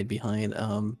gonna hide behind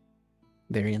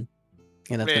Varian.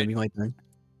 And that's gonna Wait. be my turn.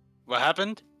 What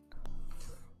happened?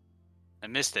 I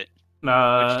missed it. What'd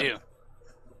What'd you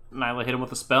do? Nyla hit him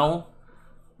with a spell,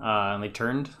 and they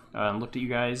turned and looked at you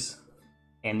guys.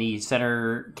 And the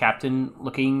center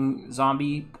captain-looking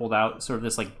zombie pulled out sort of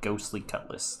this like ghostly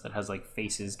cutlass that has like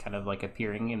faces kind of like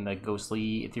appearing in the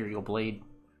ghostly ethereal blade.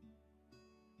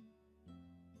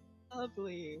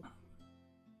 Lovely.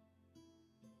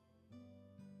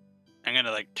 I'm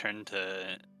gonna like turn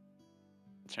to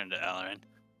Alarin.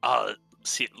 Oh,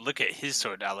 see, look at his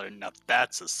sword, Alarin. Now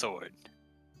that's a sword.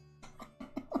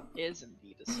 Is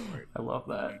indeed a sword. I love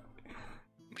that.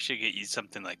 We should get you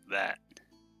something like that.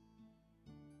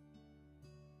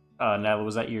 Nyla,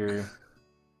 was that your...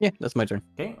 Yeah, that's my turn.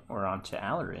 Okay, we're on to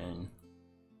Alarin.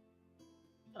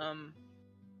 5,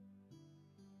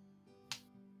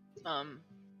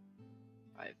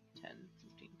 10,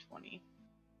 15, 20.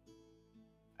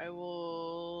 I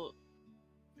will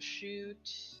shoot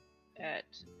at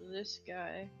this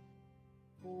guy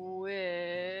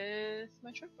with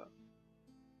my short bow.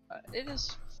 It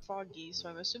is foggy, so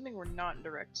I'm assuming we're not in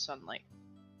direct sunlight.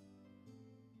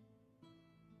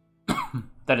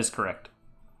 That is correct.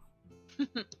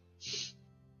 Okay.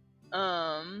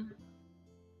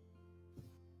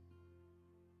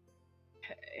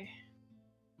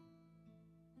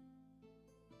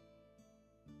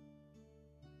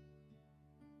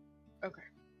 Okay.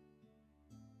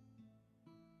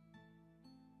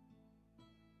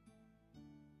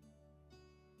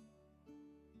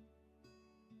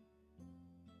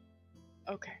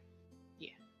 Okay. Yeah.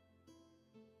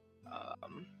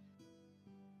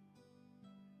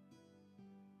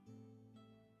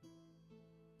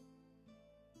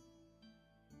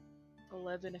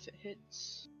 11 if it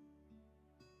hits.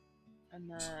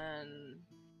 And then...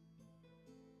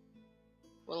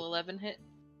 Will 11 hit?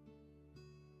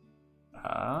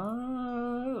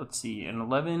 Let's see. An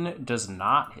 11 does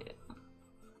not hit.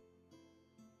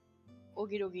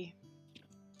 Okie dokie.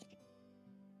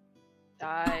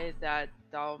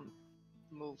 I'll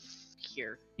move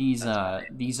here. These That's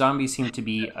fine. these zombies seem to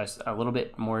be a little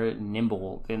bit more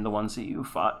nimble than the ones that you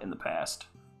fought in the past.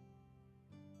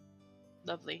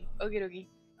 Lovely. Okie dokie.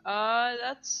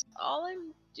 That's all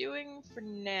I'm doing for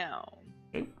now.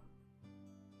 Okay.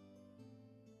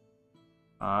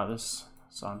 This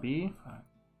zombie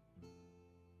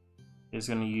is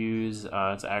going to use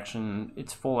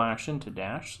its full action to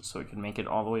dash, so it can make it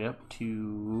all the way up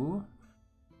to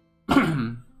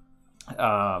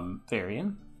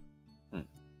Varian.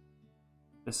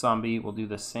 This zombie will do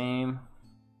the same,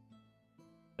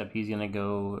 except he's going to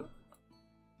go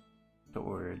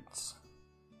towards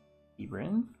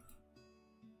Ebrin,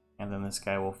 and then this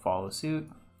guy will follow suit.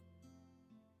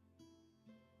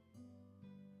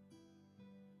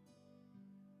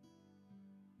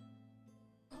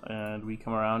 And we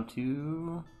come around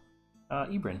to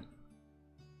Ebrin.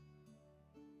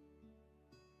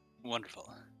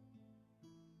 Wonderful.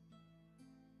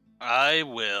 I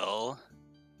will.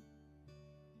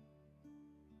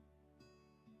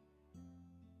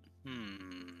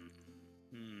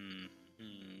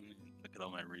 Look at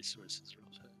all my resources real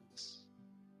fast.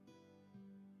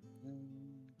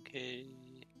 Okay.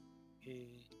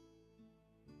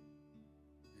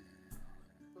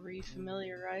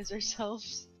 Refamiliarize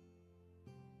ourselves.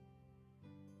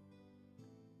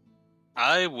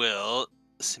 I will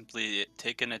simply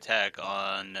take an attack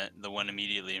on the one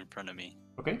immediately in front of me.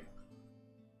 Okay.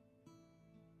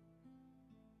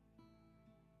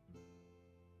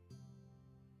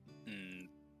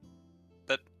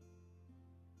 But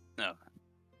no,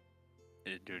 it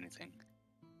didn't do anything.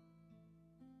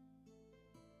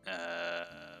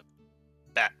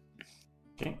 Bat.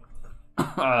 Okay.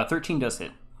 13 does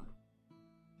hit.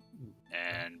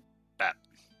 And bat.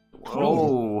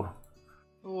 Whoa.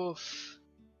 Oof.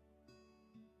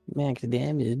 Max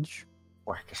damage.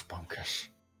 Wackus bonkus.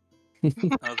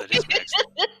 Oh, that is max.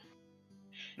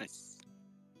 Nice.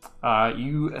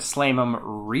 You slam him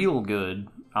real good.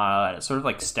 It sort of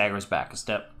like staggers back a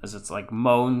step as it's like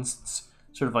moans,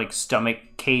 sort of like stomach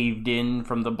caved in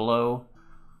from the blow.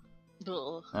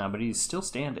 But he's still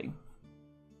standing.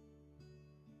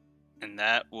 And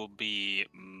that will be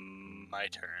my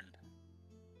turn.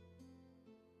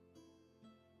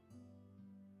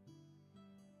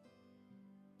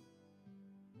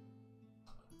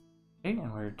 Okay,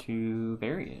 and we're to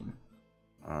Varian.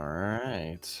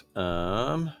 Alright.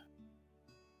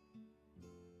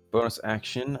 Bonus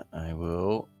action, I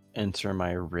will enter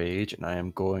my rage, and I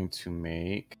am going to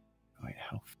make... Wait,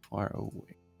 how far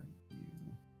away are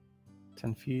you?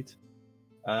 10 feet?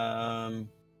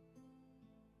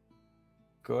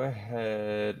 Go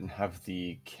ahead and have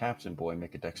the captain boy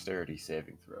make a dexterity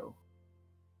saving throw.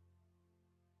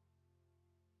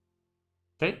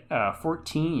 Okay,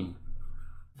 14.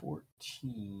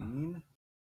 14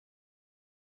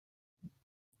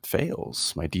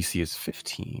 fails. My DC is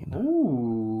 15.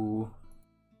 Ooh.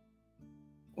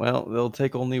 Well, they'll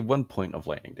take only 1 point of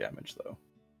lightning damage, though.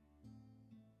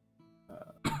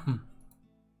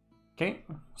 Okay,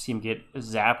 see him get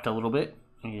zapped a little bit.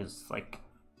 He just like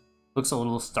looks a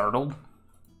little startled.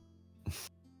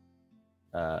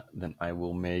 Then I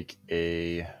will make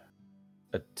a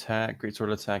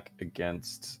greatsword attack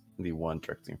against the one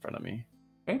directly in front of me.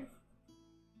 Okay.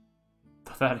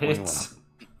 That hits.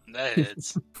 That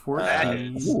hits.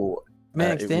 14.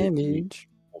 Max it would be- damage.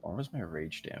 What was my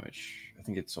rage damage? I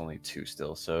think it's only 2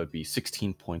 still, so it'd be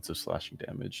 16 points of slashing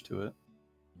damage to it.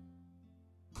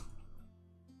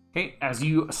 Okay, as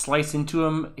you slice into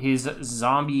him, his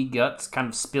zombie guts kind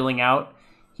of spilling out.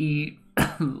 He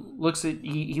looks like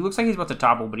he's about to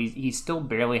topple, but he's still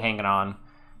barely hanging on.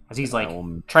 As he's like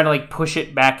trying to like push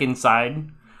it back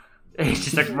inside. He's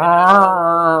just like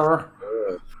 "Roar."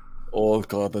 Oh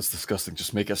god, that's disgusting.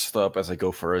 Just make it stop as I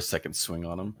go for a second swing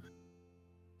on him.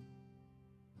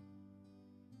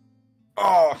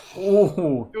 Oh,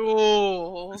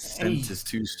 Oh. The scent is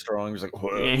too strong. It's like,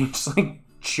 yeah, he's just like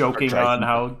choking on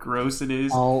how gross it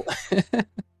is. I'll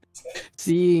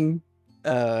seeing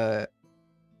that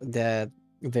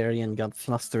Varian got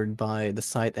flustered by the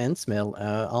sight and smell.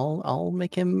 I'll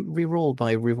make him reroll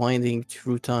by rewinding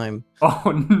through time.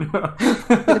 Oh no.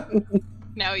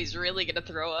 Now he's really gonna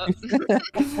throw up.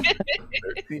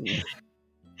 13.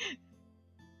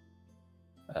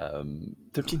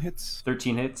 13 hits.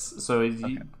 13 hits. So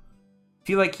you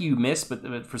feel like you miss,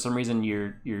 but for some reason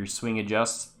your swing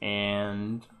adjusts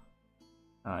and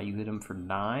you hit him for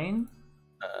 9.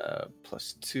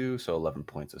 Plus 2, so 11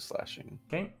 points of slashing.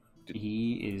 Okay.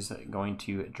 He is going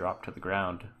to drop to the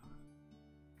ground.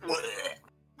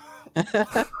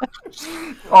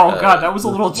 Oh god, that was a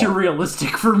little too realistic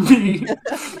for me.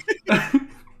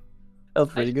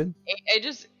 That's pretty good. I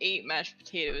just ate mashed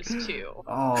potatoes too.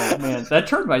 Oh man, that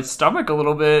turned my stomach a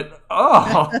little bit.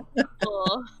 Oh.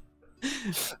 Ugh.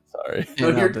 Sorry. No,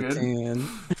 you're 10 out of good. 10.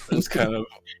 Just kind of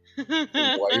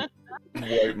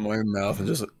wipe my mouth and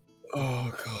just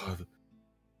Oh god.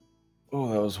 Oh,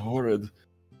 that was horrid.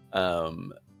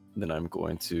 Then I'm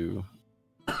going to.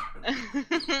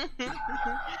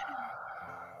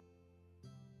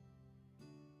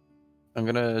 I'm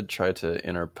gonna try to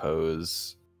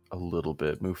interpose a little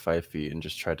bit, move 5 feet, and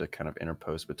just try to kind of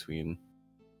interpose between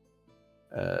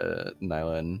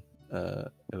Nyla and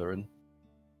Illarin.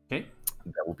 Okay.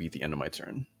 That will be the end of my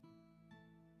turn.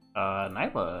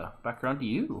 Nyla, back around to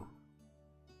you.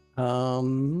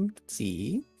 Let's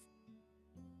see.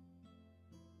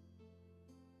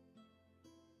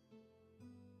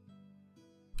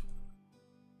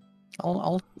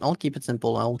 I'll keep it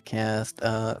simple. I'll cast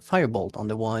Firebolt on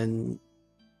the one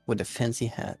with the fancy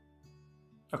hat.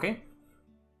 Okay.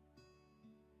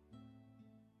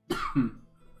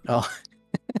 Oh.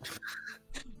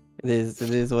 It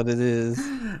is what it is.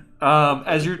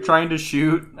 As you're trying to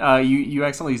shoot, you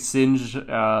accidentally singe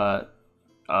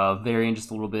Varian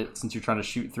just a little bit since you're trying to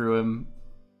shoot through him.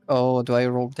 Oh, do I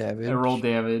roll damage? I roll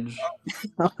damage.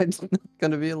 No, it's not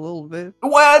gonna be a little bit.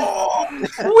 What?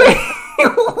 Wait,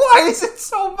 why is it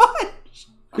so much?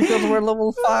 Because we're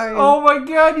level 5. Oh my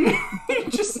god, you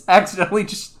just accidentally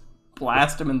just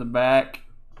blast him in the back.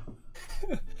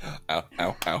 Ow,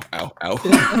 ow, ow, ow, ow.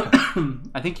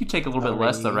 I think you take a little bit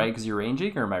less though, right? Because you're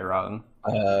ranging, or am I wrong?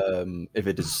 If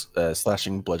it is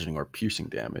slashing, bludgeoning, or piercing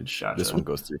damage, Gotcha. this one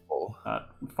goes through full.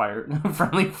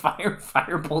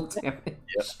 Firebolt damage.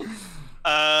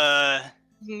 Yep.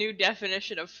 New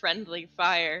definition of friendly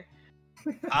fire.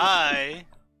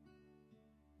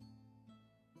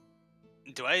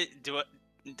 Do I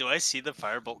see the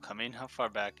firebolt coming? How far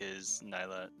back is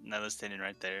Nyla? Nyla's standing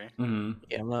right there. Mm-hmm.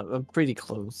 Yeah, I'm pretty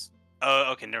close.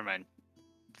 Oh, okay, never mind.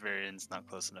 Varian's not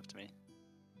close enough to me.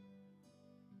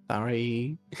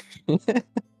 Sorry.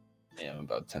 Yeah, I'm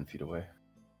about 10 feet away.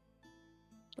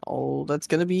 Oh, that's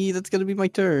gonna be my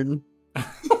turn. Go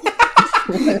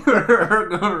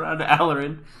around to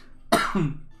Alarin.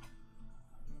 I'm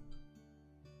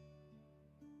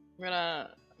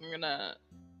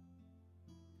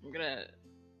gonna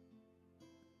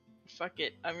fuck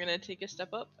it. I'm gonna take a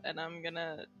step up and I'm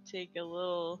gonna take a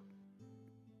little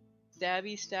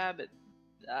stabby stab at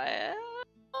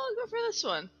I'll go for this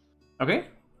one. Okay.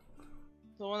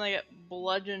 The one that got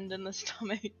bludgeoned in the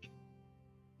stomach.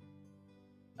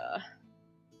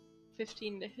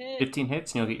 15 to hit. 15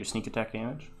 hits, and you'll get your sneak attack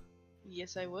damage.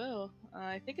 Yes, I will.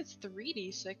 I think it's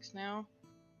 3d6 now.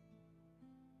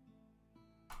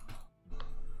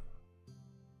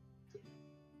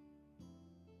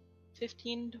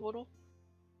 $15 total.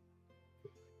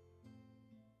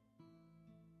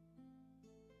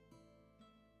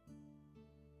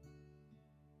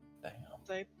 Damn.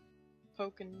 I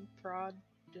poke and prod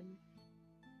and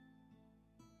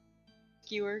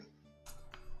skewer.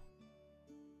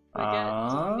 Do I get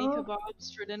zombie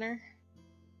kebabs for dinner?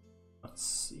 Let's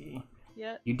see.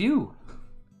 Yet? You do.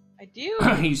 I do!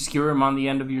 You skewer him on the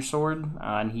end of your sword,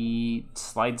 and he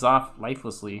slides off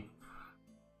lifelessly.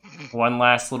 One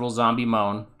last little zombie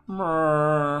moan.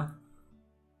 I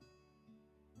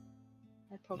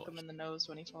poke him in the nose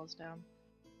when he falls down.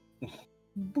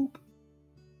 Boop.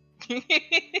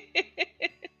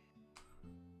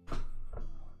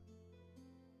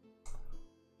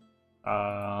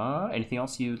 Anything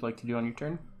else you'd like to do on your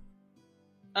turn?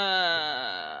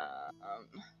 Oh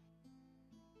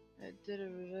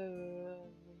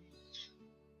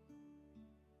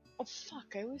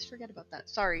fuck, I always forget about that.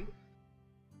 Sorry.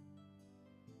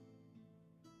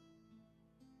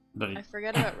 But I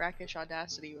forget about Rakish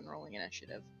Audacity when rolling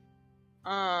initiative.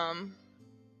 What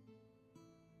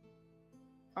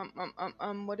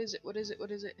is it?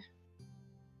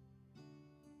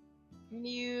 I'm gonna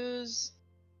use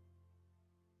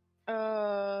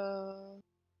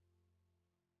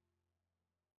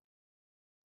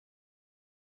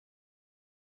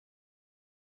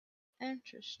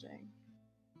interesting.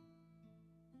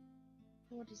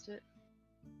 What is it?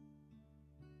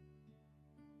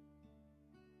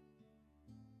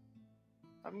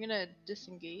 I'm gonna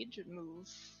disengage and move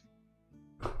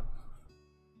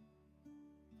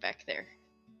back there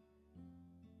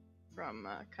from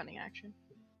cunning action.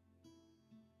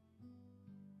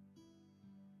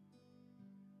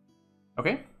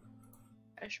 okay.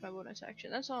 Finish my bonus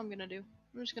action. That's all I'm gonna do.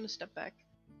 I'm just gonna step back.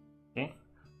 Okay.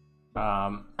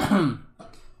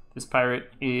 This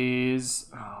pirate is.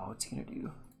 Oh, what's he gonna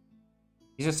do?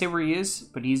 He's gonna stay where he is,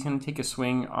 but he's gonna take a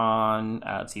swing on.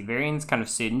 Let's see. Varian's kind of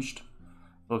singed.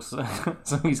 Looks like,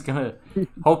 so he's gonna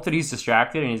hope that he's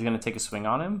distracted, and he's gonna take a swing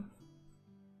on him.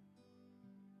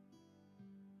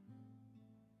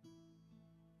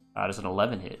 Does an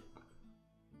 11 hit?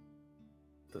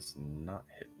 Does not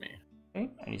hit me. Okay,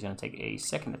 and he's going to take a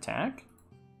second attack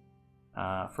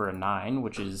for a 9,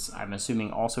 which is, I'm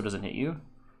assuming, also doesn't hit you.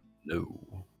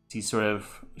 No. He's sort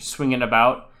of swinging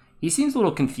about. He seems a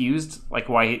little confused, like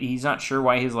why he's not sure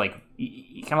why his like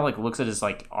he kind of like looks at his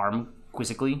like arm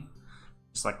quizzically,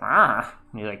 just like ah,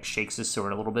 and he like shakes his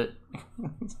sword a little bit.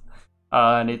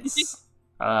 And it's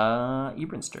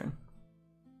Ibrin's turn.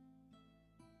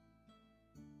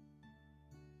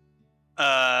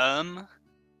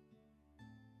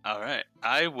 All right,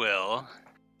 I will.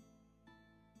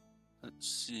 Let's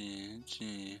see.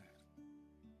 Gee.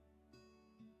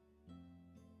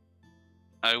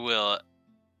 I will.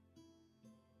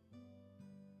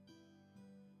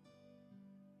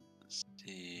 Let's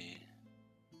see.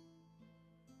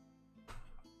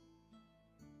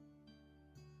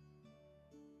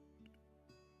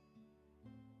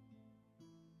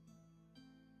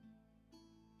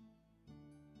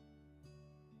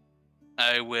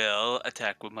 I will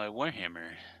attack with my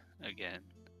Warhammer again.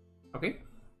 Okay.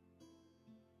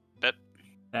 Bep.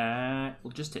 That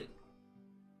will just hit.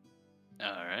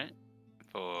 Alright.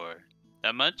 For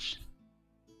that much.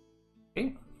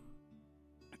 Okay.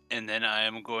 And then I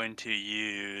am going to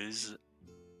use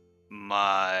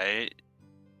my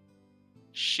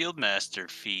Shieldmaster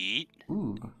feat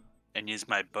Ooh. and use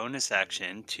my bonus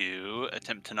action to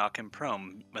attempt to knock him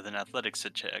prone with an athletics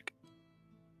check.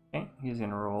 Okay, he's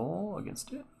gonna roll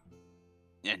against it.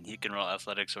 And he can roll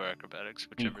athletics or acrobatics,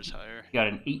 whichever's higher. He got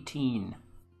an 18.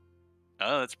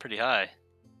 Oh, that's pretty high.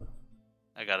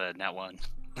 I got a nat 1.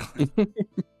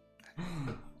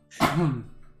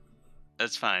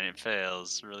 That's fine, it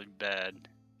fails really bad.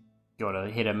 You want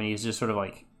to hit him, and he's just sort of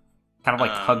like, kind of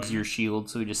like hugs your shield,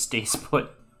 so he just stays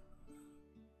put.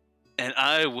 And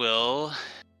I will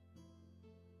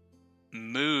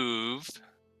move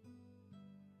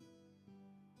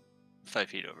 5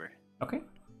 feet over. Okay.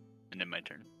 And then my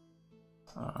turn.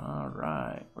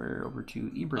 Alright, we're over to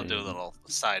Ibrin. I'll do a little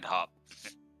side hop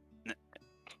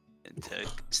to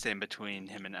stay in between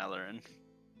him and Alarin.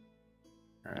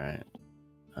 Alright.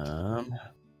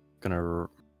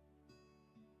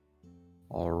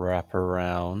 I'll wrap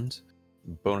around.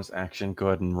 Bonus action, go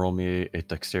ahead and roll me a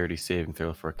dexterity saving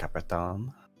throw for a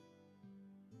Capitan.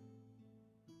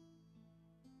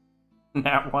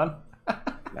 Nat 1.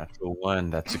 Natural 1,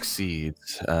 that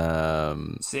succeeds.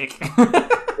 Sick.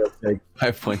 Take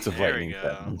 5 points of There lightning we go.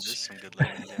 damage. There's some good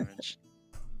lightning damage.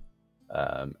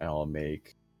 And I'll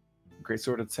make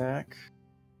greatsword attack.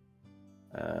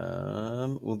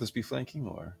 Will this be flanking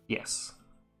or? Yes.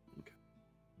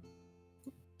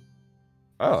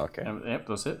 Oh, okay. Yep,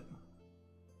 that's it.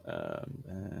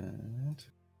 And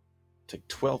take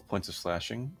 12 points of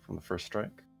slashing from the first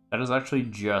strike. That is actually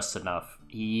just enough.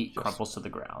 He crumples to the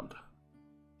ground.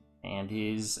 And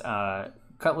his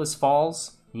cutlass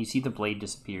falls. You see the blade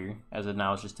disappear, as it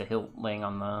now is just a hilt laying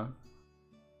on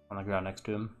the ground next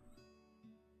to him.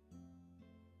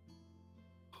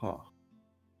 Huh.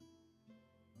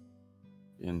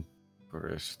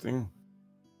 Interesting.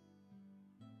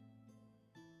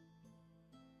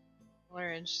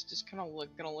 Lauren's just kind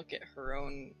of gonna look at her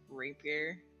own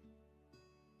rapier,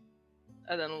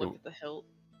 and then look at the hilt,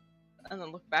 and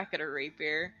then look back at her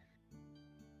rapier,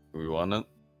 We want it?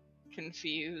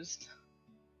 confused.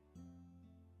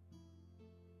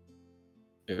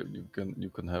 Yeah, you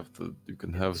can have the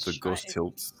ghost Try.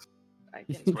 hilts. I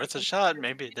can. Worth a shot,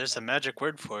 maybe. There's a magic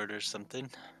word for it or something.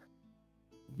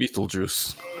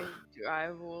 Beetlejuice.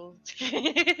 I will.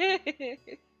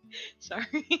 Sorry.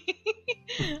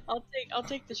 I'll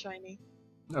take the shiny.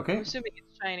 Okay. I'm assuming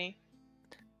it's shiny.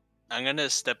 I'm gonna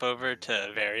step over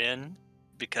to Varian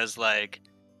because, like,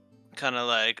 kind of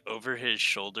like over his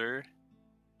shoulder,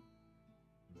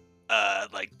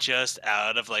 like just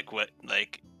out of like what,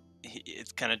 like,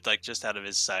 it's kind of like just out of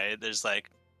his sight. There's like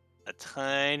a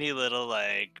tiny little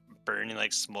like burning,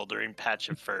 like smoldering patch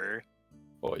of fur,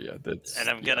 Oh yeah, that's. and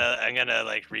I'm gonna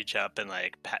like reach up and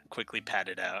like quickly pat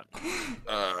it out.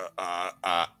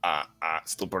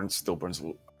 Still burns.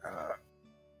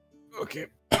 Okay.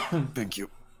 Thank you.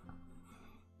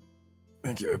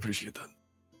 I appreciate that.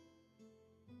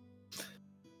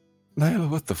 Niall,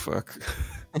 what the fuck?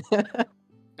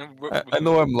 I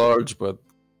know I'm large, but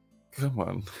come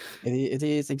on. It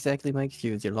is exactly my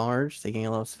excuse. You're large, taking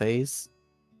a lot of space.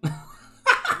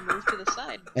 Move to the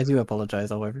side. I do apologize,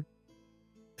 however.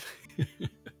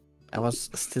 I was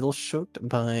still shocked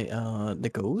by the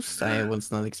ghost. I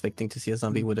was not expecting to see a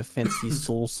zombie with a fancy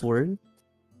soul sword.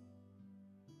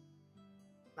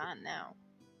 Not now.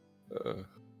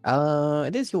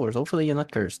 It is yours. Hopefully you're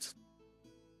not cursed.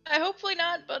 Hopefully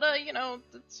not, but you know,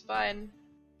 that's fine.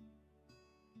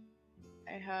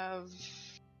 I have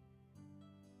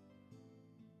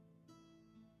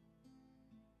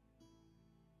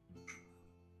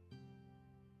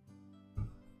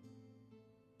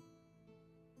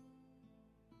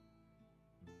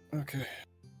Okay.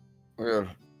 Well,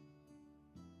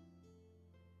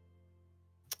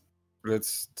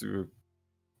 let's do.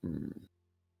 Do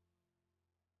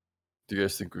you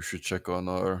guys think we should check on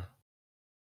our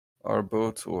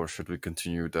boat, or should we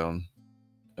continue down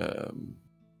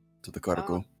to the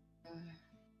cargo?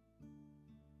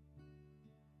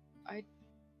 I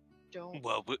don't.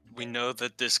 Well, we know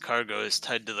that this cargo is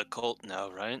tied to the cult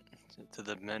now, right? To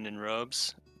the men in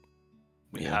robes.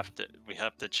 We Yeah. have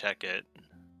to check it,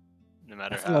 no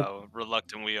matter feel like- how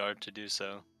reluctant we are to do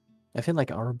so. I feel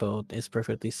like our boat is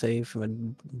perfectly safe,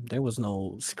 and there was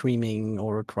no screaming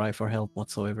or cry for help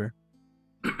whatsoever.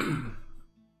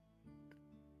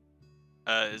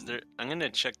 Is there? I'm gonna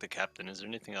check the captain. Is there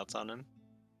anything else on him?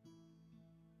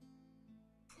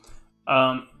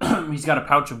 He's got a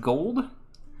pouch of gold.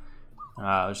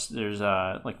 There's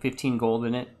like 15 gold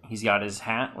in it. He's got his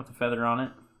hat with a feather on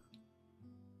it.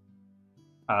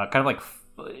 Kind of like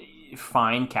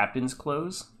fine captain's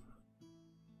clothes.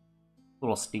 A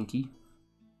little stinky.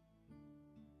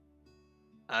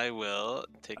 I will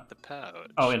take the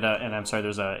pouch. Oh, and I'm sorry.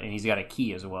 And he's got a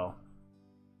key as well.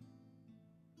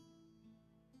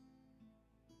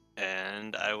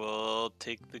 And I will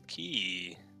take the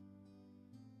key.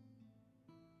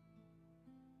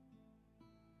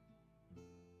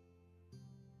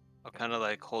 I'll kind of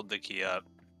like hold the key up,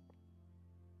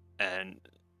 and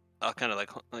I'll kind of like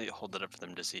hold it up for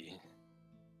them to see.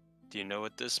 Do you know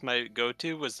what this might go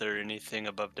to? Was there anything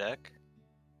above deck?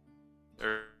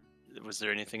 Or was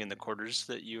there anything in the quarters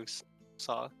that you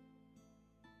saw?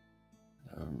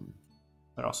 There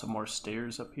are also more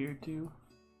stairs up here too.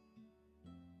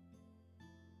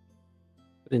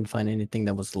 I didn't find anything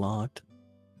that was locked.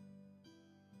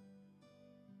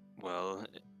 Well,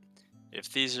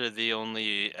 if these are the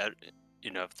only,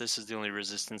 if this is the only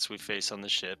resistance we face on the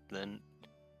ship, then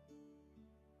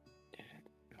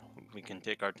we can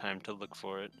take our time to look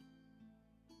for it.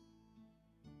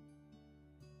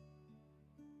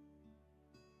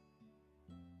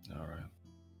 All right.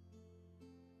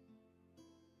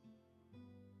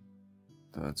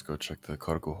 Then let's go check the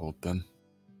cargo hold then.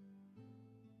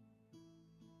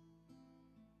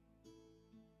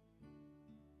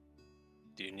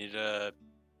 Do you need a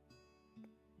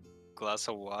glass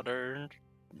of water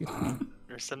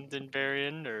or something,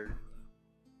 Varian? Or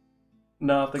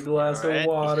Not the glass Alright. of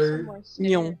water. Somewhere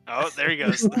stairs. oh, there he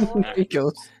goes. There he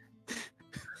goes.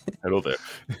 Hello there.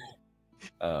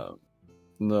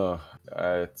 No,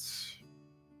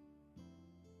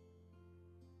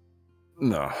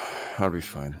 no, I'll be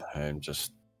fine. I'm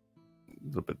just a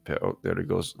little bit pale. Oh, there it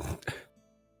goes. I'll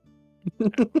go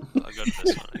to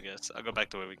this one, I guess. I'll go back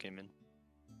to where we came in.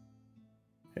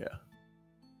 Yeah.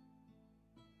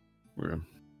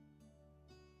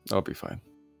 I'll be fine.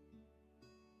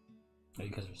 Oh, you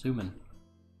guys are zooming.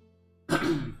 Where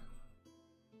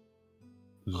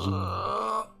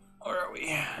are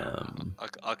we?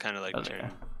 I'll kind of like Okay.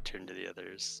 turn to the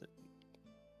others.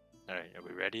 All right, are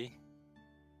we ready?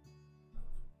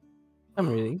 I'm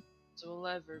ready. Will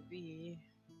ever be.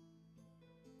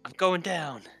 I'm going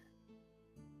down.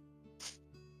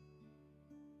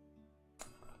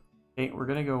 Okay, we're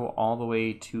gonna go all the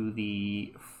way to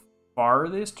the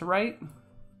farthest right.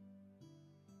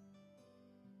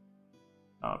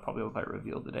 Probably look like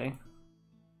revealed today.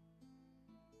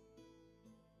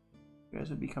 You guys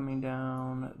would be coming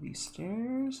down these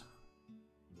stairs.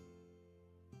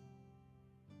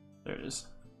 There it is.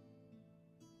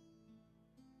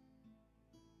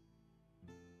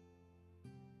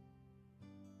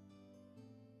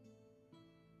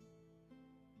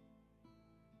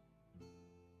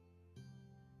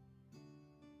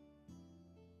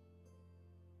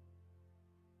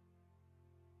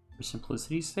 For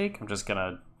simplicity's sake, I'm just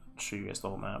gonna show you guys the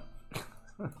whole map.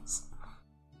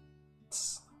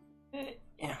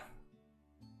 Yeah.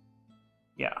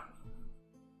 Yeah.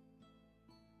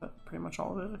 That's pretty much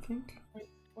all of it, I think.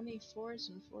 24s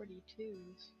and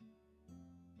 42s.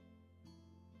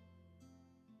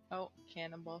 Oh,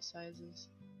 cannonball sizes.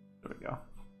 There we go.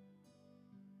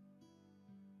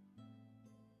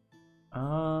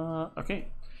 Okay.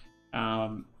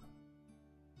 Where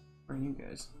are you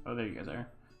guys? Oh, there you guys are.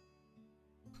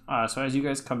 So as you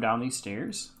guys come down these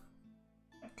stairs,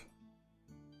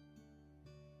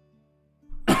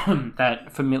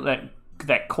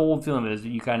 that cold feeling that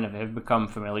you kind of have become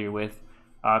familiar with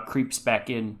creeps back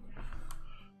in,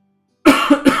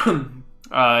 and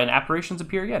apparitions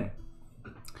appear again.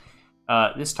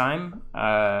 This time,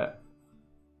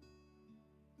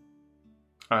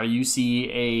 you see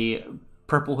a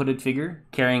purple hooded figure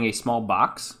carrying a small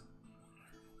box.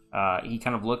 He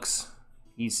kind of looks.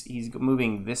 He's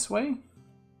moving this way.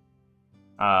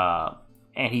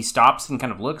 And he stops and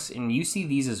kind of looks, and you see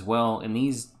these as well, and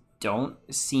these don't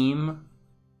seem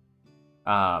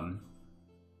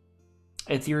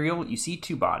ethereal. You see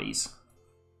two bodies,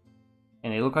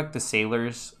 and they look like the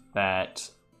sailors that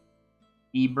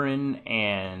Ebrin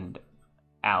and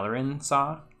Alarin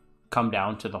saw come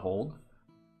down to the hold.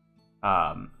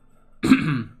 And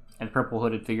the purple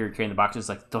hooded figure carrying the box is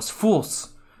like, those fools!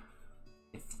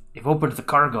 They've opened the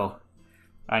cargo.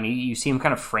 And you see him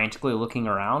kind of frantically looking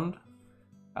around.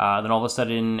 Then all of a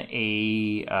sudden,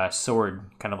 a sword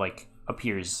kind of like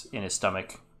appears in his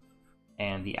stomach,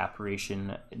 and the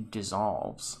apparition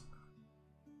dissolves.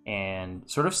 And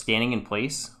sort of standing in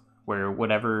place, where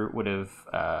whatever would have,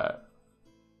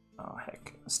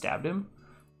 stabbed him,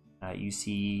 you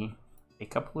see a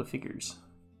couple of figures.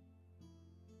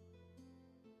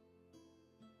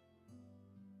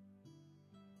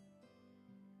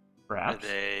 Perhaps. Are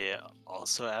they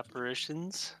also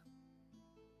apparitions?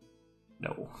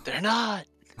 No. They're not!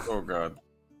 Oh god.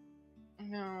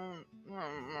 No.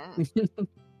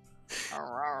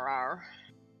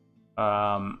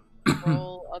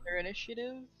 Roll other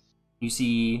initiative. You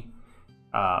see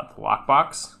the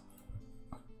lockbox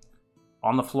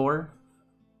on the floor.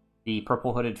 The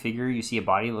purple hooded figure, you see a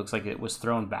body, looks like it was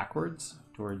thrown backwards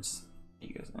towards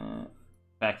you guys.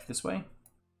 Back this way.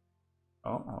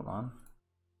 Oh, hold on.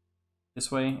 This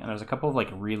way, and there's a couple of like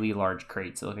really large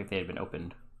crates that look like they had been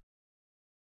opened.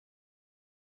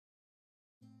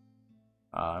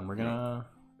 And we're gonna,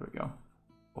 there we go.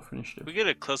 Roll for initiative. We get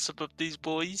a close up of these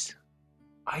boys.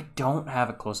 I don't have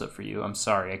a close up for you. I'm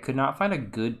sorry. I could not find a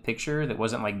good picture that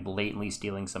wasn't like blatantly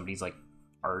stealing somebody's like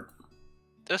art.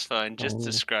 That's fine. Just Oh.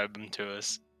 describe them to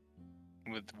us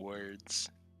with words.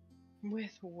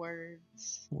 With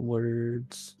words.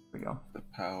 Words. There we go. The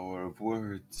power of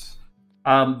words.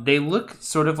 They look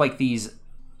sort of like these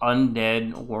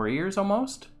undead warriors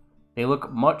almost. They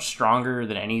look much stronger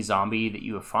than any zombie that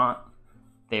you have fought.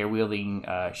 They're wielding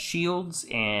shields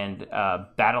and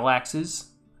battle axes.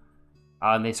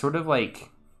 And they sort of like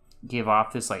give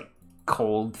off this like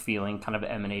cold feeling kind of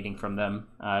emanating from them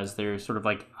as their sort of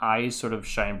like eyes sort of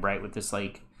shine bright with this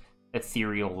like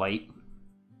ethereal light.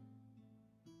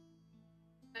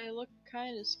 They look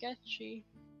kind of sketchy.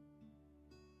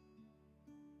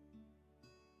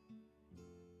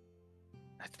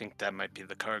 I think that might be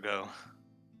the cargo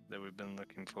that we've been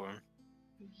looking for.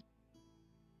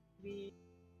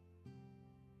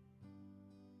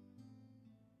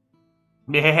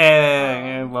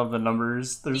 Yeah, I love the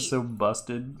numbers. They're so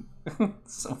busted.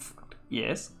 So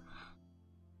yes.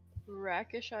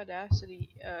 Rakish Audacity.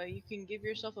 You can give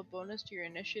yourself a bonus to your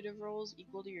initiative rolls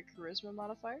equal to your charisma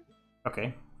modifier.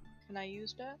 Okay. Can I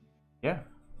use that? Yeah.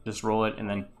 Just roll it and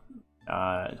then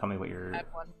tell me what your. Add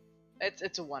one.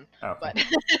 It's a 1. Oh, okay. But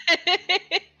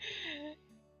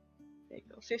there you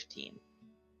go. 15.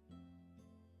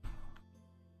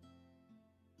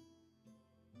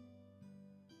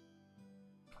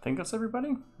 I think that's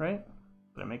everybody, right?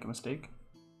 Did I make a mistake?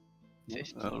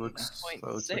 15.6. That looks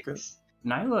like it.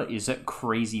 Nyla is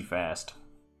crazy fast.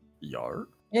 Yar?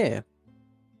 Yeah,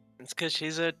 It's because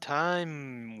she's a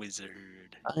time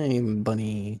wizard. I'm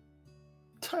Bunny.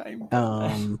 Time.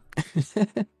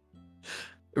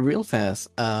 Real fast.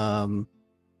 Out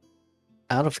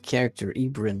of character,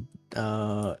 Ebrin.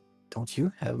 Don't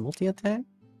you have multi attack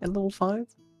at level 5?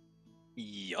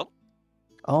 Yup.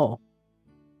 Oh.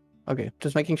 Okay,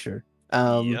 just making sure.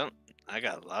 Yup. I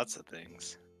got lots of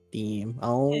things. Damn.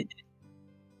 I'll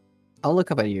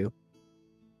look up at you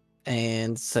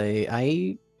and say,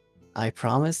 I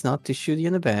promise not to shoot you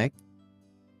in the back.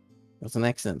 It was an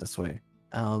accident this way.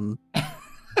 And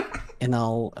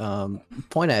I'll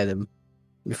point at him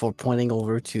before pointing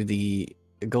over to the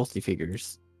ghostly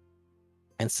figures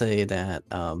and say that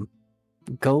time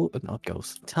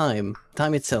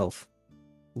itself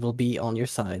will be on your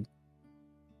side.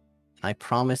 I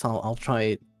promise I'll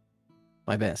try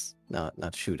my best not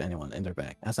to shoot anyone in their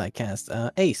back as I cast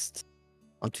Ace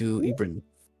onto Ebrin.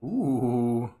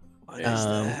 Ooh. What is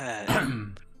Um,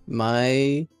 that?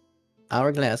 My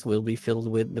hourglass will be filled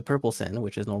with the purple sand,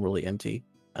 which is normally empty,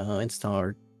 and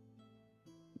start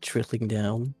trickling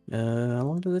down. How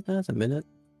long does it last? A minute?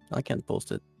 I can't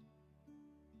post it.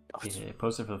 Oh, Yeah,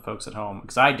 post it for the folks at home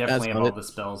because I definitely have about all it. the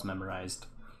spells memorized.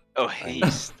 Oh,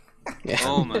 haste. yeah.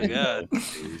 Oh my god.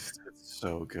 It's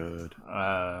so good.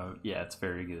 Yeah, it's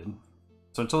very good.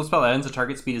 So until the spell ends, the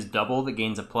target speed is doubled. It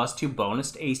gains a +2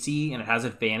 bonus to AC, and it has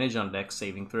advantage on Dex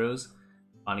saving throws.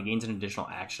 And it gains an additional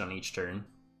action on each turn.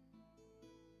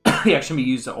 The action be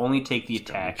used to only take the Just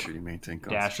gotta make attack, sure you maintain dash,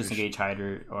 concentration. disengage, hide,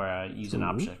 or use an Mhm.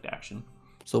 object action.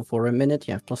 So for a minute,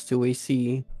 you have +2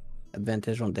 AC.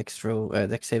 advantage on dex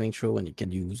saving throw, and you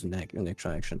can use an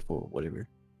extra action for whatever.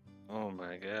 Oh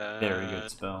my god. Very good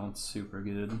spell. It's super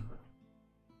good.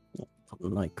 Put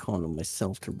an icon on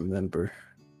myself to remember.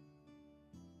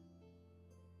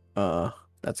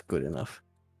 That's good enough.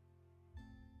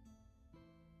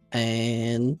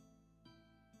 And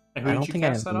Who I did don't you think I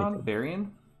cast have that on? anything.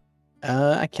 Varian?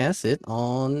 I cast it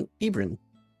on Ibrin.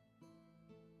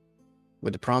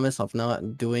 With the promise of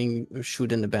not doing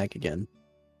shoot in the back again.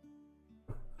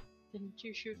 Didn't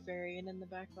you shoot Varian in the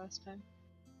back last time?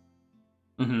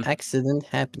 Mm-hmm. Accident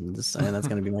happens, and that's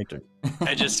gonna be my turn.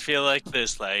 I just feel like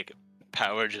this like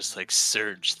power just like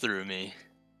surged through me.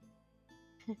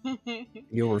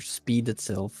 Your speed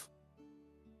itself.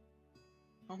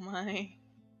 Oh my.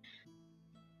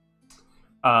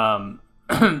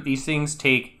 These things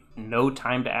take no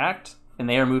time to act, and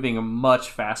they are moving much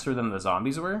faster than the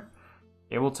zombies were.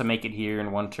 They're able to make it here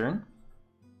in one turn.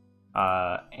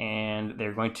 And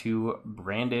they're going to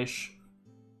brandish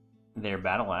their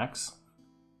battle axe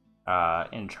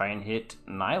and try and hit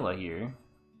Nyla here.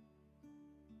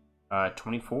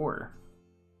 24.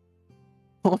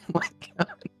 Oh my god.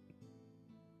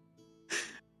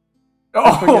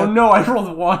 Oh no, I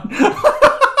rolled 1.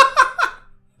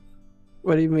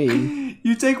 What do you mean?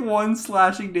 You take 1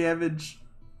 slashing damage.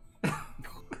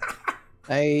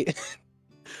 I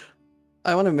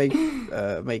want to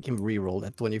make him re-roll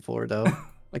that 24 though.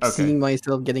 Like Okay. seeing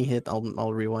myself getting hit,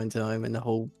 I'll rewind time in the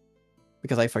whole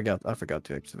because I forgot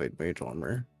to activate mage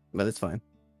armor, but it's fine.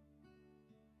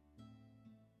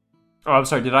 Oh, I'm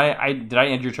sorry. Did I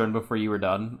end your turn before you were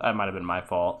done? That might have been my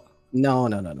fault. No.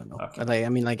 Okay. Like, I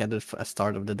mean, like at the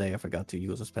start of the day, I forgot to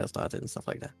use a spell slot and stuff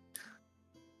like that.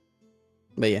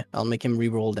 But yeah, I'll make him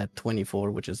re-roll that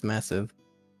 24, which is massive.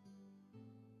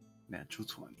 Natural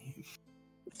 20.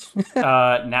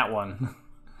 Nat 1.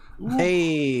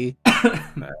 Hey,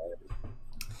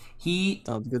 He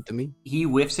sounds good to me. he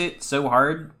whiffs it so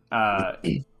hard that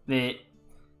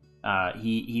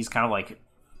he's kind of like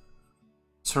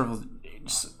sort of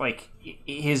just like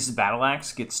his battle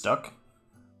axe gets stuck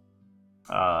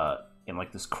in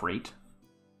like this crate,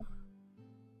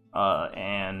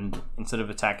 and instead of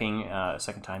attacking a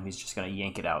second time, he's just gonna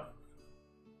yank it out.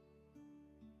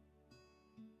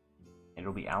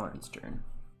 It'll be Alarn's turn.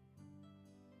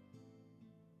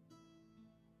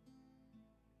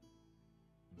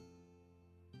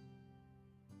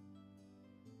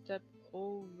 Step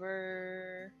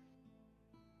over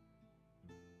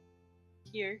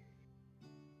here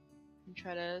and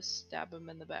try to stab him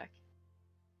in the back.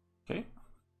 Okay.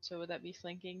 So would that be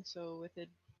flanking? So with it,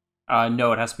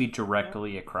 No, it has to be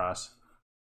directly across.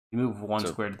 You move one So-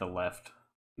 square to the left,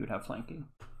 you would have flanking.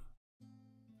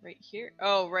 right here?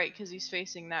 Oh, right, because he's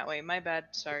facing that way. My bad.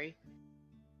 Sorry.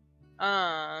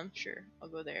 Sure. I'll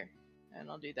go there, and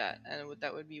I'll do that, and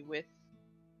that would be with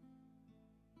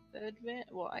the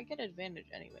well, I get advantage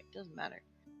anyway. It doesn't matter.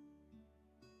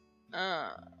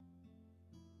 I'm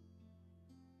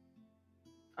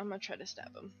gonna try to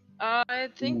stab him. I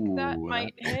think that Ooh,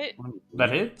 might hit. That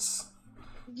hits.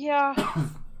 Yeah.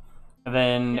 And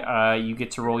then you get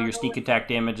to roll your sneak attack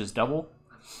damage as double.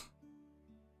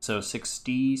 So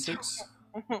 66.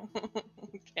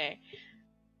 Okay.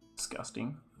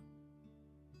 Disgusting.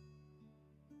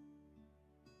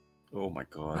 Oh my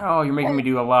god. Oh, you're making me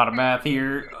do a lot of math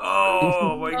here.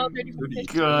 Oh my Oh, 34,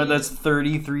 god, that's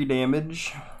 33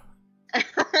 damage.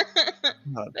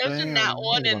 There's a nat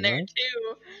one in there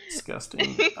too.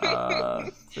 Disgusting.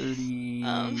 30.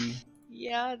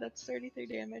 Yeah, that's 33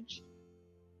 damage.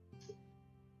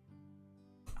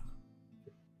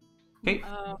 Okay.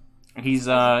 He's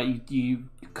you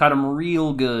cut him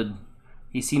real good.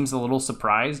 He seems a little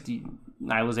surprised.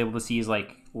 Nyla's able to see his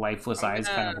like lifeless eyes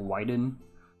kind of widen.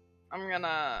 I'm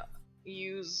gonna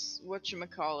use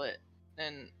whatchamacallit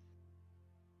and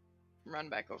run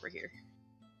back over here.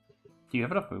 Do you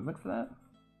have enough movement for that?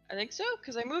 I think so,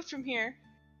 because I moved from here.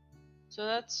 So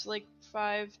that's like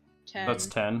 5, 10, That's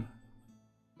 10.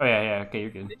 Oh yeah, okay, you're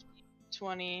good.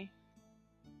 20.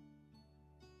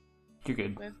 You're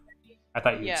good. I have I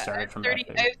thought you yeah, I started have from 30,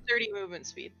 back I there. have 30 movement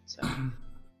speed, so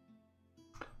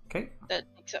Okay. that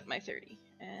takes up my 30.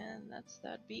 And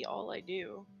that'd be all I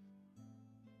do.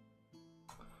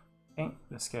 Okay,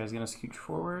 this guy's gonna scooch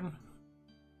forward.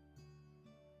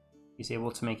 He's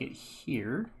able to make it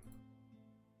here.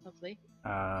 Lovely.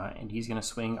 And he's gonna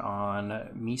swing on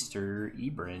Mr.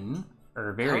 Ibrin.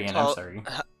 Or Varian, tall- I'm sorry.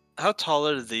 How tall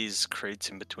are these crates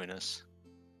in between us?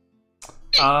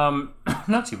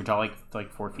 Not super tall,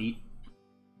 like 4 feet.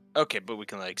 Okay, but we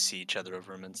can like see each other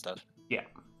over them and stuff. Yeah.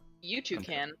 You two Okay.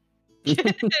 can.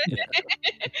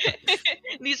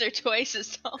 These are twice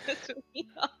as tall as we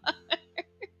are.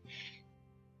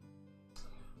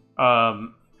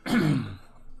 And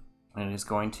it is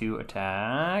going to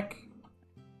attack.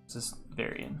 Is this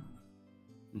Varian?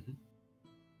 Mhm.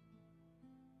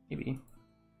 Maybe.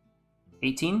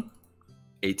 18?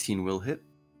 18 will hit.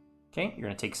 Okay, you're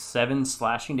going to take 7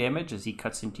 slashing damage as he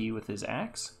cuts into you with his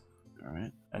axe. All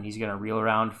right. And he's going to reel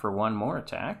around for one more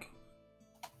attack.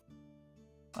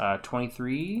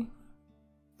 23.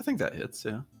 I think that hits,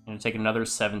 yeah. And take another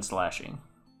 7 slashing.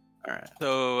 All right.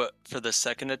 So for the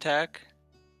second attack,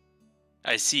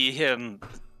 I see him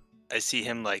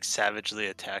like savagely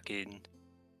attacking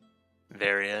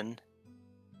Varian,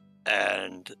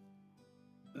 and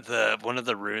one of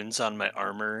the runes on my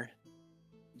armor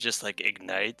just like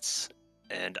ignites,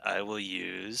 and I will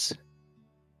use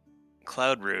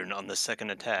Cloud Rune on the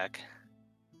second attack.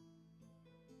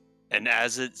 And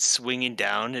as it's swinging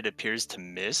down, it appears to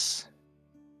miss.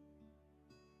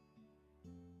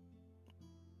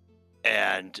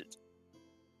 And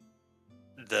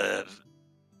the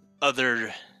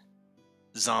other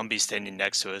zombie standing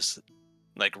next to us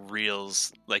like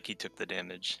reels like he took the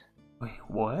damage. Wait,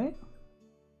 what?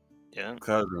 Yeah.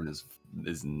 Cloud Rune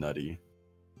is nutty.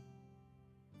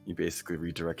 You basically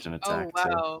redirect an attack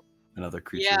to another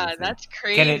creature. Yeah, that's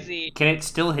crazy. Can it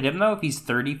still hit him though if he's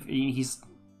 30?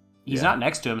 He's not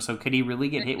next to him, so could he really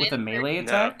get hit with a melee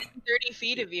attack? 30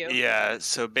 feet of you. Yeah,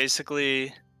 so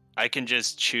basically I can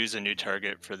just choose a new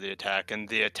target for the attack, and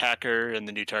the attacker and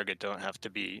the new target don't have to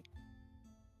be.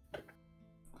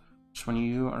 Just when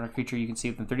you are a creature you can see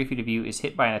within 30 feet of you is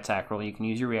hit by an attack roll, you can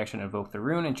use your reaction to invoke the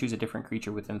rune and choose a different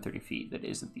creature within 30 feet that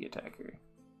isn't the attacker.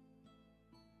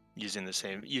 Using the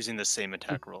same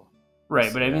attack roll.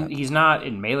 Right, but I mean, he's not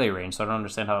in melee range, so I don't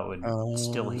understand how it would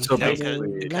still hit. So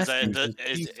Because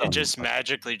it just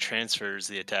magically transfers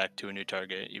the attack to a new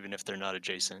target, even if they're not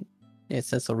adjacent. It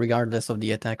says so regardless of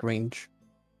the attack range.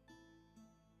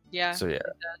 Yeah. So yeah,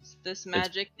 it does. This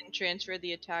magic can transfer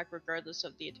the attack regardless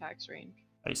of the attack's range.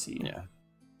 I see. Yeah.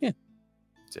 Yeah.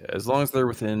 So as long as they're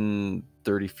within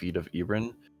 30 feet of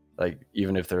Ebron, like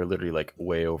even if they're literally like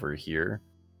way over here,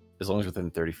 as long as within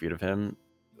 30 feet of him,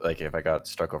 like if I got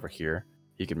stuck over here,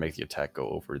 he could make the attack go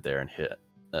over there and hit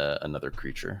another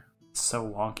creature. So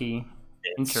wonky.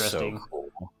 It's Interesting. So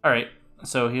cool. All right,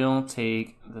 so he'll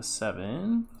take the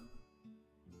 7.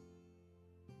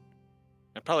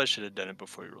 I probably should have done it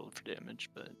before you rolled for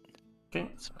damage, but Okay.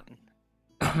 it's fine.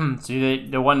 So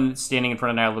the one standing in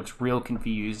front of now looks real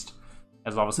confused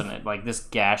as all of a sudden like this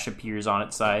gash appears on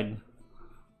its side.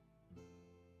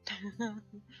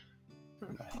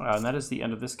 And that is the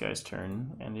end of this guy's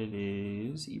turn, and it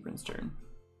is Ebron's turn.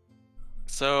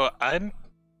 So am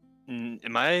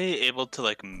I able to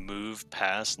like move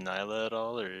past Nyla at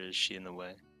all, or is she in the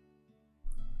way?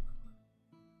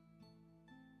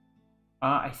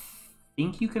 I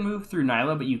think you can move through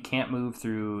Nyla, but you can't move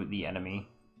through the enemy.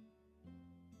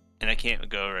 And I can't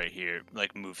go right here,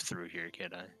 like move through here,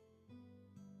 can I?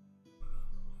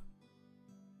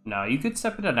 No, you could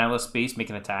step into Nyla's space,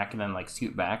 make an attack, and then like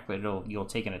scoot back, but you'll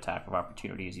take an attack of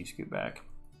opportunity as you scoot back.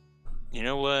 You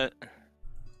know what?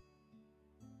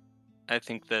 I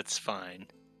think that's fine.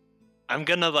 I'm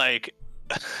gonna like.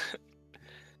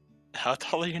 How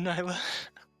tall are you, Nyla?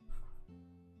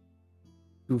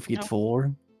 2 feet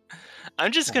 4.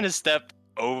 I'm just gonna step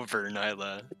over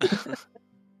Nyla.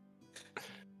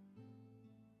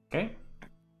 Okay.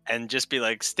 And just be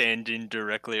like standing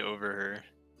directly over her.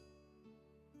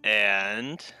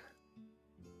 And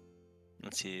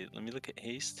let's see, let me look at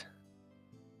haste.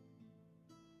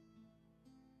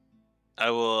 I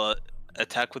will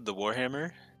attack with the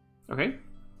Warhammer. Okay.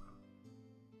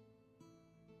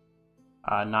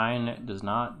 9 does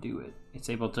not do it. It's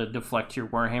able to deflect your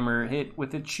Warhammer hit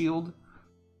with its shield.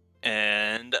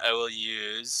 And I will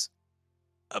use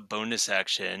a bonus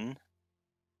action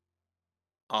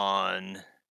on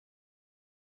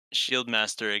Shield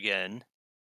Master again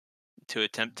to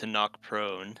attempt to knock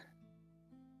prone.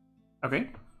 Okay.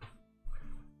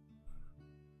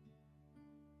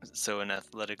 So an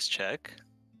athletics check.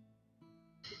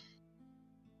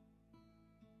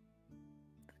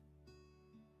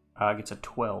 Gets a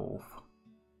 12.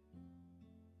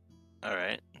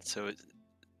 Alright, so it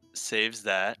saves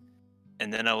that.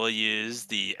 And then I will use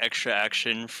the extra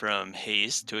action from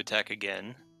haste to attack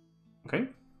again. Okay.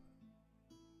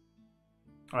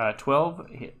 12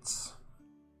 hits.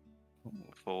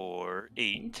 For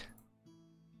 8.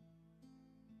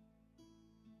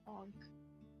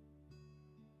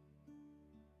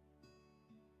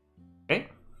 Okay.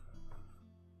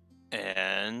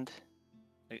 And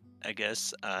I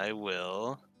guess I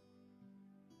will.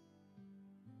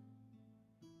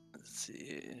 Let's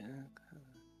see.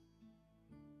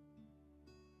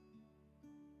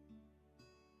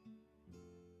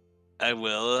 I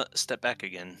will step back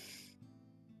again.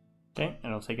 Okay,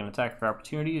 and it'll take an attack for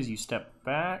opportunity as you step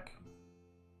back.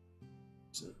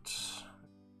 Is it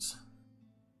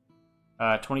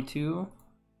 22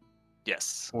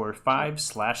 Yes. or 5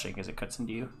 slashing as it cuts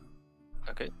into you?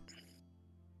 Okay.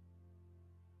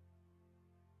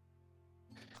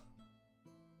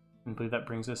 I believe that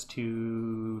brings us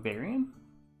to Varian.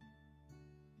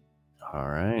 All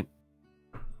right.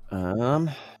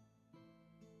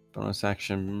 Bonus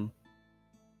action.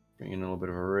 Bring in a little bit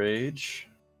of a rage.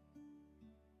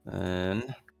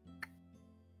 Then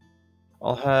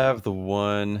I'll have the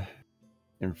one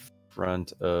in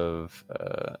front of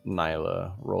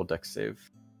Nyla roll dex save.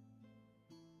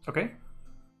 Okay.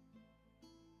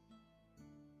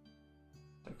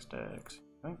 Dex.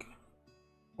 I think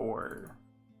 4.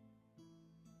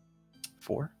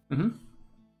 4? Mm-hmm.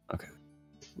 Okay.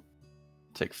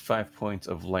 Take 5 points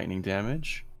of lightning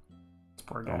damage. This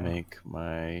poor guy. I'll make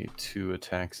my 2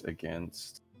 attacks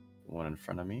against the one in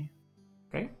front of me.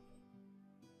 Okay.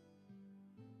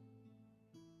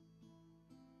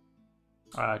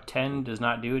 10 does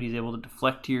not do it. He's able to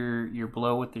deflect your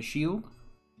blow with the shield.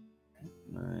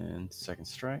 And second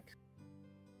strike.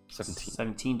 17.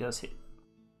 17 does hit.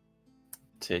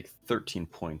 Take 13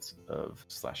 points of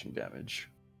slashing damage.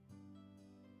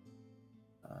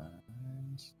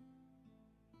 And...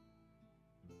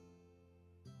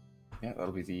 yeah,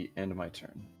 that'll be the end of my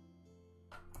turn.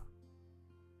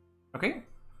 Okay.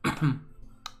 Then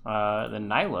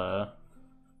Nyla.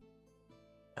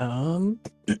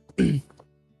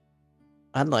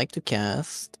 I'd like to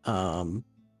cast let's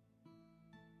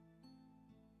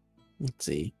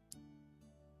see.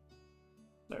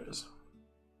 There it is.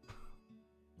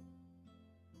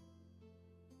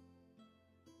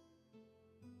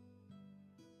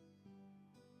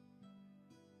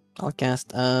 I'll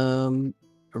cast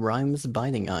Rhyme's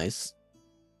Binding Eyes.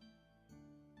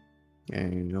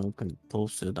 And I can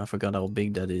post it. I forgot how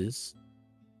big that is.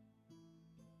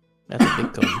 That's a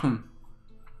big cone.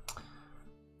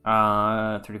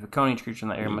 30-foot cone. Each creature in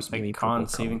the area must Give make me a con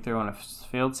purple saving cone. throw. On a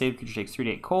failed save, creature takes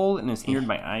 3d8 cold and is hindered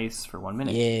by ice for 1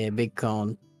 minute. Yeah, big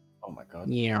cone. Oh my god.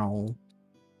 Yeah.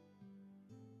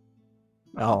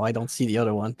 Oh, I don't see the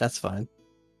other one. That's fine.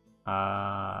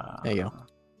 There you go.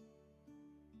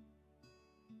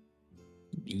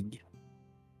 Big.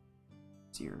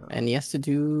 0. And he has to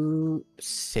do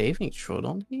saving throw,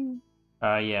 don't he?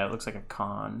 Yeah, it looks like a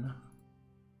con.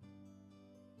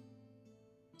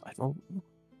 I don't.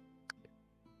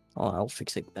 Oh, I'll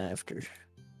fix it after.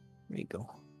 There you go.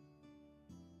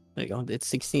 There you go. It's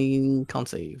 16 con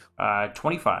save.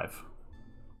 25.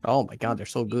 Oh my god, they're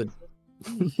so good.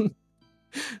 They're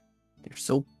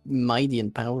so mighty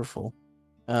and powerful.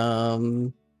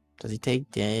 Does he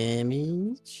take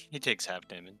damage? He takes half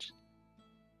damage.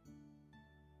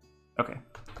 Okay.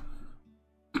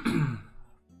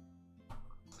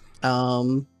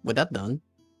 With that done,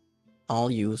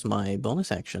 I'll use my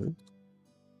bonus action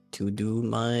to do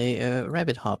my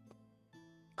rabbit hop,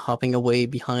 hopping away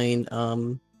behind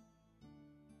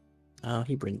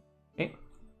Hebron. Okay.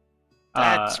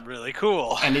 That's really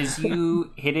cool. And as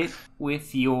you hit it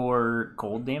with your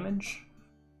cold damage,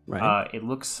 Right? it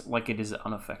looks like it is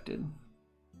unaffected.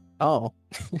 Oh,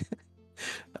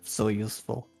 that's so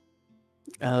useful.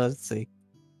 Let's see.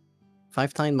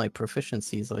 5 times my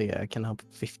proficiency, so yeah, I can hop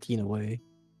 15 away.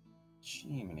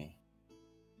 Jiminy.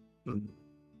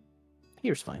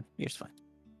 Here's fine.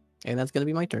 And that's gonna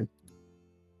be my turn.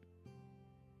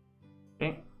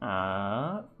 Okay.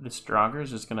 This Draugr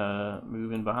is just gonna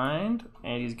move in behind,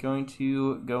 and he's going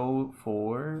to go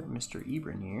for Mr.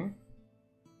 Ebron here.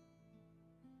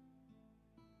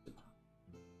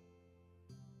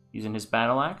 Using his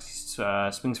battle axe,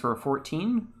 he swings for a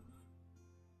 14.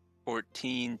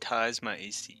 14 ties my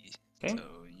AC. Okay. So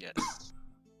yes.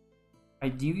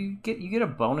 You get a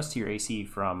bonus to your AC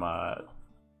from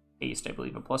haste, I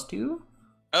believe, a +2.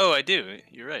 Oh, I do.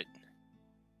 You're right.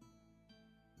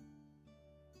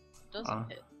 Doesn't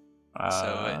hit.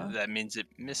 So that means it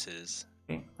misses.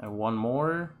 Okay, and one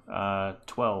more,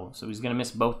 12. So he's gonna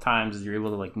miss both times as you're able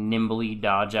to like nimbly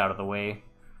dodge out of the way.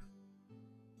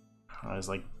 His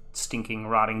like stinking,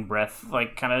 rotting breath,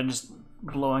 like kind of just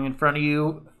blowing in front of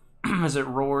you as it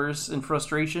roars in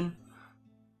frustration.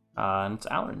 And it's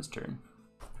Alarin's turn.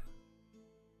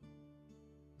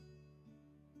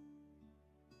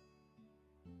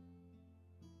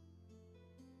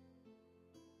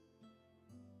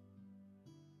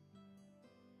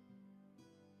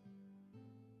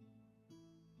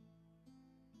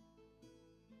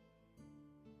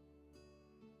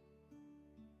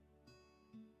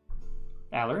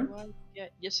 Alarin? Yeah,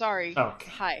 sorry.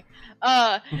 Okay. Hi.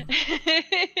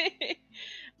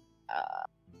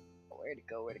 Where'd it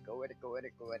go?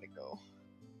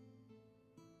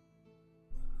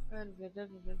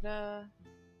 Da-da-da-da-da.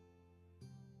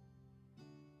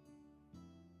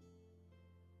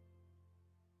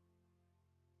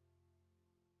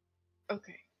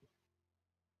 Okay.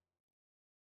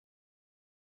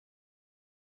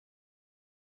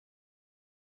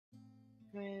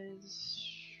 Quiz.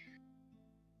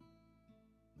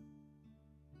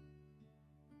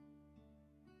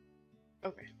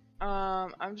 Okay.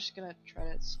 I'm just gonna try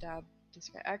to stab this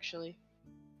guy. Actually,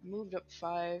 moved up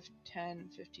 5, 10,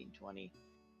 15, 20.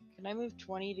 Can I move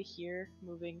 20 to here,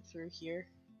 moving through here?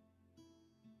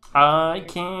 I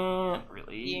can't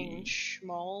really Being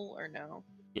small or no?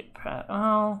 get past.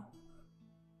 Oh,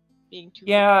 Being too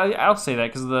yeah, I'll say that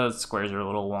because the squares are a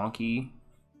little wonky.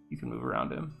 You can move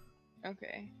around him.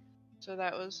 Okay. So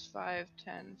that was 5,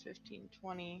 10, 15,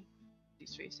 20.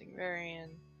 He's facing Varian.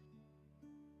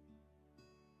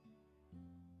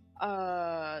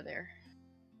 There.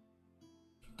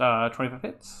 25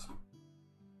 hits.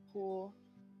 Cool.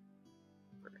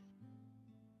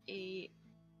 8,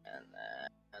 and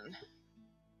then...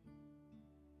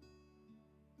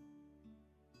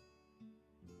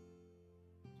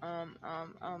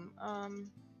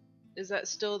 Is that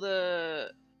still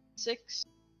the 6?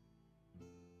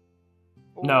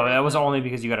 No, Or that was the- only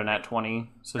because you got a nat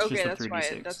 20, so it's Okay, just a that's 3d6.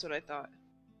 why. That's what I thought.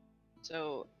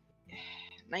 So,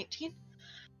 19.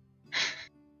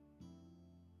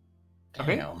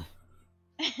 Okay. Damn.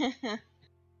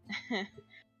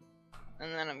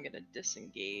 And then I'm gonna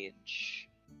disengage.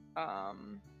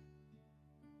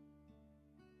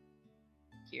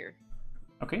 Here,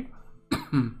 Okay.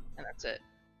 and that's it.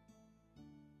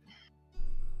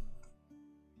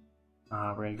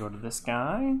 We're gonna go to this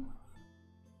guy,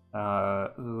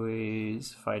 who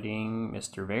is fighting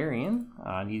Mr. Varian,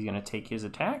 and he's gonna take his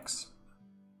attacks.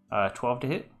 12 to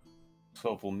hit,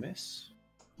 12 will miss.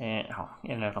 and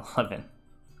and an 11.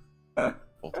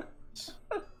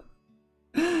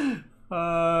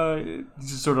 It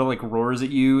just sort of like roars at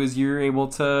you as you're able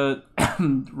to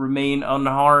remain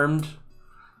unharmed.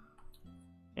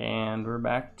 And we're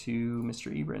back to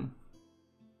Mr. Ebron.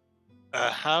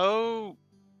 How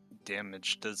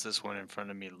damaged does this one in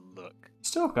front of me look?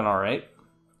 Still looking alright.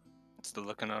 Still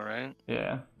looking alright?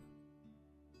 Yeah.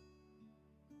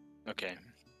 Okay.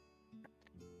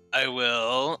 I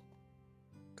will...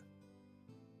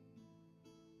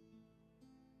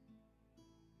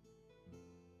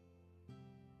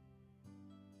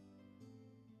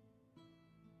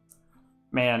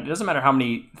 Man, it doesn't matter how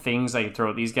many things I throw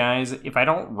at these guys. If I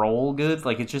don't roll good,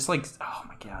 like, it's just like, oh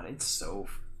my god, it's so...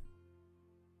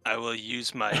 I will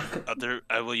use my other...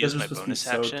 I will use my bonus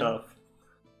action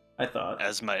I thought.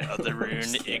 as my other rune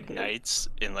Just can't get it. ignites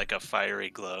in like a fiery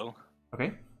glow.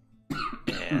 Okay.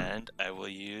 And I will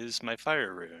use my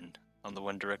fire rune on the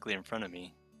one directly in front of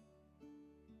me.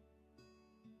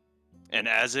 And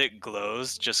as it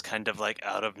glows, just kind of like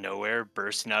out of nowhere,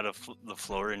 bursting out of the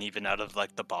floor and even out of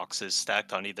like the boxes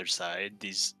stacked on either side,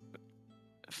 these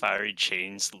fiery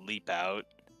chains leap out.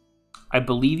 I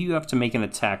believe you have to make an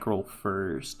attack roll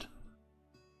first.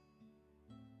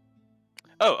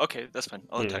 Oh, okay, that's fine.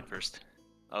 I'll Yeah. attack first.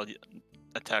 I'll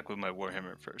attack with my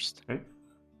Warhammer first. Okay.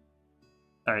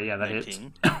 Alright, yeah, that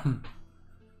 19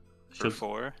 hits. for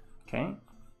 4. Okay.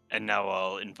 And now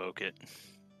I'll invoke it.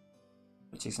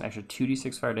 It takes an extra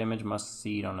 2d6 fire damage, must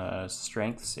succeed on a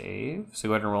strength save. So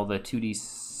go ahead and roll the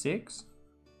 2d6.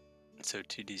 So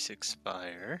 2d6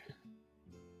 fire.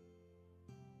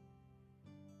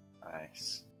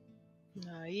 Nice.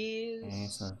 Nice. Okay,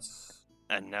 so that's...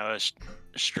 And now a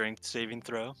strength saving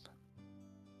throw.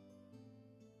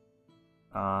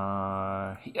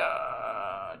 Yeah,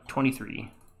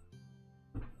 23.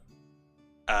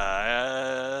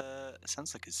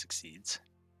 Sounds like it succeeds.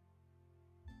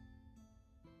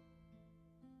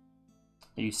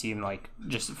 You see him like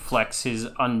just flex his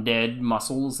undead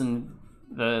muscles, and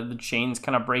the chains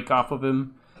kind of break off of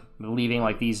him, leaving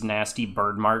like these nasty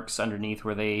bird marks underneath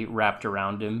where they wrapped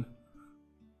around him.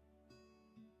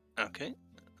 Okay.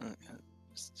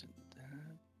 Just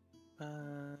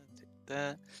take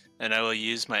that. And I will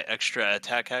use my extra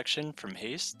attack action from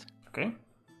haste. Okay.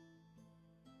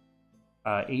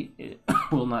 8 it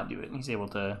will not do it. He's able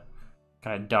to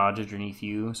kind of dodge underneath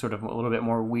you, sort of a little bit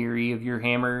more weary of your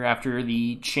hammer after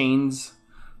the chains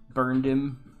burned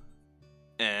him.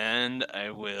 And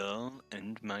I will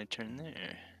end my turn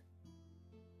there.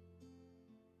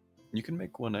 You can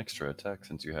make one extra attack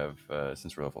since you have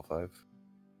since we're level 5.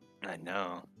 I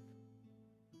know.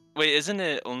 Wait, isn't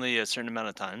it only a certain amount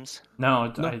of times?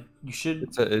 No, No. you should.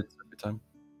 It's time.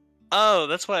 Oh,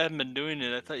 that's why I haven't been doing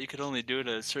it. I thought you could only do it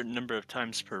a certain number of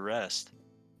times per rest.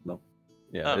 No.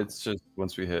 Yeah, Oh. it's just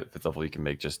once we hit 5th level, you can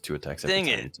make just 2 attacks every Dang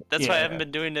time. it! That's why I Yeah. haven't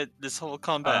been doing it this whole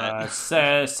combat.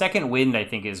 Second wind, I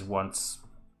think, is once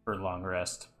per long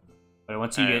rest. But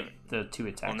once you Alright. get the 2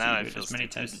 attacks, now you I do it feel as many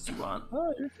stupid. times as you want.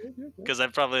 Oh, you're good. Because I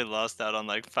probably lost out on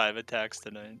like 5 attacks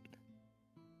tonight.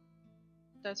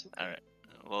 That's okay. Alright.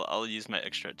 Well, I'll use my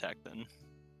extra attack then.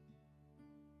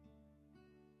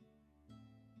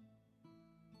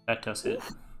 That does it.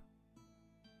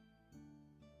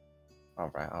 All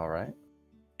right.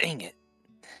 Dang it.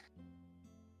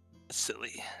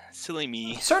 Silly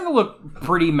me. He's starting to look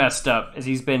pretty messed up as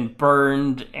he's been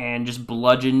burned and just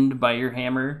bludgeoned by your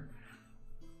hammer.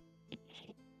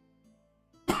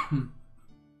 And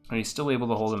he's still able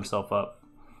to hold himself up.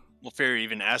 Well, Fairy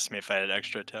even asked me if I had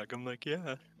extra attack. I'm like,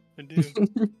 yeah, I do.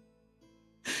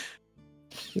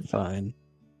 You're fine.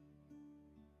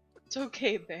 It's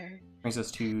okay, Bear. Brings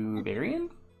us to Varian.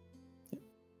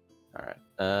 All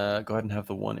right. Go ahead and have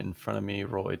the one in front of me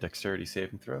roll a dexterity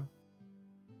saving throw.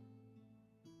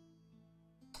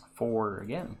 4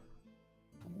 again.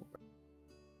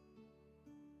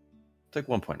 Take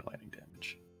 1 point of lightning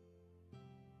damage.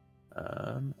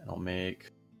 And I'll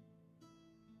make.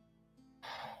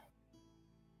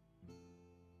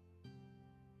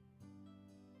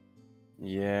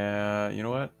 Yeah, you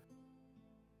know what?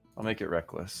 I'll make it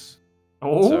reckless.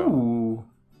 Oh!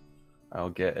 I'll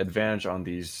get advantage on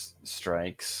these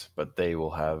strikes, but they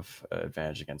will have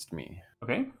advantage against me.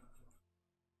 Okay,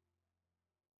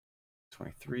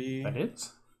 23. that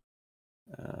hits.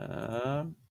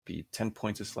 Be 10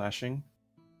 points of slashing.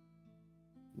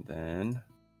 Then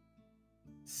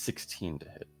 16 to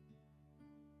hit.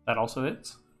 That also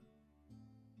hits.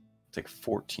 Take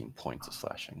 14 points of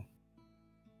slashing.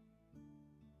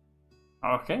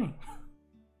 Okay.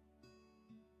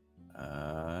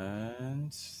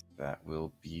 And that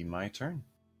will be my turn.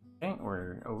 Okay,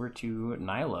 we're over to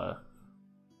Nyla.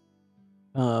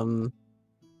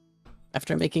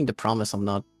 After making the promise of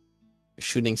not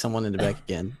shooting someone in the back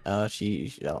again,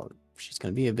 she's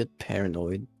gonna be a bit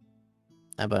paranoid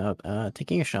about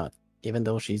taking a shot, even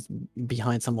though she's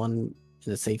behind someone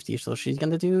in the safety. So she's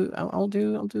gonna do. I'll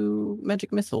do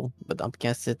magic missile, but I'll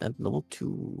cast it at level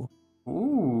 2.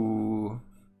 Ooh.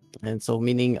 And so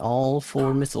meaning all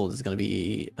 4 missiles is gonna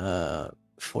be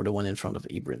for the one in front of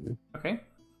Ibrin. Okay.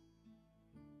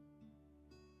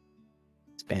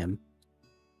 Spam.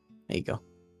 There you go.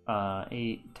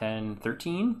 8, 10,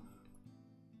 13.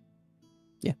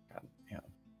 Yeah.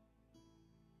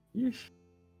 Yeesh.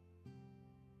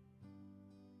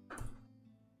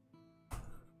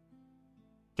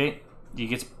 Okay, he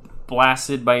gets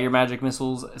blasted by your magic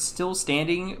missiles. Still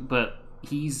standing, but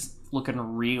he's looking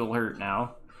real hurt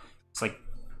now. It's like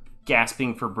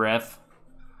gasping for breath.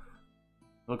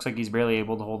 Looks like he's barely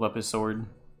able to hold up his sword.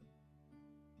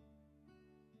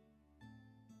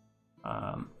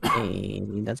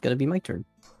 And that's gonna be my turn.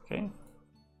 Okay.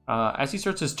 As he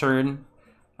starts his turn,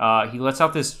 he lets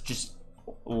out this just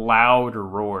loud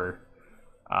roar.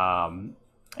 And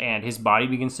his body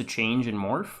begins to change and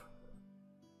morph.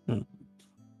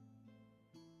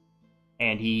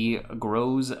 And he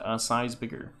grows a size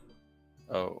bigger.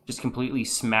 Oh. Just completely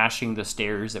smashing the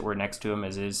stairs that were next to him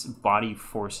as his body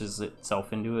forces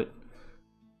itself into it.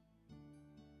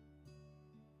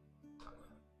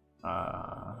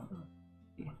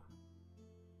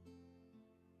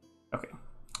 Okay.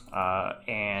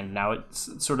 And now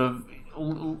it's sort of,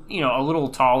 you know, a little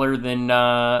taller than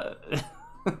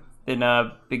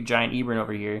than big giant Ebron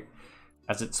over here,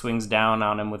 as it swings down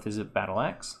on him with his battle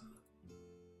axe.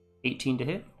 18 to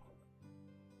hit.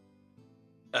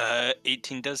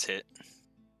 18 does hit.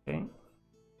 Okay.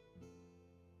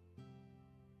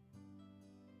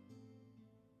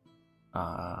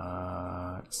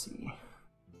 Let's see.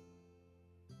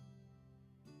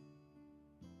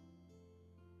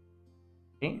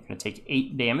 Okay, you're gonna take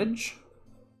 8 damage.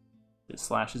 It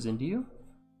slashes into you.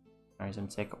 Alright, he's gonna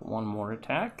take one more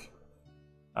attack.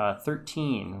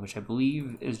 13, which I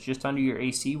believe is just under your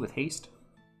AC with haste.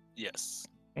 Yes.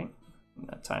 Okay. And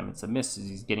that time it's a miss as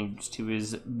he's getting used to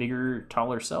his bigger,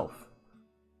 taller self.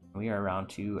 We are around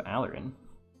to Alarin.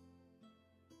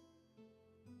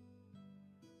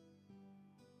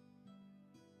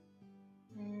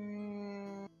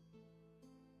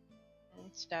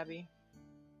 Stabby.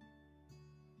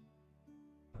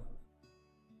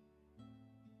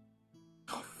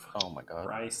 Oh my god.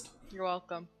 Christ. You're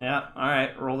welcome. Yeah,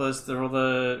 alright, roll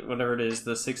the whatever it is,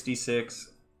 the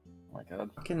 66. Oh my god.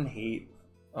 Fucking hate.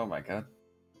 Oh my god.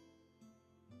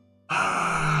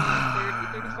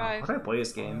 30, 35. Why do I play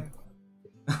this game?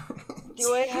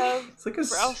 Do I have It's like a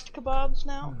frost kebabs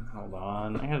now? Hold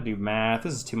on, I gotta do math.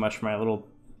 This is too much for my little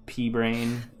pea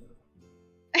brain.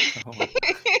 Oh my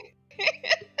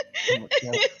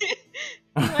God.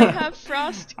 Do I have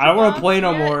frost kebabs I don't want to play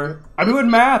no yet? more. I'm doing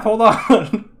math. Hold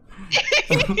on.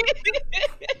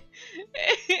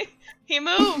 He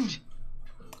moved.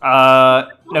 No,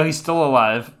 he's still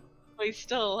alive. Oh, he's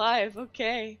still alive.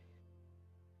 Okay.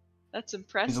 That's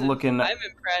impressive. He's looking I'm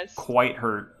impressed. quite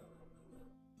hurt.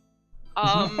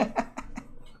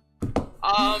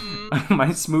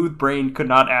 My smooth brain could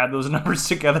not add those numbers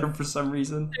together for some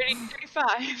reason.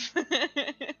 35.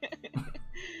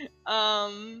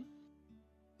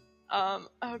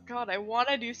 Oh god, I want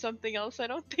to do something else. I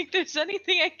don't think there's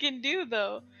anything I can do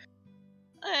though.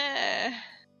 I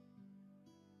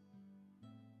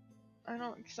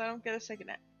don't get a second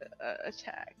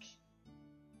attack.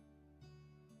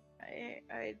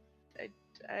 I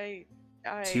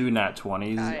Two nat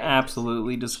 20s.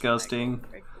 Absolutely disgusting.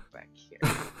 I go back here.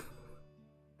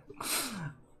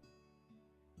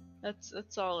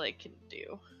 That's all I can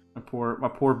do. My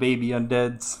poor baby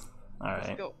undeads. All Just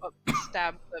right. go up,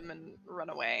 stab them, and run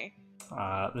away.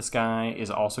 This guy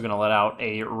is also going to let out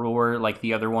a roar like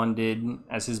the other one did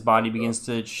as his body begins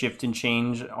to shift and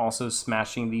change, also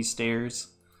smashing these stairs.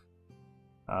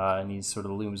 And he sort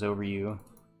of looms over you.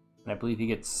 And I believe he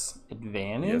gets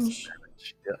advantage.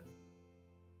 Yes. Yeah.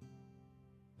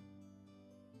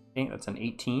 Okay, that's an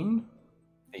 18.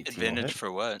 18 will Advantage hit.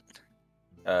 for what?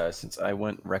 Since I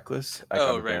went reckless. I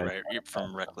Oh, got right, advantage. right. You're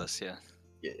from Reckless, yeah.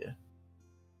 Yeah.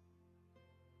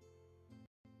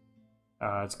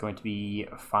 It's going to be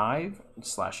 5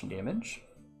 slashing damage.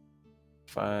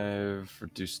 5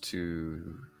 reduced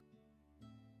to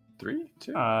 3?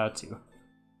 2? 2.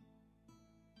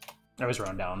 I was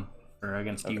round down or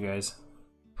against you guys.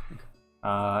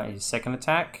 His second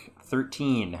attack,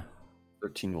 13.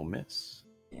 13 will miss.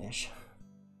 Ish.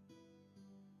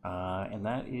 And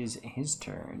that is his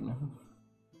turn.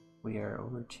 We are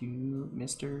over to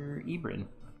Mr. Ebrin.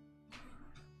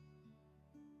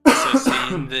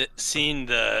 So seeing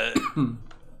the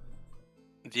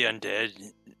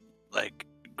undead like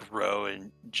grow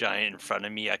and giant in front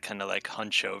of me, I kind of like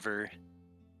hunch over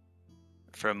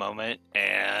for a moment,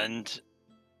 and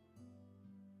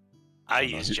I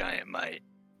use giant might,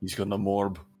 He's gonna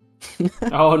morb.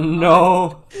 Oh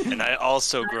no! and I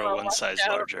also grow one watch size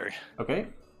out. larger Okay.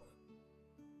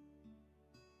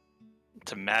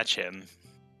 to match him.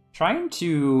 Trying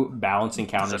to balance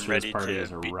Because encounters I'm for this ready party to is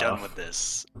be rough. done with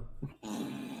this.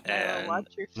 And Watch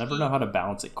your Never feet. know how to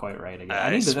balance it quite right. Again. I I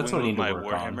need to, swing that's what I with need to my work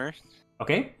warhammer on.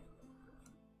 Okay.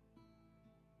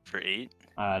 for 8.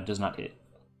 Does not hit.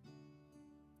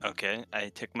 Okay, I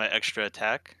take my extra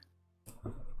attack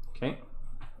Okay.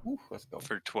 Ooh, let's go.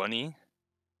 for 20.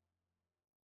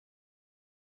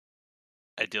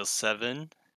 I deal 7,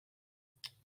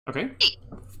 Okay.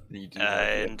 You do have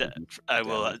the and extra I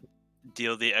will damage.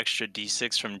 deal the extra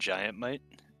d6 from giant might.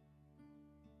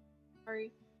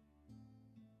 Sorry.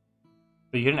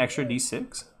 But you get an extra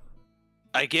d6?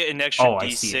 I get an extra Oh, I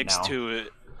see it d6 now.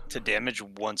 to damage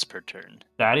once per turn.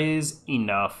 That is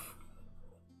enough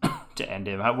to end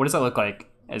him. What does that look like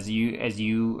as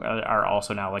you are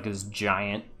also now like this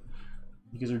giant?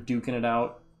 You guys are duking it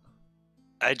out.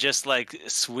 I just like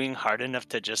swing hard enough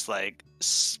to just like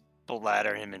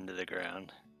splatter him into the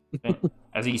ground. Okay.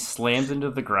 As he slams into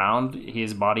the ground,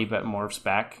 his body morphs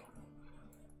back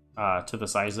to the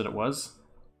size that it was.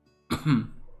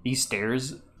 These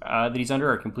stairs that he's under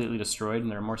are completely destroyed,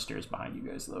 and there are more stairs behind you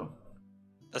guys, though.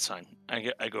 That's fine.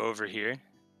 I go over here.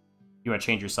 You want to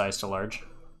change your size to large?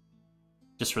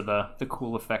 Just for the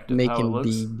cool effect of Make how it him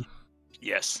looks? big.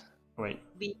 Yes. Wait,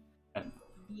 Big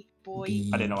boy.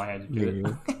 I didn't know I had to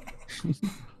do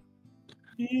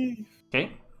it.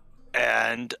 Okay.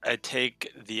 And I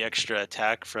take the extra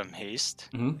attack from haste,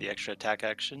 Mhm. the extra attack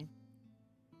action.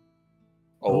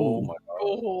 Oh Ooh. my god.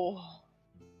 Oh.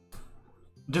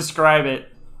 Describe it.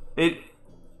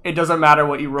 It doesn't matter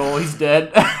what you roll, he's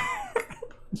dead.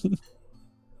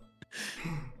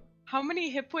 How many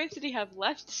hit points did he have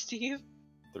left, Steve?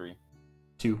 3.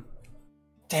 2.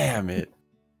 Damn it.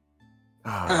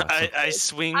 Ah, I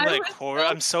swing I like was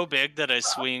I'm so big that I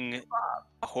swing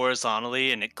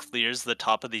horizontally, and it clears the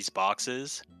top of these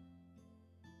boxes,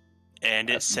 and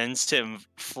it sends him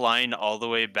flying all the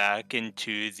way back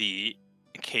into the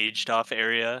caged off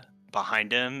area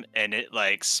behind him, and it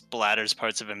like splatters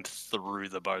parts of him through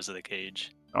the bars of the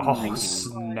cage. Oh,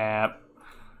 snap.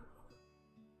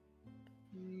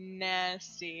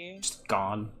 Nasty. Just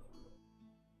gone.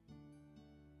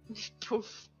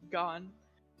 Poof. Gone.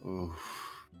 oof.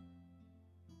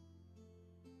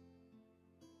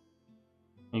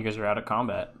 You guys are out of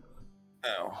combat.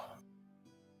 Ow.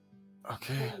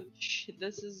 Okay. Holy shit,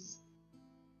 this is...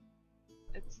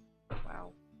 It's...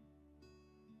 Wow.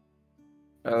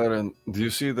 Aaron, do you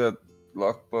see that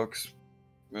lockbox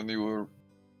when you were...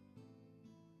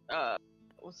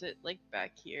 Was it, like,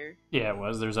 back here? Yeah, it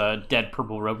was. There's a dead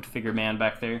purple robed figure man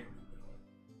back there.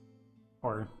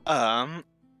 Or... I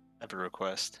have a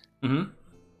request. Mm-hmm.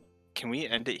 Can we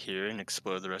end it here and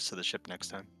explore the rest of the ship next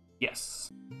time?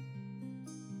 Yes.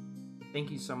 Thank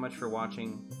you so much for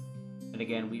watching. And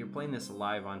again, we are playing this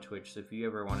live on Twitch, so if you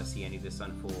ever want to see any of this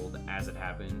unfold as it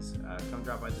happens, come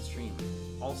drop by the stream.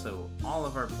 Also, all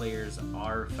of our players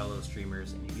are fellow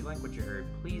streamers, and if you like what you heard,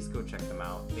 please go check them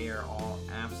out. They are all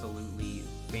absolutely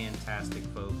fantastic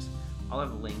folks. I'll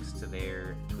have links to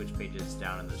their Twitch pages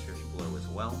down in the description below as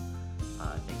well.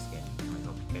 Thanks again, and we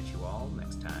hope to catch you all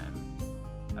next time.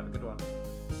 Have a good one.